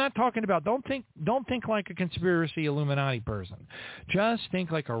 Now, I'm not talking about, don't think like a conspiracy Illuminati person. Just think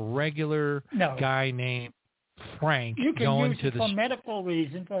like a regular guy named Frank. You can going use to it for medical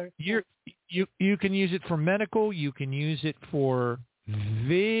reasons. You can use it for medical. You can use it for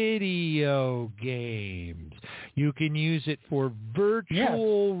video games. You can use it for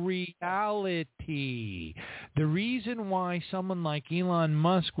virtual reality. The reason why someone like Elon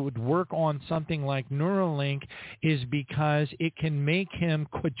Musk would work on something like Neuralink is because it can make him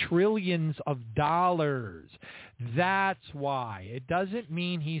quadrillions of dollars. That's why. It doesn't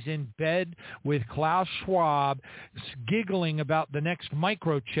mean he's in bed with Klaus Schwab giggling about the next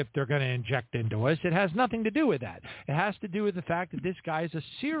microchip they're going to inject into us. It has nothing to do with that. It has to do with the fact that this guy is a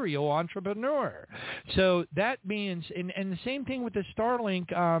serial entrepreneur. So that means, and the same thing with the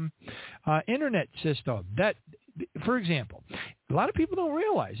Starlink internet system. That, for example, a lot of people don't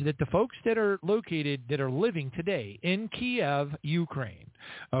realize that the folks that are living today in Kiev, Ukraine,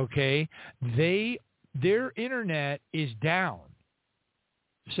 okay, their internet is down.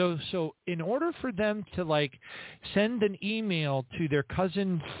 So in order for them to like send an email to their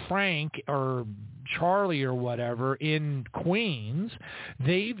cousin Frank or Charlie or whatever in Queens,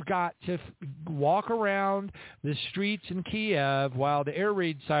 they've got to walk around the streets in Kiev while the air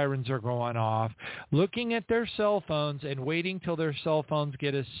raid sirens are going off, looking at their cell phones and waiting till their cell phones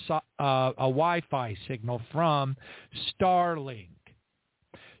get a Wi-Fi signal from Starlink.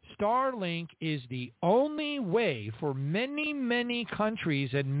 Starlink is the only way for many, many countries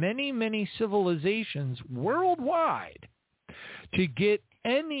and many, many civilizations worldwide to get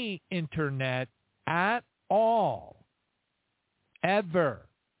any internet at all, ever.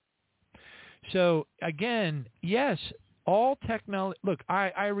 So, again, yes, all technology. Look,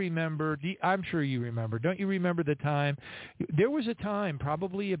 I remember, I'm sure you remember. Don't you remember the time? There was a time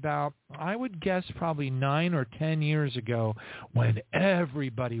probably about, I would guess probably 9 or 10 years ago when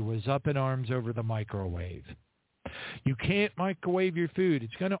everybody was up in arms over the microwave. You can't microwave your food.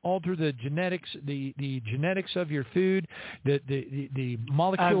 It's going to alter the genetics, the genetics of your food. The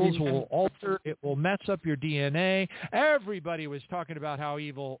molecules will alter. It will mess up your DNA. Everybody was talking about how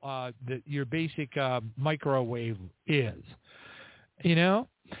evil your basic microwave is. You know?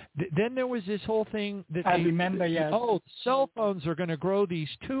 Then there was this whole thing that I remember, yes. Oh, cell phones are going to grow these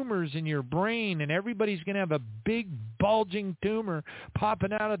tumors in your brain, and everybody's going to have a big bulging tumor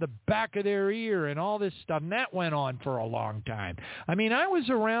popping out of the back of their ear and all this stuff. And that went on for a long time. I mean, I was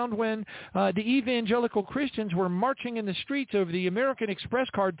around when the evangelical Christians were marching in the streets over the American Express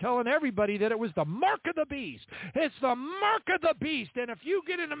card telling everybody that it was the mark of the beast. It's the mark of the beast, and if you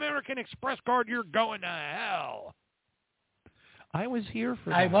get an American Express card, you're going to hell. I was here for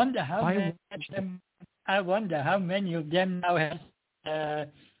that. I wonder how many of them now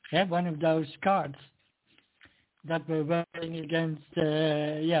have one of those cards that were wearing against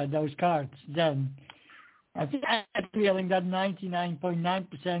those cards then. I think I had a feeling that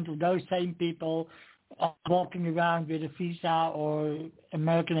 99.9% of those same people are walking around with a Visa or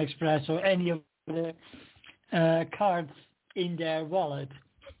American Express or any of the cards in their wallet.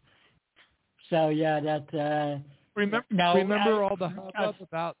 So yeah, that. Remember all the hubbub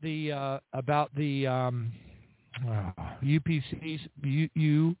about the UPC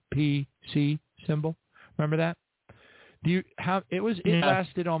symbol? Remember that? It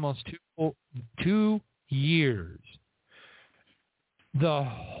lasted almost 2 years.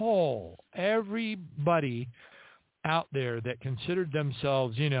 Everybody out there that considered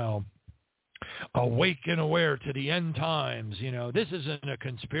themselves, awake and aware to the end times. This isn't a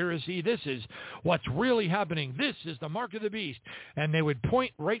conspiracy. This is what's really happening. This is the mark of the beast. And they would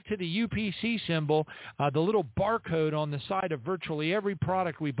point right to the UPC symbol, the little barcode on the side of virtually every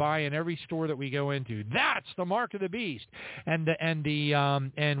product we buy in every store that we go into. That's the mark of the beast. And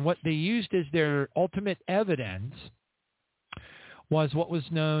what they used as their ultimate evidence was what was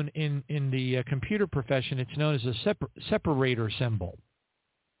known in the computer profession. It's known as a separator symbol.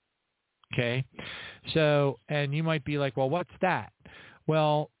 Okay, so, and you might be like, well, what's that?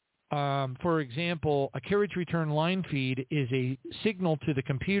 Well, for example, a carriage return line feed is a signal to the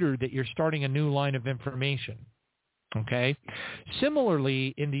computer that you're starting a new line of information. Okay,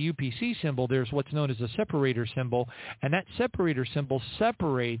 similarly, in the UPC symbol, there's what's known as a separator symbol, and that separator symbol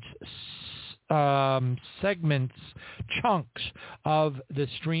separates segments, chunks of the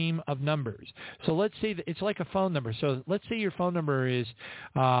stream of numbers. So let's say that it's like a phone number. So let's say your phone number is,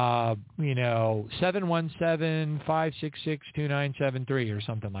 717-566-2973 or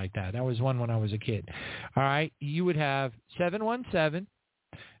something like that. That was one when I was a kid. All right. You would have 717,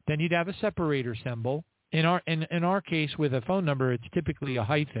 then you'd have a separator symbol. In our case, with a phone number, it's typically a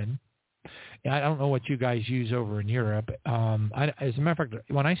hyphen. I don't know what you guys use over in Europe. As a matter of fact,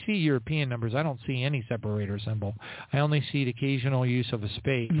 when I see European numbers, I don't see any separator symbol. I only see the occasional use of a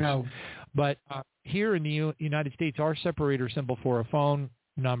space. No. But here in the United States, our separator symbol for a phone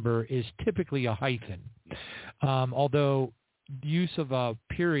number is typically a hyphen. Although use of a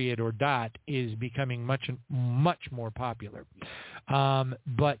period or dot is becoming much, much more popular.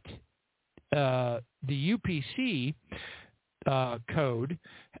 But the UPC code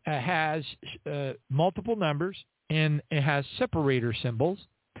has multiple numbers, and it has separator symbols.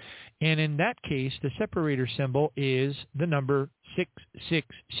 And in that case, the separator symbol is the number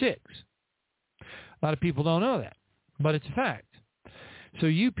 666. A lot of people don't know that, but it's a fact. So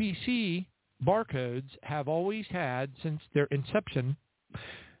UPC barcodes have always had, since their inception,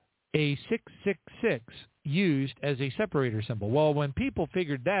 a 666 used as a separator symbol. Well, when people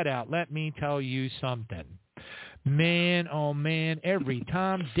figured that out, let me tell you something. Man, oh man, every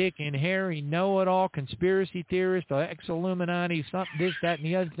Tom, Dick, and Harry know-it-all, conspiracy theorist, ex-Illuminati, something, this, that, and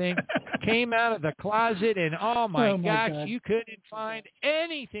the other thing, came out of the closet, and oh my gosh, God. you couldn't find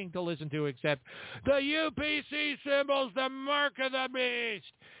anything to listen to except the UPC symbols, the mark of the beast.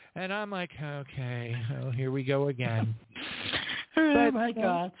 And I'm like, okay, oh, here we go again. Oh my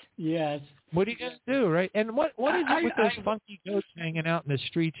God, yes. What are you going to do, right? And what is it with those funky goats hanging out in the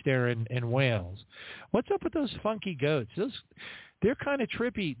streets there in Wales? What's up with those funky goats? They're kind of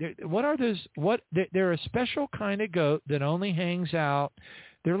trippy. What are those? They're a special kind of goat that only hangs out.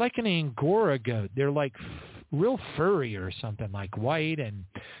 They're like an Angora goat. They're like real furry or something, like white. And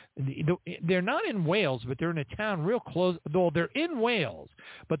they're not in Wales, but they're in a town real close. Though they're in Wales,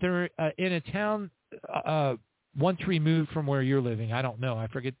 but they're in a town once removed from where you're living. I don't know. I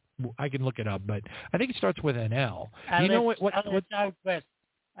forget. I can look it up, but I think it starts with an L. I live southwest.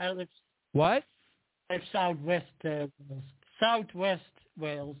 What? I live southwest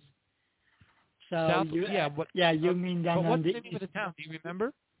Wales. So you mean down what's the name of the town? Do you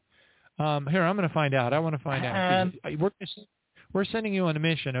remember? Here, I'm going to find out. I want to find out. We're sending you on a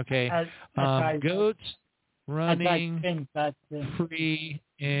mission, okay? Goats running free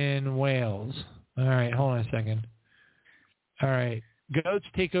in Wales. All right, hold on a second. All right. Goats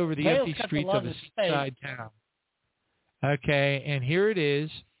take over the empty streets of a seaside town. Okay, and here it is.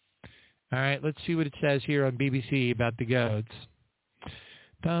 All right, let's see what it says here on BBC about the goats.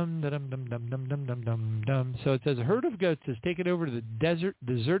 Dum dum dum dum dum dum dum dum dum. So it says a herd of goats has taken over to the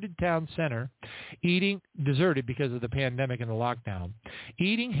deserted town center, deserted because of the pandemic and the lockdown,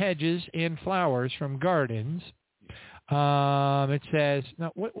 eating hedges and flowers from gardens. It says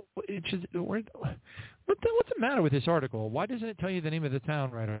now what's the matter with this article? Why doesn't it tell you the name of the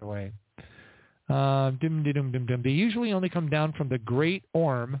town right away? They usually only come down from the Great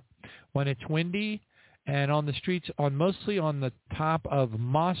Orme when it's windy, and on the streets, mostly on the top of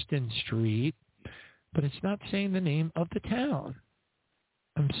Mostyn Street, but it's not saying the name of the town.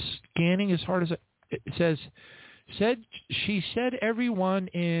 I'm scanning as hard as it says. She said everyone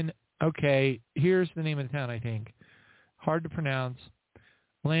in. Okay, here's the name of the town. I think hard to pronounce.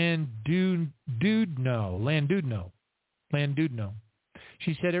 Landudno.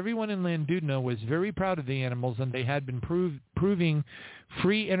 She said everyone in Landudno was very proud of the animals, and they had been proving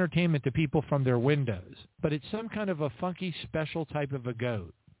free entertainment to people from their windows. But it's some kind of a funky, special type of a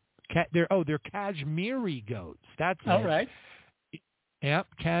goat. They're Kashmiri goats. That's all right. Yep,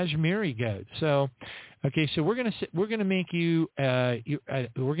 Kashmiri goats. So, okay, so we're gonna make you.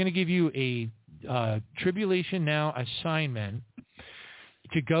 We're gonna give you a Tribulation Now assignment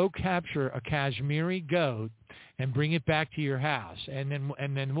to go capture a Kashmiri goat and bring it back to your house, and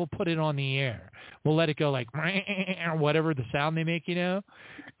then we'll put it on the air. We'll let it go like whatever the sound they make,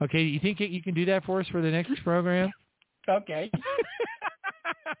 Okay, you think you can do that for us for the next program? Okay.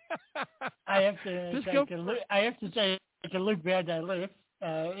 I have to take a look. I have to take a look where they live,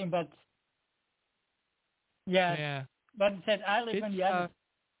 but yeah. But it said I live on the other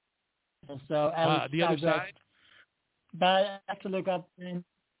side, so I live the other side. But I have to look up.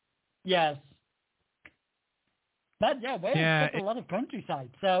 Yes. But Wales has a lot of countryside.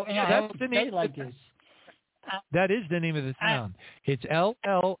 So that's the name like this. That is the name of the town. It's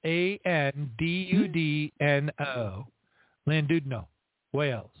Landudno, Landudno,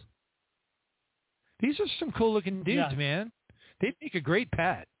 Wales. These are some cool looking dudes, man. They make a great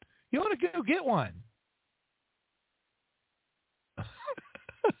pet. You want to go get one.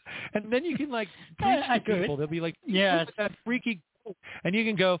 And then you can preach to people. They'll be like, yes, that freaky. And you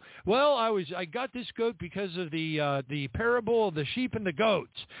can go, well, I got this goat because of the parable of the sheep and the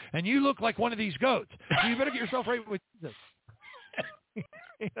goats, and you look like one of these goats. So you better get yourself right with Jesus.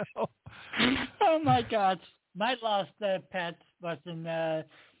 Oh my God! My last pet was an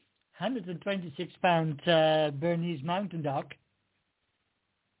 126-pound Bernese mountain dog.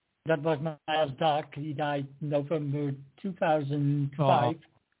 That was my last dog. He died November 2005.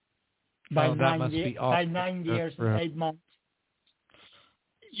 By 9 years and 8 months.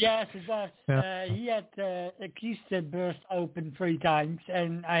 Yes, it was. Yeah. He had a keister burst open 3 times,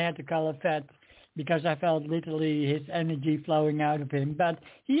 and I had to call a vet because I felt literally his energy flowing out of him. But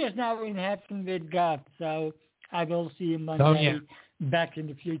he is now in heaven with God, so I will see him one day back in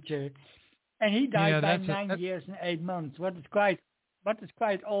the future. And he died by 9 years and 8 months. What is quite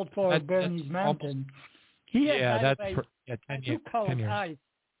old for a Bernese mountain. He had 2 colored eyes.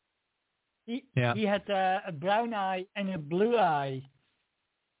 He had a brown eye and a blue eye.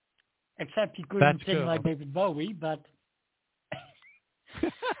 Except he couldn't sing like David Bowie, but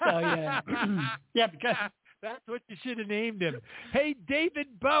because that's what you should have named him. Hey,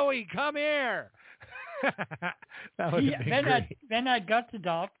 David Bowie, come here. That would have been great. When I got the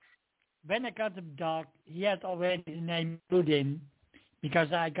dog, he had already the name Odin,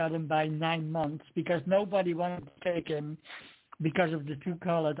 because I got him by 9 months, because nobody wanted to take him because of the two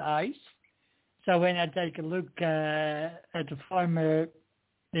colored eyes. So when I take a look at the farmer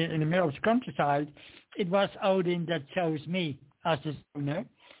in the middle of the countryside, it was Odin that chose me as his owner,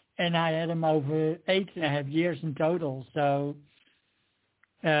 and I had him over 8.5 years in total. So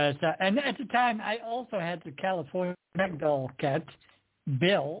and at the time I also had the California ragdoll cat,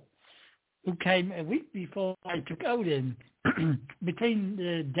 Bill, who came a week before I took Odin. Between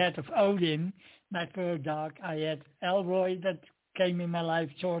the death of Odin, my first dog, I had Elroy that came in my life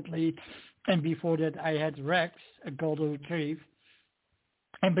shortly, and before that I had Rex, a golden retrieve.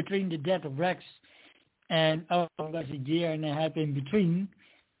 And between the death of Rex and was a year and a half in between,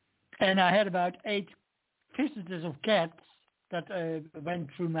 and I had about 8 visitors of cats that went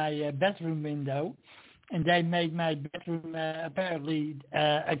through my bedroom window, and they made my bedroom apparently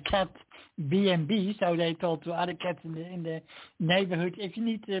a cat B&B. So they told to other cats in the neighborhood, if you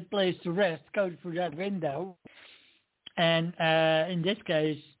need a place to rest, go through that window. And in this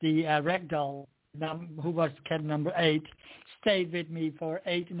case, the ragdoll, who was cat number 8, stayed with me for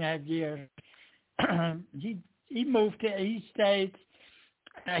 8.5 years. He moved. He stayed.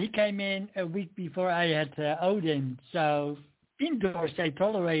 He came in a week before I had Odin. So indoors they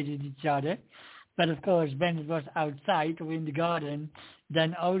tolerated each other. But of course, when it was outside or in the garden,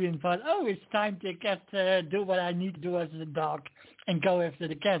 then Odin thought, oh, it's time to cat do what I need to do as a dog and go after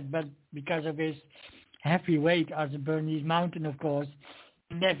the cat. But because of his heavy weight as a Bernese Mountain, of course,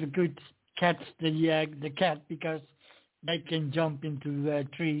 he never could catch the cat because they can jump into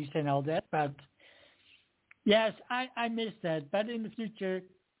trees and all that. But yes, I miss that. But in the future,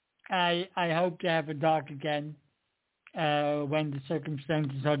 I hope to have a dog again. When the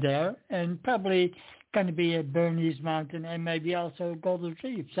circumstances are there, and probably going to be a Bernese Mountain and maybe also a golden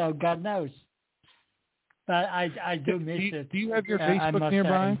retrieve. So God knows. But I do miss it. Do you have your Facebook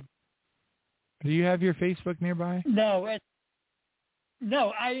nearby? Do you have your Facebook nearby? No.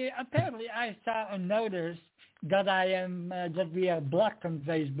 I saw a notice that that we are blocked on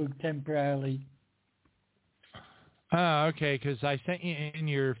Facebook temporarily. Oh, okay. Because I sent you in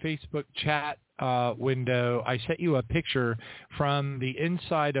your Facebook chat window, I sent you a picture from the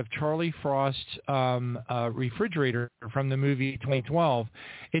inside of Charlie Frost's refrigerator from the movie 2012.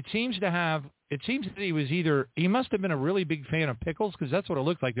 It seems that he must have been a really big fan of pickles, because that's what it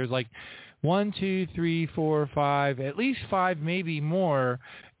looks like. There's like 1, 2, 3, 4, 5, at least 5, maybe more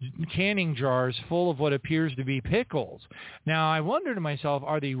canning jars full of what appears to be pickles. Now, I wonder to myself,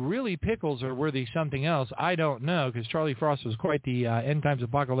 are they really pickles or were they something else? I don't know, because Charlie Frost was quite the end times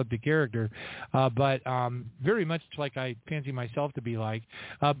apocalyptic character, but very much like I fancy myself to be like.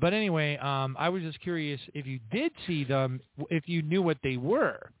 But anyway, I was just curious if you did see them, if you knew what they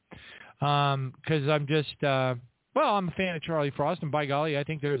were. Because I'm just, I'm a fan of Charlie Frost, and by golly, I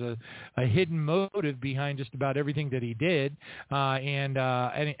think there's a hidden motive behind just about everything that he did.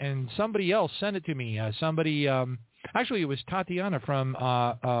 And somebody else sent it to me. Actually, it was Tatiana from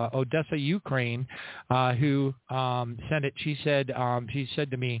Odessa, Ukraine, who sent it. She said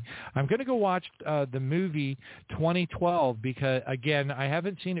to me, "I'm going to go watch the movie 2012 because, again, I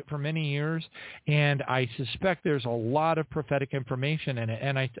haven't seen it for many years, and I suspect there's a lot of prophetic information in it."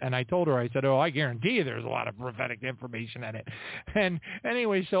 And I told her, I said, "Oh, I guarantee you there's a lot of prophetic information in it." And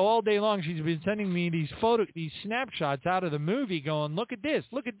anyway, so all day long she's been sending me these snapshots out of the movie, going, "Look at this,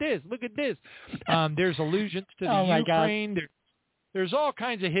 look at this, look at this." There's allusions to the Ukraine. There's all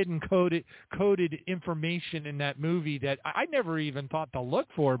kinds of hidden coded information in that movie that I never even thought to look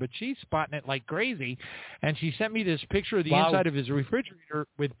for, but she's spotting it like crazy. And she sent me this picture of the inside of his refrigerator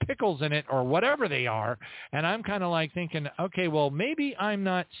with pickles in it or whatever they are. And I'm kind of like thinking, okay, well, maybe I'm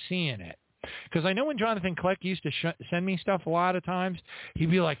not seeing it. Because I know when Jonathan Kleck used to send me stuff a lot of times,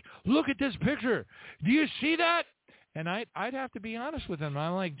 he'd be like, "Look at this picture. Do you see that?" And I'd have to be honest with him.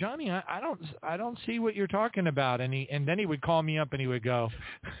 I'm like, "Johnny, I don't see what you're talking about." And then he would call me up and he would go,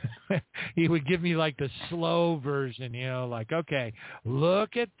 he would give me like the slow version, like, "Okay,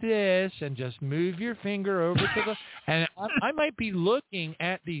 look at this and just move your finger over to the," and I might be looking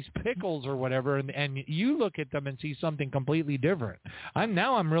at these pickles or whatever, and you look at them and see something completely different.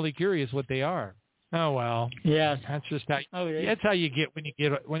 I'm really curious what they are. Oh, well. Yes. That's just how, that's how you get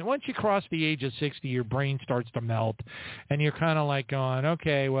once you cross the age of 60, your brain starts to melt, and you're kind of like going,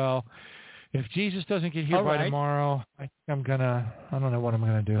 okay, well, if Jesus doesn't get here by tomorrow, I don't know what I'm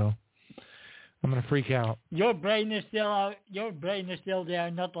going to do. I'm going to freak out. Your brain is still there,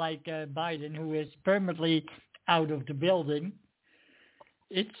 not like Biden, who is permanently out of the building.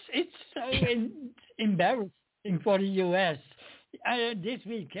 It's embarrassing for the U.S. This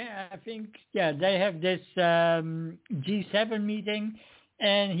week, I think, they have this G7 meeting,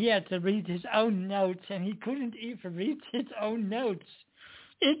 and he had to read his own notes, and he couldn't even read his own notes.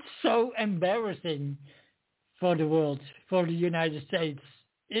 It's so embarrassing for the world, for the United States.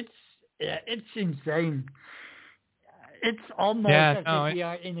 It's insane. It's almost as if we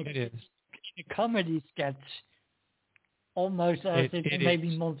are in a comedy sketch. Almost as if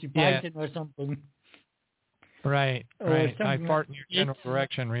maybe Monty Python or something. Right. I fart in your general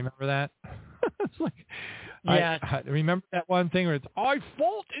direction. Remember that? It's like, I remember that one thing where it's, I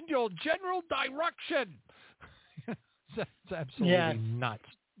fart in your general direction. It's absolutely nuts.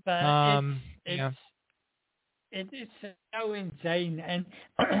 But it's so insane. And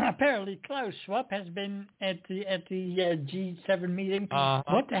apparently Klaus Schwab has been at the G7 meeting.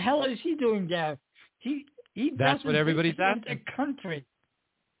 What the hell is he doing there? That's what everybody's asking. A country.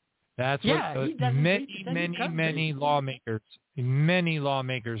 That's what many lawmakers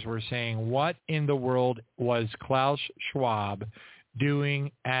were saying. What in the world was Klaus Schwab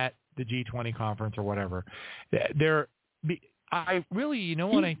doing at the G20 conference or whatever? I really, you know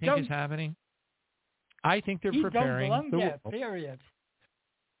what I think is happening? I think they're preparing the world. Period.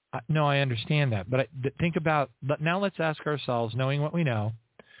 No, I understand that, but think about. Now let's ask ourselves, knowing what we know,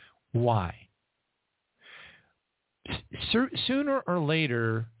 why? Sooner or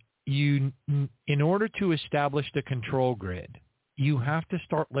later, in order to establish the control grid, you have to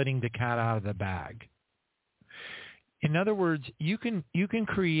start letting the cat out of the bag. In other words, you can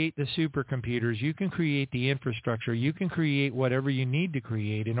create the supercomputers, you can create the infrastructure, you can create whatever you need to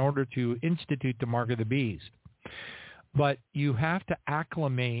create in order to institute the mark of the beast. But you have to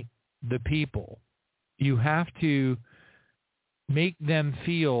acclimate the people. You have to make them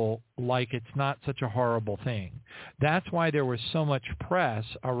feel like it's not such a horrible thing. That's why there was so much press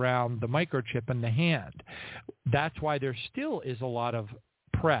around the microchip in the hand. That's why there still is a lot of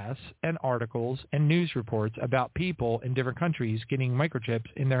press and articles and news reports about people in different countries getting microchips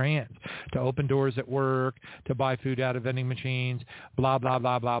in their hands to open doors at work, to buy food out of vending machines, blah, blah,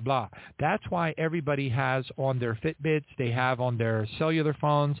 blah, blah, blah. That's why everybody has on their Fitbits, they have on their cellular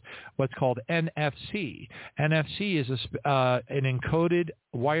phones what's called NFC. NFC is an encoded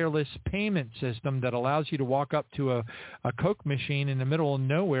wireless payment system that allows you to walk up to a Coke machine in the middle of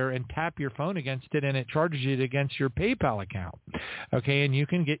nowhere and tap your phone against it, and it charges it against your PayPal account. Okay, and you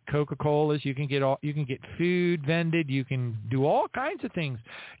can get Coca-Colas, you can get food vended, you can do all kinds of things.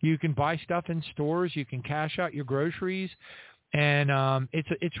 You can buy stuff in stores, you can cash out your groceries, and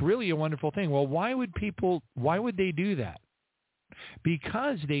it's really a wonderful thing. Well, why would they do that?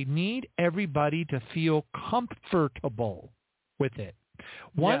 Because they need everybody to feel comfortable with it.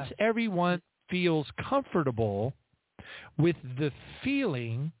 Once everyone feels comfortable with the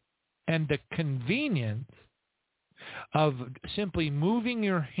feeling and the convenience of simply moving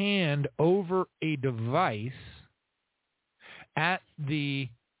your hand over a device at the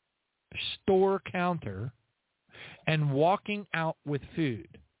store counter and walking out with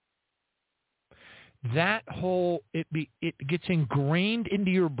food, it gets ingrained into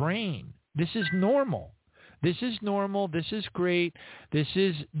your brain. This is normal. This is normal. This is great. This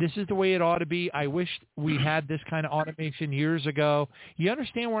is the way it ought to be. I wish we had this kind of automation years ago. You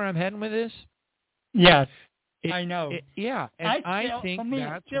understand where I'm heading with this? Yes, I know. I think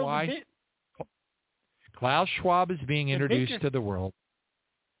that's why Klaus Schwab is being introduced to the world.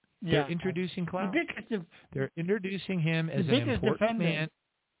 They're introducing Klaus. They're introducing him as an important man.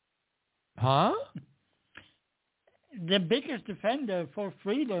 Huh? The biggest defender for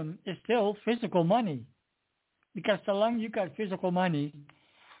freedom is still physical money. Because so long you got physical money,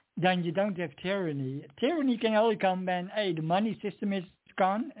 then you don't have tyranny. Tyranny can only come when, the money system is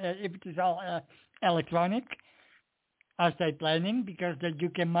gone, if it is all electronic, estate planning, because that you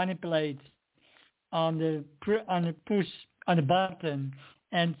can manipulate on the push on the button,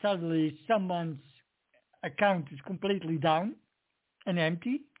 and suddenly someone's account is completely down and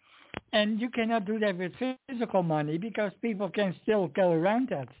empty. And you cannot do that with physical money because people can still go around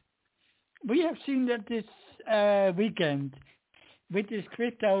that. We have seen that this weekend with this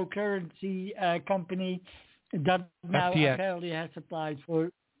cryptocurrency company that now FTX. apparently has applied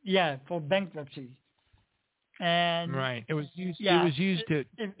for bankruptcy. And right, it was used to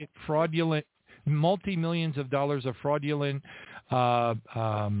fraudulent, multi-millions of dollars of fraudulent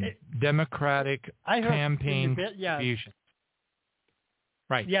Democratic campaign contributions.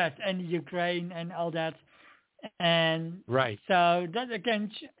 Right. Yes, and Ukraine and all that, and right. So that again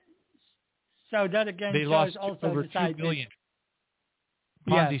they shows lost also over the side. $2 billion.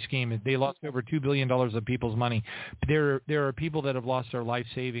 Ponzi scheme. They lost over $2 billion of people's money. There are people that have lost their life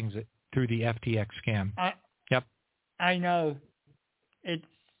savings through the FTX scam. Yep. I know.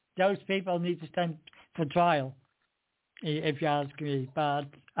 Those people need to stand for trial, if you ask me. But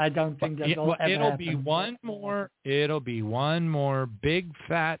I don't think that will ever happen. It'll be one more big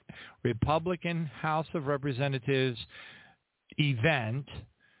fat Republican House of Representatives event,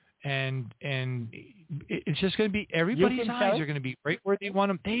 and it's just going to be, everybody's eyes are going to be right where they want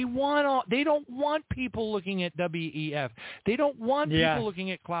them. They don't want people looking at WEF. They don't want people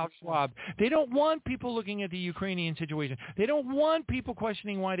looking at Klaus Schwab. They don't want people looking at the Ukrainian situation. They don't want people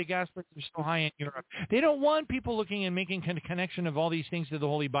questioning why the gas prices are so high in Europe. They don't want people looking and making connection of all these things to the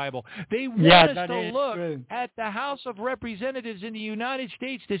Holy Bible. They want us to look at the House of Representatives in the United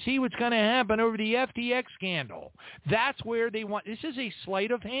States to see what's going to happen over the FTX scandal. That's where they want. This is a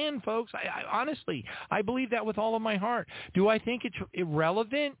sleight of hand, folks. I honestly, I believe that with all of my heart. Do I think it's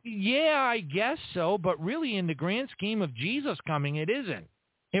irrelevant? Yeah, I guess so. But really, in the grand scheme of Jesus coming, it isn't.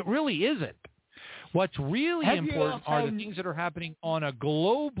 It really isn't. What's really important are the things that are happening on a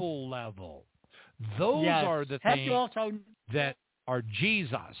global level. Those are the things that are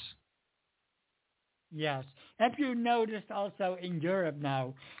Jesus. Yes. Have you noticed also in Europe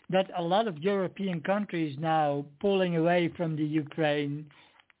now that a lot of European countries now pulling away from the Ukraine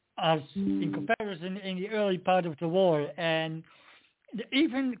as in comparison in the early part of the war, and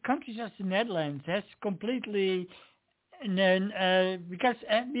even countries as the Netherlands has completely, because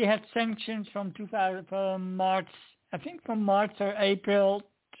we had sanctions from March or April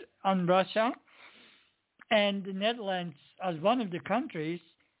on Russia, and the Netherlands as one of the countries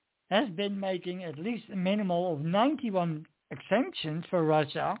has been making at least a minimum of 91 exemptions for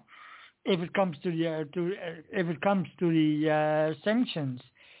Russia if it comes to the sanctions.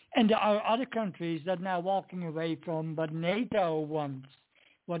 And there are other countries that are now walking away from what NATO wants,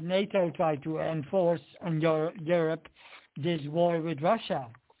 what NATO tried to enforce on Europe, this war with Russia.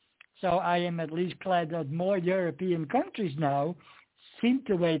 So I am at least glad that more European countries now seem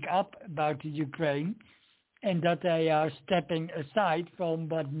to wake up about the Ukraine, and that they are stepping aside from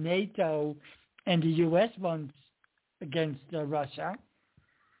what NATO and the U.S. wants against Russia,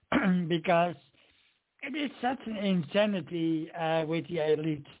 because it is such an insanity with the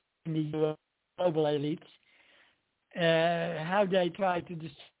elites, in the US, global elites, how they try to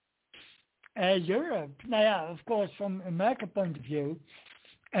destroy Europe. Now, of course, from America's point of view,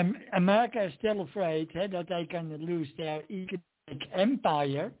 America is still afraid that they can lose their economic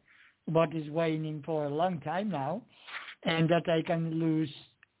empire, what is waning for a long time now, and that they can lose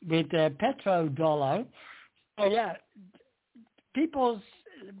with the petrodollar. So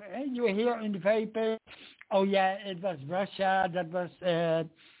you hear in the paper, it was Russia that was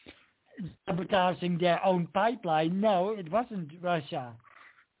sabotaging their own pipeline. No, it wasn't Russia.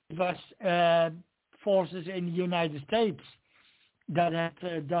 It was forces in the United States that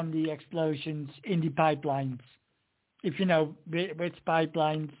had done the explosions in the pipelines. If you know which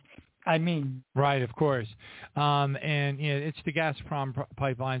pipelines I mean. Right, of course. And it's the Gazprom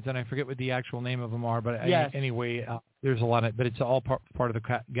pipelines, and I forget what the actual name of them are, but anyway, there's a lot of, but it's all part of the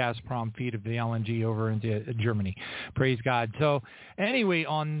Gazprom feed of the LNG over into Germany. Praise God. So anyway,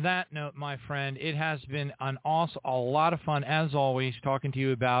 on that note, my friend, it has been a lot of fun, as always, talking to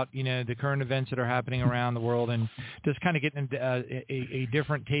you about, the current events that are happening around the world, and just kind of getting a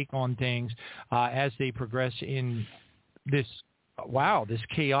different take on things as they progress in this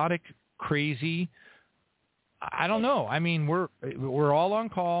chaotic, crazy, I don't know. I mean, we're all on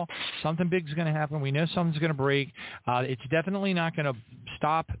call. Something big's going to happen. We know something's going to break. It's definitely not going to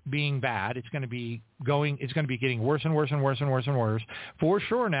stop being bad. It's going to be getting worse and worse and worse and worse and worse for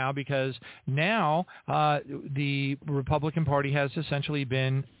sure now, because now the Republican Party has essentially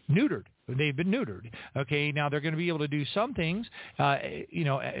been neutered. They've been neutered. Okay, now they're going to be able to do some things,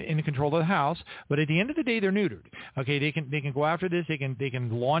 in the control of the House, but at the end of the day, they're neutered. Okay, they can go after this. They can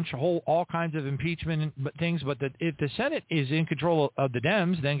launch all kinds of impeachment things. But if the Senate is in control of the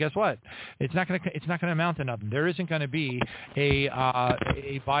Dems, then guess what? It's not going to amount to nothing. There isn't going to be a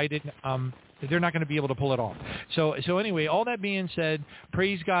Biden. They're not going to be able to pull it off. So anyway, all that being said,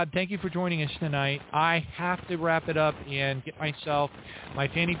 praise God. Thank you for joining us tonight. I have to wrap it up and get my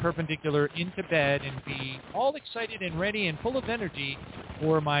fanny perpendicular into bed and be all excited and ready and full of energy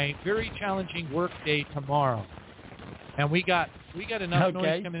for my very challenging work day tomorrow. And we got enough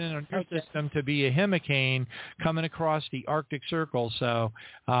noise coming in on your system to be a hurricane coming across the Arctic Circle. So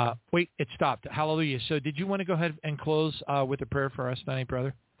wait, it stopped. Hallelujah. So did you want to go ahead and close with a prayer for us tonight,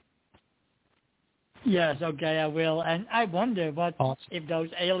 brother? Yes, okay, I will. And I wonder if those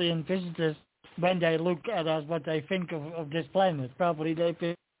alien visitors, when they look at us, what they think of this planet. Probably they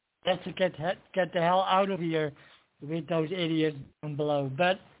think, let's get the hell out of here. with those idiots down below.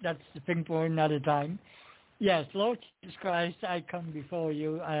 But that's the thing for another time. Yes, Lord Jesus Christ, I come before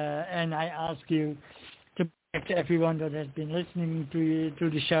you and I ask you to protect everyone that has been listening to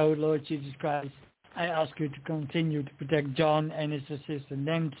the show, Lord Jesus Christ. I ask you to continue to protect John and his assistant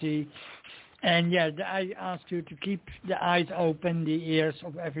Nancy. And I ask you to keep the eyes open, the ears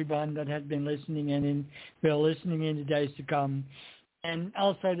of everyone that has been listening and will listening in the days to come. And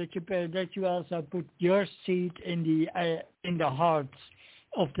also that you also put your seed in the hearts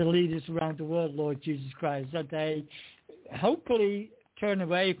of the leaders around the world, Lord Jesus Christ, that they hopefully turn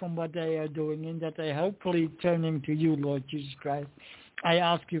away from what they are doing and that they hopefully turn into you, Lord Jesus Christ. I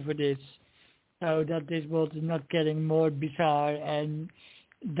ask you for this, so that this world is not getting more bizarre and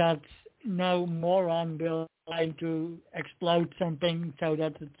that no moron will try to explode something so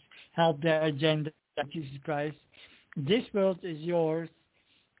that it help their agenda, Jesus Christ. This world is yours,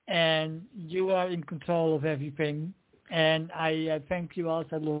 and you are in control of everything. And I thank you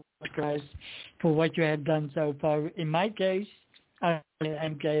also, Lord Christ, for what you have done so far. In my case, I'm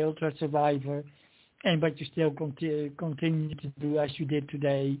an MK Ultra survivor, and what you still continue to do as you did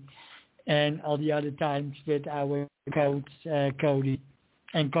today, and all the other times with our coach Cody.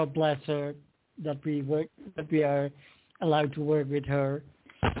 And God bless her that we are allowed to work with her.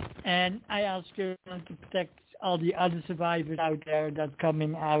 And I ask you to protect all the other survivors out there that's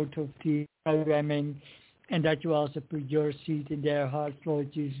coming out of the programming, and that you also put your seed in their hearts,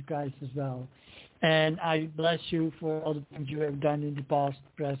 Lord Jesus Christ, as well. And I bless you for all the things you have done in the past,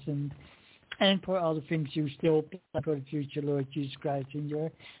 present, and for all the things you still plan for the future, Lord Jesus Christ, in your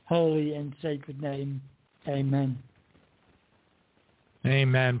holy and sacred name. Amen.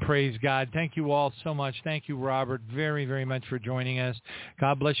 Amen. Praise God. Thank you all so much. Thank you, Robert, very, very much for joining us.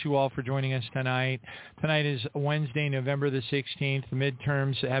 God bless you all for joining us tonight. Tonight is Wednesday, November the 16th. The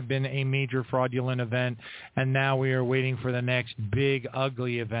midterms have been a major fraudulent event, and now we are waiting for the next big,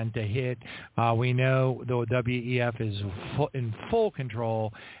 ugly event to hit. We know the WEF is in full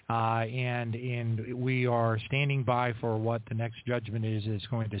control, and we are standing by for what the next judgment is. It's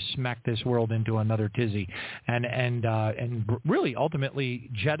going to smack this world into another tizzy, and really ultimately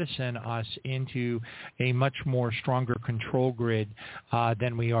jettison us into a much more stronger control grid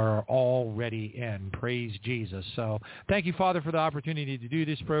than we are already in. Praise Jesus. So thank you, Father, for the opportunity to do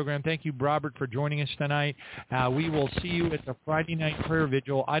this program. Thank you, Robert, for joining us tonight. We will see you at the Friday night prayer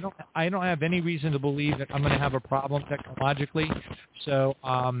vigil. I don't have any reason to believe that I'm going to have a problem technologically. So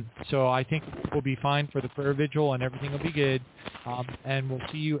I think we'll be fine for the prayer vigil and everything will be good. And we'll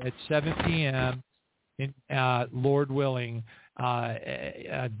see you at 7 p.m. Lord willing,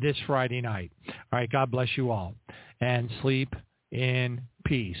 this Friday night. All right, God bless you all, and sleep in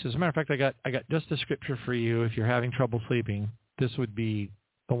peace. As a matter of fact, I got just a scripture for you. If you're having trouble sleeping, this would be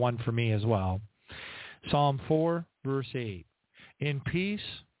the one for me as well. Psalm 4, verse 8. In peace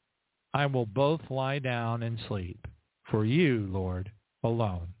I will both lie down and sleep, for you, Lord,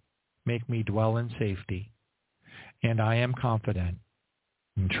 alone make me dwell in safety, and I am confident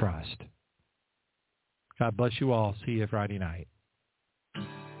and trust. God bless you all. See you Friday night.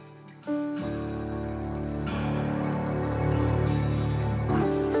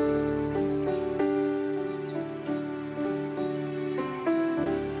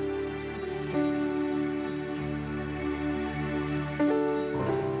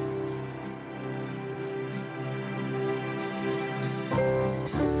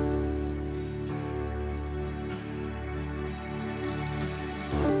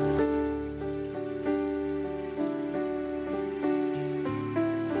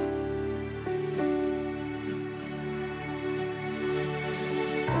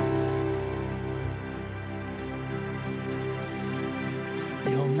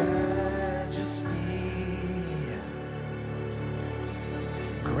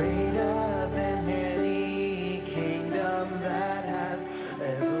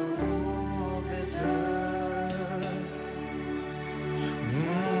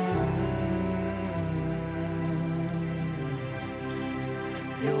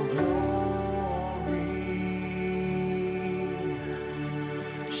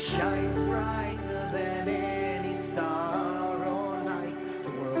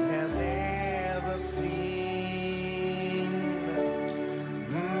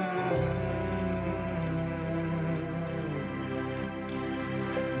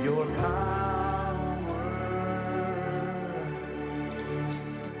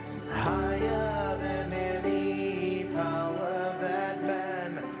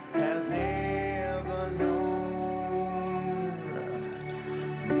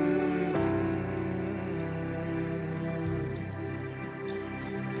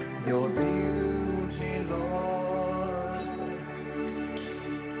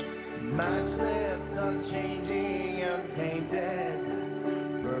 Matchless, unchanging, untainted,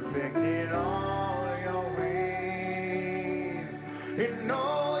 perfect in all your ways, in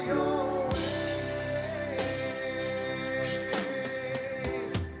all your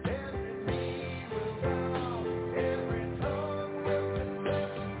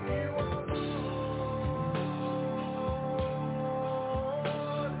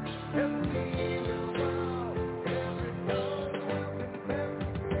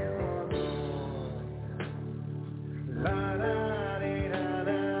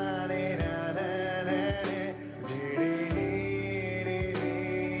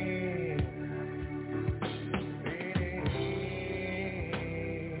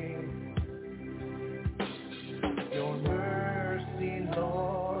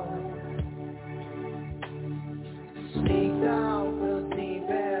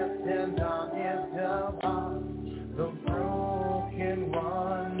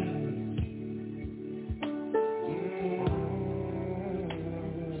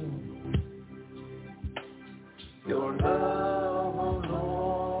your love, oh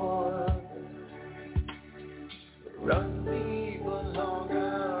Lord, runs deeper,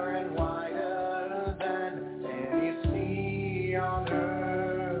 longer, and wider than any sea on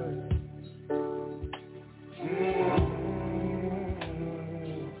earth.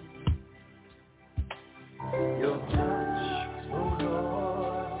 Your touch, oh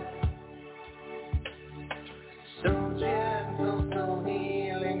Lord, so gentle, so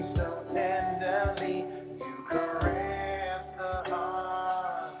healing, so tenderly. Caress the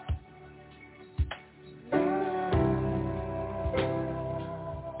heart.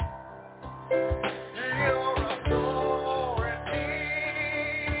 Your authority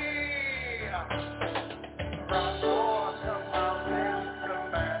brought forth the mountains,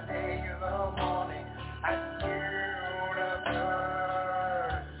 commanding the morning, and universe,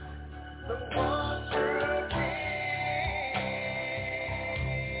 the one true King.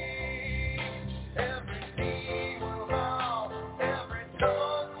 Every knee will bow, every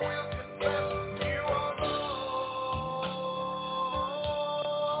tongue will confess you are Lord.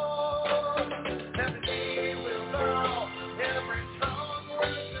 Every knee will bow, every tongue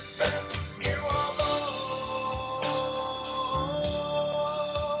will confess you are Lord.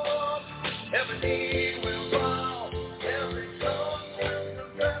 Every knee will bow, every tongue will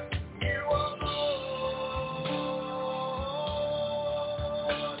confess you are Lord.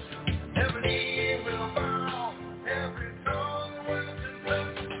 Every knee will bow, every tongue will confess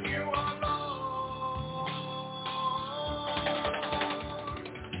you are Lord.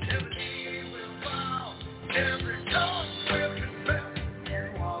 Every knee will bow, every tongue will confess you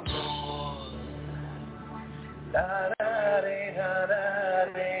are Lord. La da de da da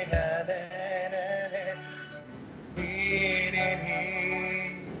de da da da da. Dee dee dee.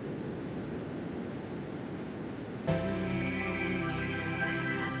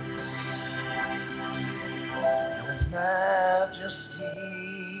 Majesty,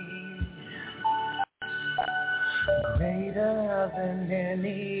 greater than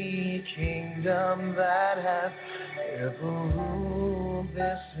any kingdom that has ever ruled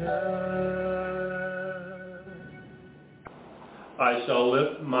this earth. I shall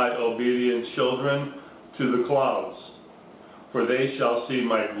lift my obedient children to the clouds, for they shall see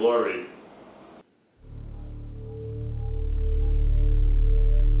my glory.